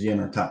is he in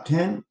our top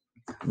 10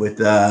 with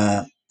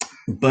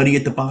Buddy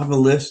at the bottom of the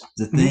list?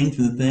 The thing?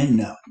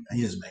 No,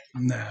 he doesn't make it.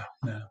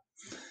 No.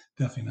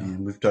 Definitely not.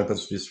 And we've talked about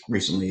this just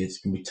recently. It's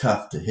going to be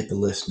tough to hit the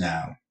list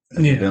now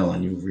as a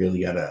villain. You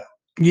really got to.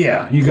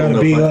 Yeah, you got to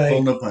be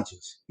pull no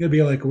punches. You got to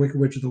be like a Wicked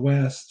Witch of the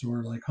West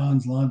or like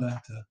Hans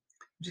Landa to.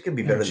 Just got to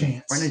be better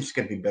than. Right now, just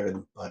got to be better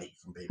than Buddy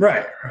from Baby.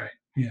 Right.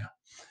 Yeah,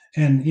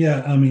 and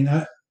I mean,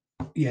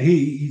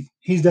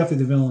 he's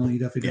definitely the villain. He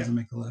definitely doesn't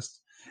make the list.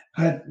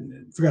 I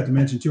forgot to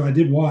mention too. I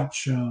did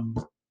watch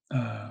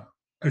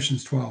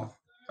Ocean's 12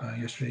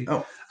 yesterday.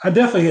 Oh, I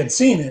definitely had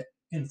seen it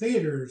in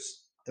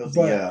theaters. That was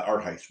the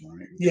art heist one,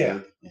 right? Yeah.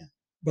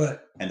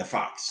 And the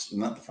Fox,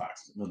 not the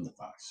Fox. It wasn't the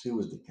Fox. Who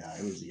was the guy?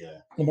 It was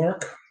the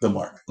Lamarck.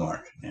 Lamarck.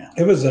 Yeah.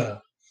 It was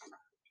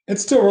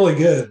it's still really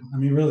good. I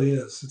mean, it really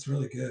is. It's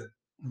really good.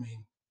 I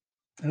mean,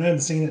 and I haven't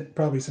seen it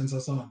probably since I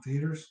saw it in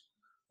theaters.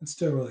 It's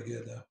still really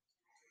good though.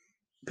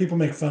 People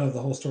make fun of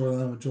the whole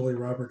storyline with Julie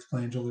Roberts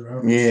playing Julie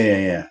Roberts.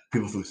 Yeah.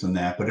 People focus on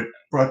that, but it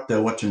brought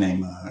what's her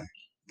name,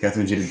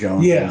 Catherine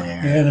Zeta-Jones. Yeah,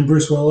 and then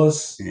Bruce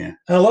Willis. Yeah.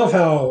 And I love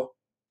how.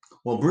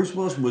 Well, Bruce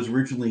Willis was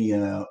originally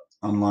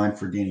online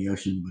for Danny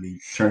Ocean, but he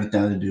turned it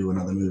down to do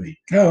another movie.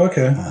 Oh,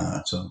 okay.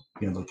 So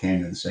he had a little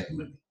cameo in the second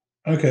movie.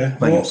 Okay.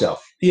 Playing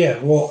himself. Yeah,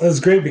 well, it's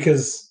great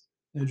because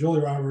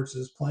Julie Roberts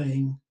is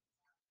playing.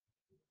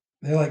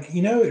 They're like,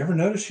 ever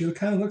notice she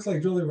kind of looks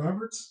like Julie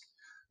Roberts?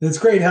 It's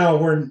great how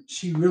when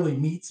she really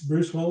meets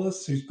Bruce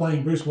Willis, who's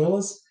playing Bruce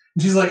Willis,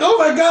 and she's like, "Oh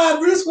my God,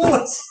 Bruce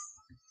Willis!"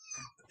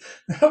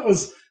 That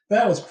was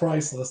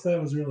priceless.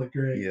 That was really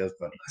great. Yeah, that's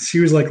funny.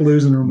 She was like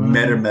losing her mind.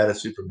 Meta,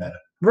 super meta.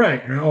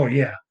 Right. Oh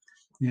yeah.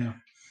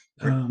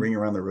 Bring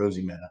around the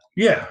Rosie meta.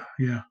 Yeah.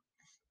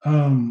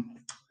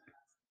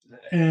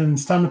 And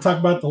it's time to talk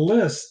about the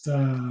list.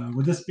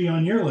 Would this be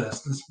on your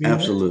list?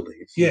 Absolutely.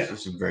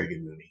 It's a very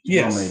good movie.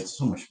 It's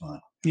so much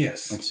fun.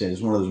 Yes. Like I said,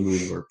 it's one of those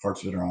movies where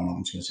parts of it are on.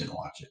 I'm just going to sit and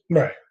watch it.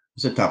 Right.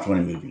 It's a top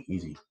 20 movie.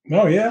 Easy.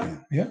 Oh, yeah.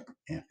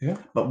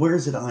 But where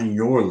is it on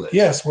your list?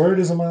 Yes, where it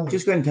is on my list.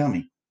 Just go ahead and tell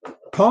me.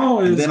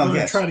 Paul is going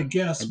to try to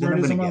guess where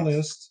it is on my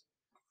list.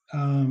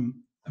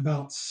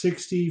 About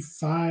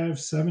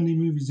 65, 70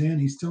 movies in.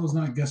 He still has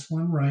not guessed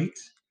one right.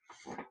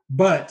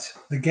 But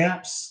the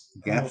gaps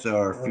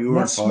are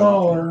fewer, much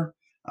smaller.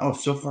 I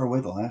was so far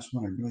away the last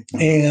one. I really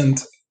can't. And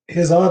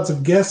his odds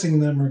of guessing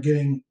them are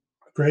getting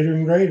greater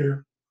and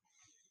greater.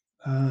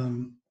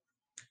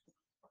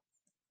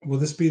 Will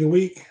this be the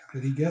week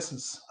that he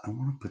guesses? I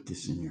want to put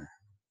this in here.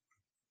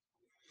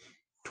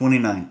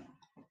 29.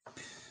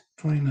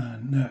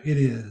 29. No, it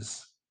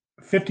is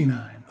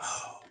 59.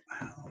 Oh,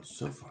 wow.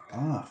 So far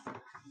off.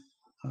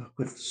 I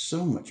put it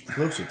so much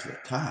closer to the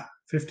top.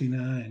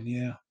 59,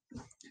 yeah.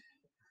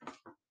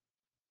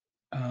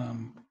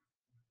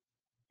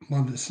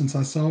 Loved it since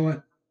I saw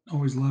it.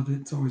 Always loved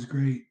it. It's always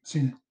great.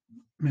 Seen it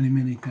many,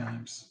 many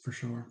times for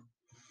sure.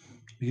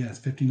 But yeah, it's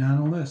 59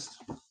 on the list.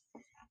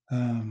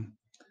 And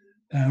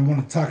I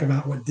want to talk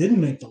about what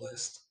didn't make the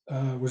list,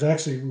 was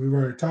actually, we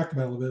already talked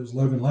about a little bit, it was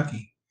Logan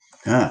Lucky.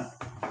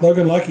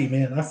 Logan Lucky,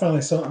 man, I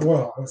finally saw it.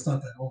 Well, it's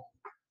not that old.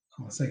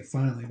 I'm going to say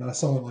finally, but I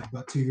saw it like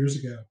about 2 years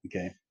ago.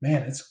 Okay.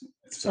 Man, it's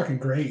fucking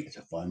great. It's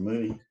a fun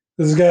movie.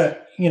 This has got,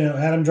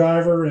 Adam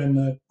Driver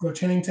and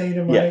Channing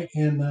Tatum, right?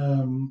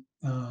 And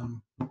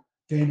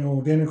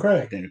Daniel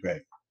Craig.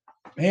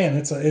 Man,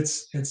 it's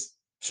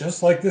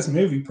just like this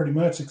movie pretty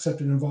much,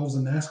 except it involves a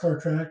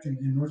NASCAR track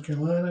in North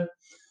Carolina.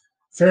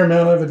 Fair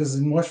amount of it is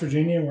in West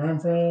Virginia, where I'm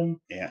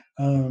from. Yeah.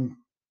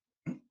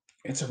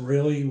 It's a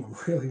really,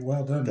 really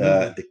well done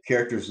movie. The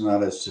characters are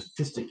not as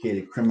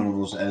sophisticated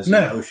criminals as in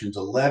Ocean's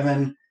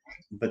 11,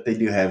 but they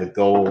do have a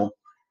goal.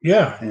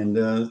 Yeah. And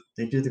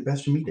they do their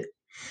best to meet it.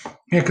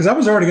 Yeah, because I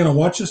was already going to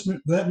watch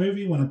that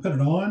movie when I put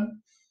it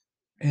on,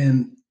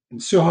 and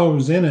saw how it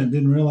was in it,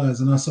 didn't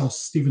realize, and I saw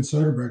Steven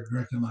Soderbergh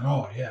directing. I'm like,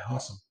 oh, yeah,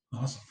 awesome.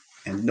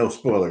 And no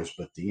spoilers,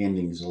 but the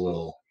ending is a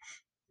little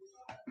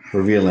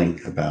revealing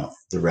about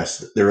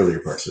the earlier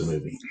parts of the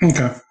movie.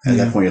 Okay. At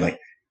that point, you're like,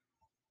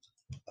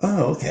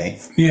 oh, okay.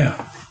 Yeah.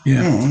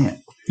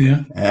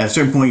 At a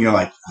certain point, you're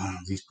like, oh,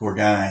 these poor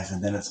guys.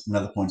 And then it's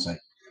another point, it's like,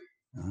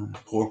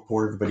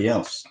 poor everybody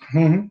else.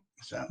 Mm-hmm.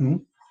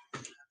 So,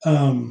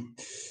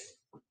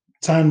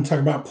 time to talk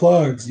about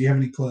plugs. Do you have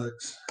any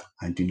plugs?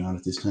 I do not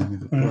at this time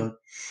have a plug.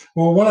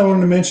 Well, one I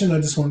wanted to mention,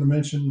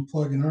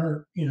 plugging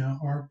our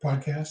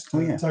podcast.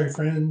 Oh, yeah. Tell your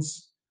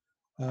friends.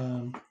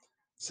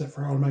 Set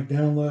for automatic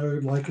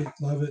download. Like it,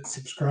 love it,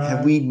 subscribe.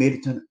 Have we made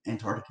it to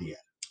Antarctica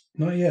yet?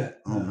 Not yet.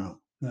 Oh,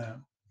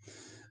 no.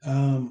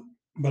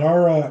 But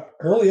our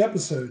early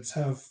episodes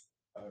have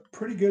a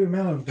pretty good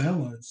amount of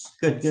downloads.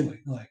 Good. The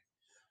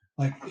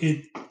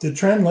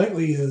trend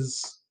lately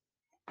is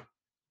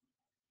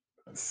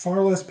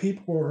far less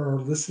people are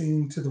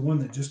listening to the one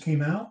that just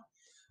came out,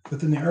 but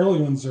then the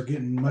early ones are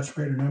getting much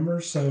greater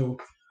numbers. So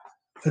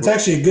that's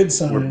actually a good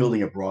sign. We're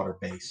building a broader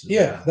base.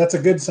 Yeah, that's a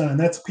good sign.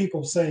 That's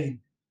people saying,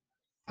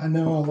 I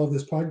know I love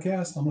this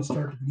podcast. I'm going to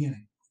start at the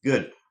beginning.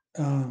 Good.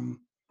 And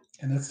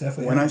that's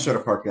definitely when I start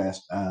a podcast,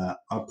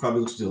 I'll probably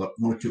listen to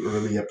one or two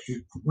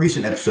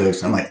recent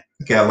episodes. I'm like,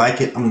 okay, I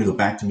like it. I'm going to go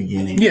back to the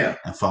beginning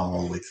and follow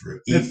all the way through,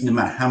 no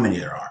matter how many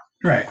there are.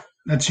 Right.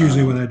 That's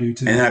usually what I do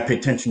too. And then I pay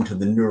attention to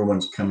the newer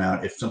ones come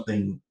out. If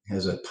something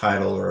has a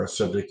title or a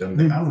subject, I'm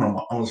like, I don't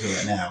know, I'll listen to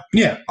that now.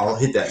 Yeah. I'll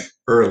hit that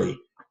early.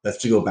 That's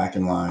to go back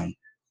in line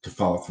to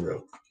follow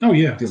through. Oh,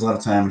 yeah. Because a lot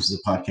of times the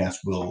podcast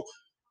will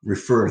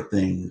refer to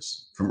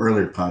things from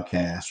earlier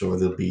podcasts, or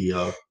there'll be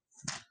a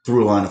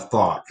through line of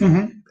thought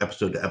from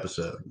episode to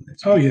episode.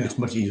 It's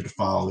much easier to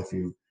follow if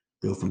you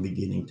go from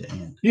beginning to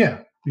end.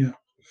 Yeah.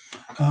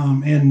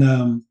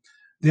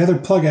 The other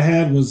plug I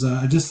had was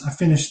I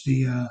finished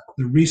the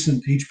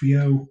recent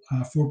HBO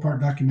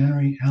 4-part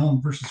documentary, Allen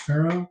versus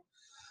Farrow.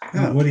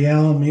 Woody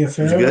Allen, Mia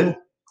Farrow. Is it good?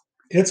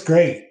 It's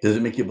great. Does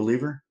it make you a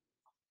believer?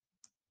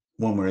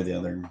 One way or the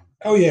other.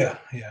 Oh yeah.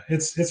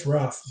 It's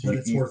rough, but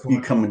it's worth watching.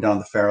 You coming down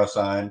the Farrow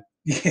side?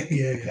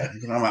 Yeah.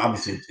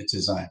 Obviously, it's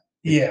design.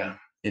 Yeah.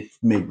 It's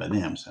made by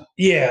them, so.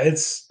 Yeah,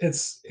 it's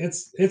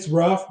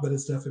rough, but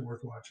it's definitely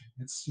worth watching.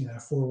 It's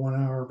 4 1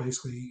 hour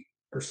basically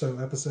or so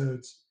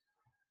episodes.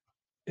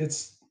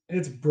 It's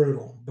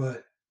brutal,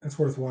 but it's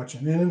worth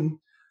watching. And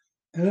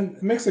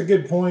it makes a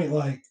good point,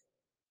 like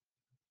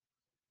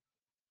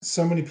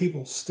so many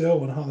people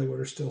still in Hollywood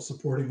are still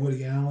supporting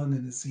Woody Allen,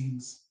 and it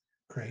seems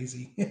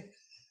crazy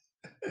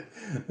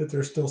that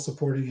they're still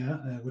supporting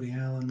Woody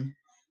Allen.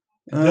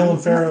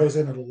 Dylan Farrow's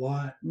in it a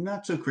lot.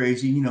 Not so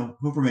crazy,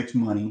 whoever makes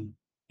money.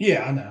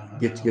 Yeah, I know.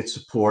 Get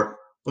support.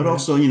 But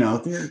also,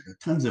 there are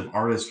tons of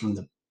artists from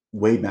the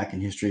way back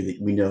in history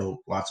that we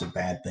know lots of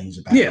bad things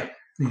about. Yeah.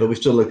 But we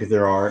still look at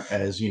their art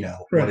as,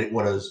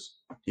 what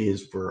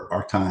is for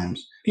our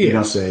times. Yeah. You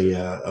don't say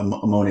a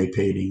Monet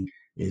painting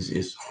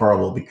is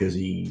horrible because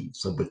he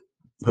slept with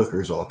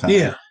hookers all the time.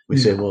 Yeah. We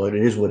say, well, it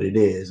is what it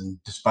is, and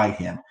despite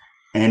him.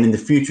 And in the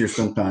future,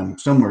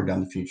 somewhere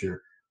down the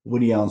future,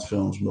 Woody Allen's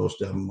films,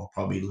 most of them will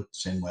probably look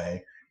the same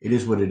way. It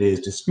is what it is,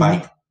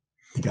 despite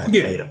the guy that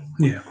made him.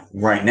 Yeah.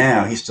 Right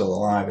now, he's still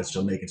alive and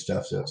still making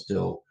stuff, so it's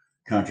still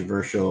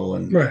controversial,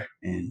 and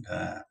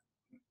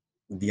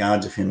the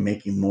odds of him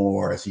making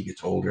more as he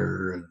gets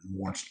older and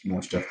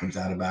more stuff comes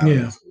out about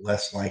him is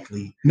less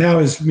likely. Now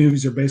his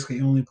movies are basically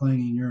only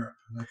playing in Europe.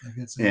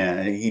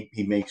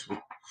 He makes a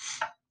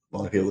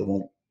lot of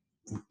people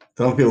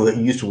that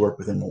used to work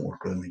with him won't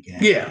work with him again.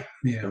 Yeah.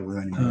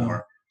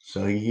 Anymore.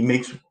 So he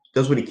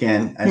does what he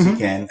can as he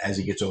can as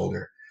he gets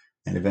older.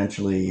 and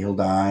eventually he'll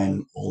die,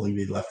 and all he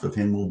be left of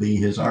him will be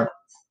his art.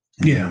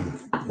 Yeah.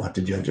 We'll have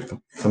to judge it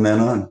from then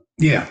on.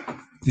 Yeah.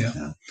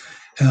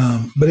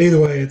 But either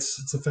way,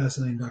 it's a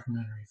fascinating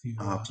documentary. If you,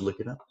 I'll have to look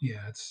it up.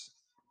 Yeah, it's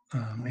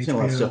I've seen a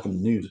lot of stuff in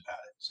the news about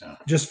it. So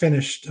just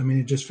finished. I mean,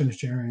 it just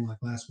finished airing like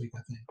last week,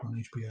 I think,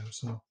 on HBO.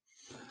 So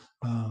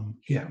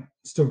yeah,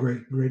 still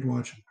great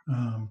watching.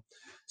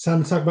 It's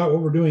time to talk about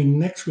what we're doing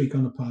next week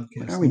on the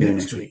podcast. What are we doing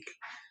next week?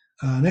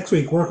 Next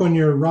week, work on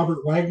your Robert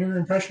Wagner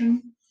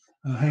impression.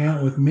 Hang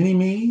out with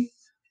Mini-Me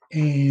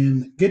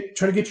and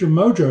try to get your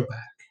mojo back.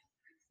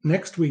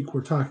 Next week,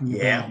 we're talking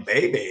about...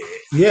 baby.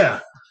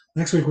 Yeah.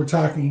 Next week, we're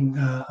talking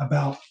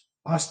about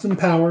Austin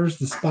Powers,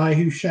 The Spy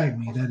Who Shagged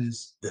Me. That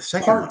is the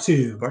second part one.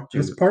 two. Part two.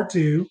 That's part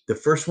two. The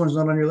first one's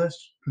not on your list?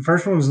 The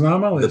first one was not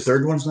on my list. The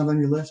third one's not on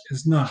your list?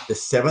 It's not. The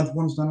seventh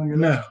one's not on your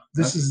list? No.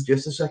 This is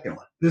just the second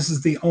one. This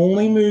is the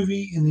only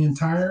movie in the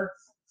entire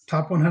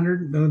top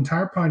 100, the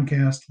entire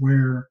podcast,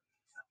 where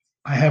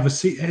I have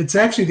it's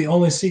actually the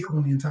only sequel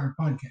in the entire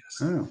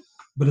podcast. Oh.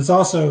 But it's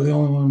also the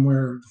only one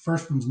where the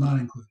first one's not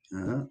included.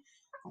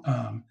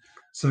 Uh-huh.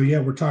 So yeah,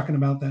 we're talking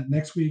about that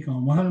next week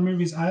on 100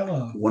 Movies I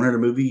Love. 100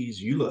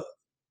 Movies You Love.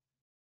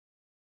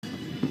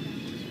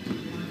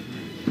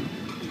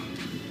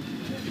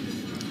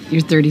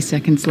 You're 30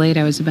 seconds late.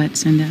 I was about to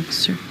send out a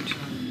search.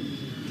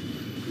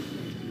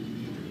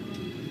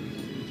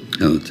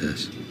 Hello,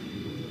 Tess.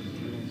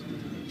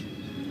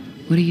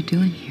 What are you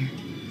doing here?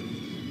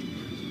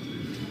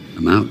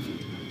 I'm out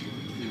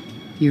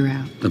You're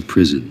out. of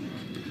prison.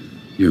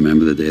 You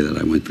remember the day that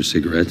I went for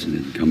cigarettes and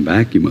didn't come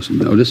back? You must have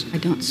noticed. I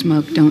don't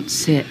smoke. Don't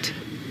sit.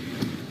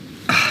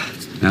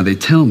 Now, they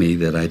tell me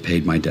that I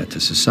paid my debt to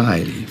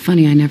society.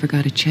 Funny, I never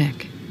got a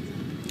check.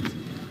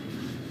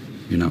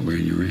 You're not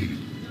wearing your ring.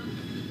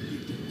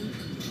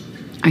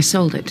 I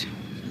sold it.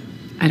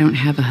 I don't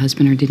have a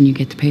husband, or didn't you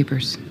get the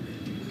papers?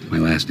 My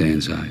last day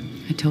inside.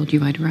 I told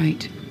you I'd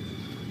write.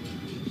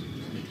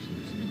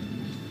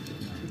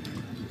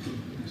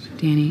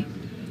 Danny,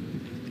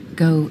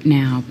 go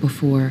now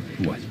before...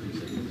 What?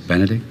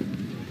 Benedict?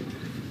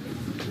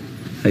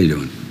 How you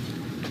doing?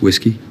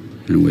 Whiskey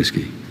and a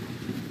whiskey.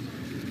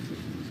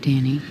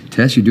 Danny.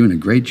 Tess, you're doing a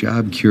great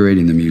job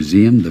curating the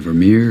museum. The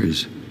Vermeer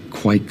is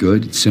quite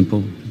good. It's simple,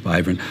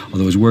 vibrant,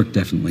 although his work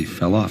definitely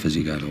fell off as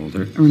he got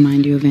older.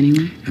 Remind you of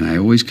anyone? And I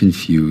always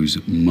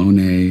confuse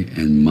Monet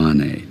and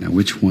Manet. Now,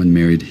 which one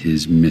married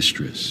his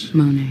mistress?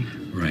 Monet.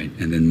 Right,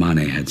 and then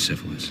Manet had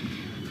syphilis.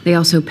 They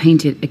also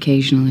painted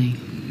occasionally.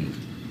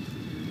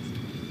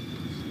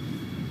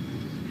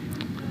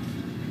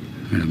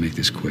 All right, I'll make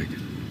this quick.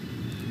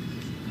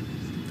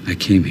 I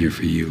came here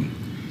for you.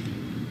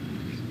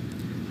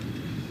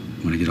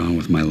 When I get on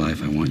with my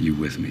life, I want you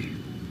with me.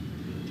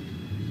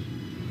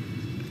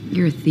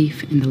 You're a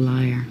thief and a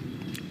liar.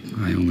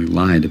 I only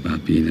lied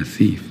about being a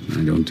thief.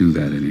 I don't do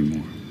that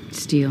anymore.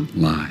 Steal.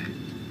 Lie.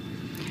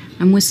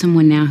 I'm with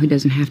someone now who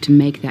doesn't have to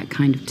make that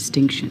kind of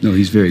distinction. No,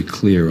 he's very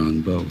clear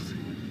on both.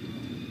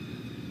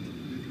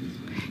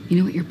 You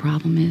know what your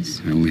problem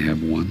is? I only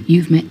have one.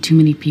 You've met too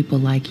many people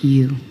like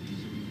you.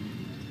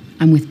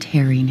 I'm with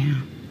Terry now.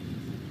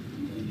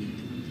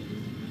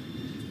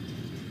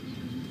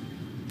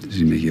 Does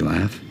he make you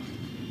laugh?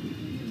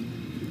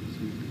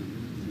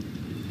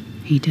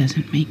 He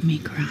doesn't make me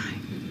cry.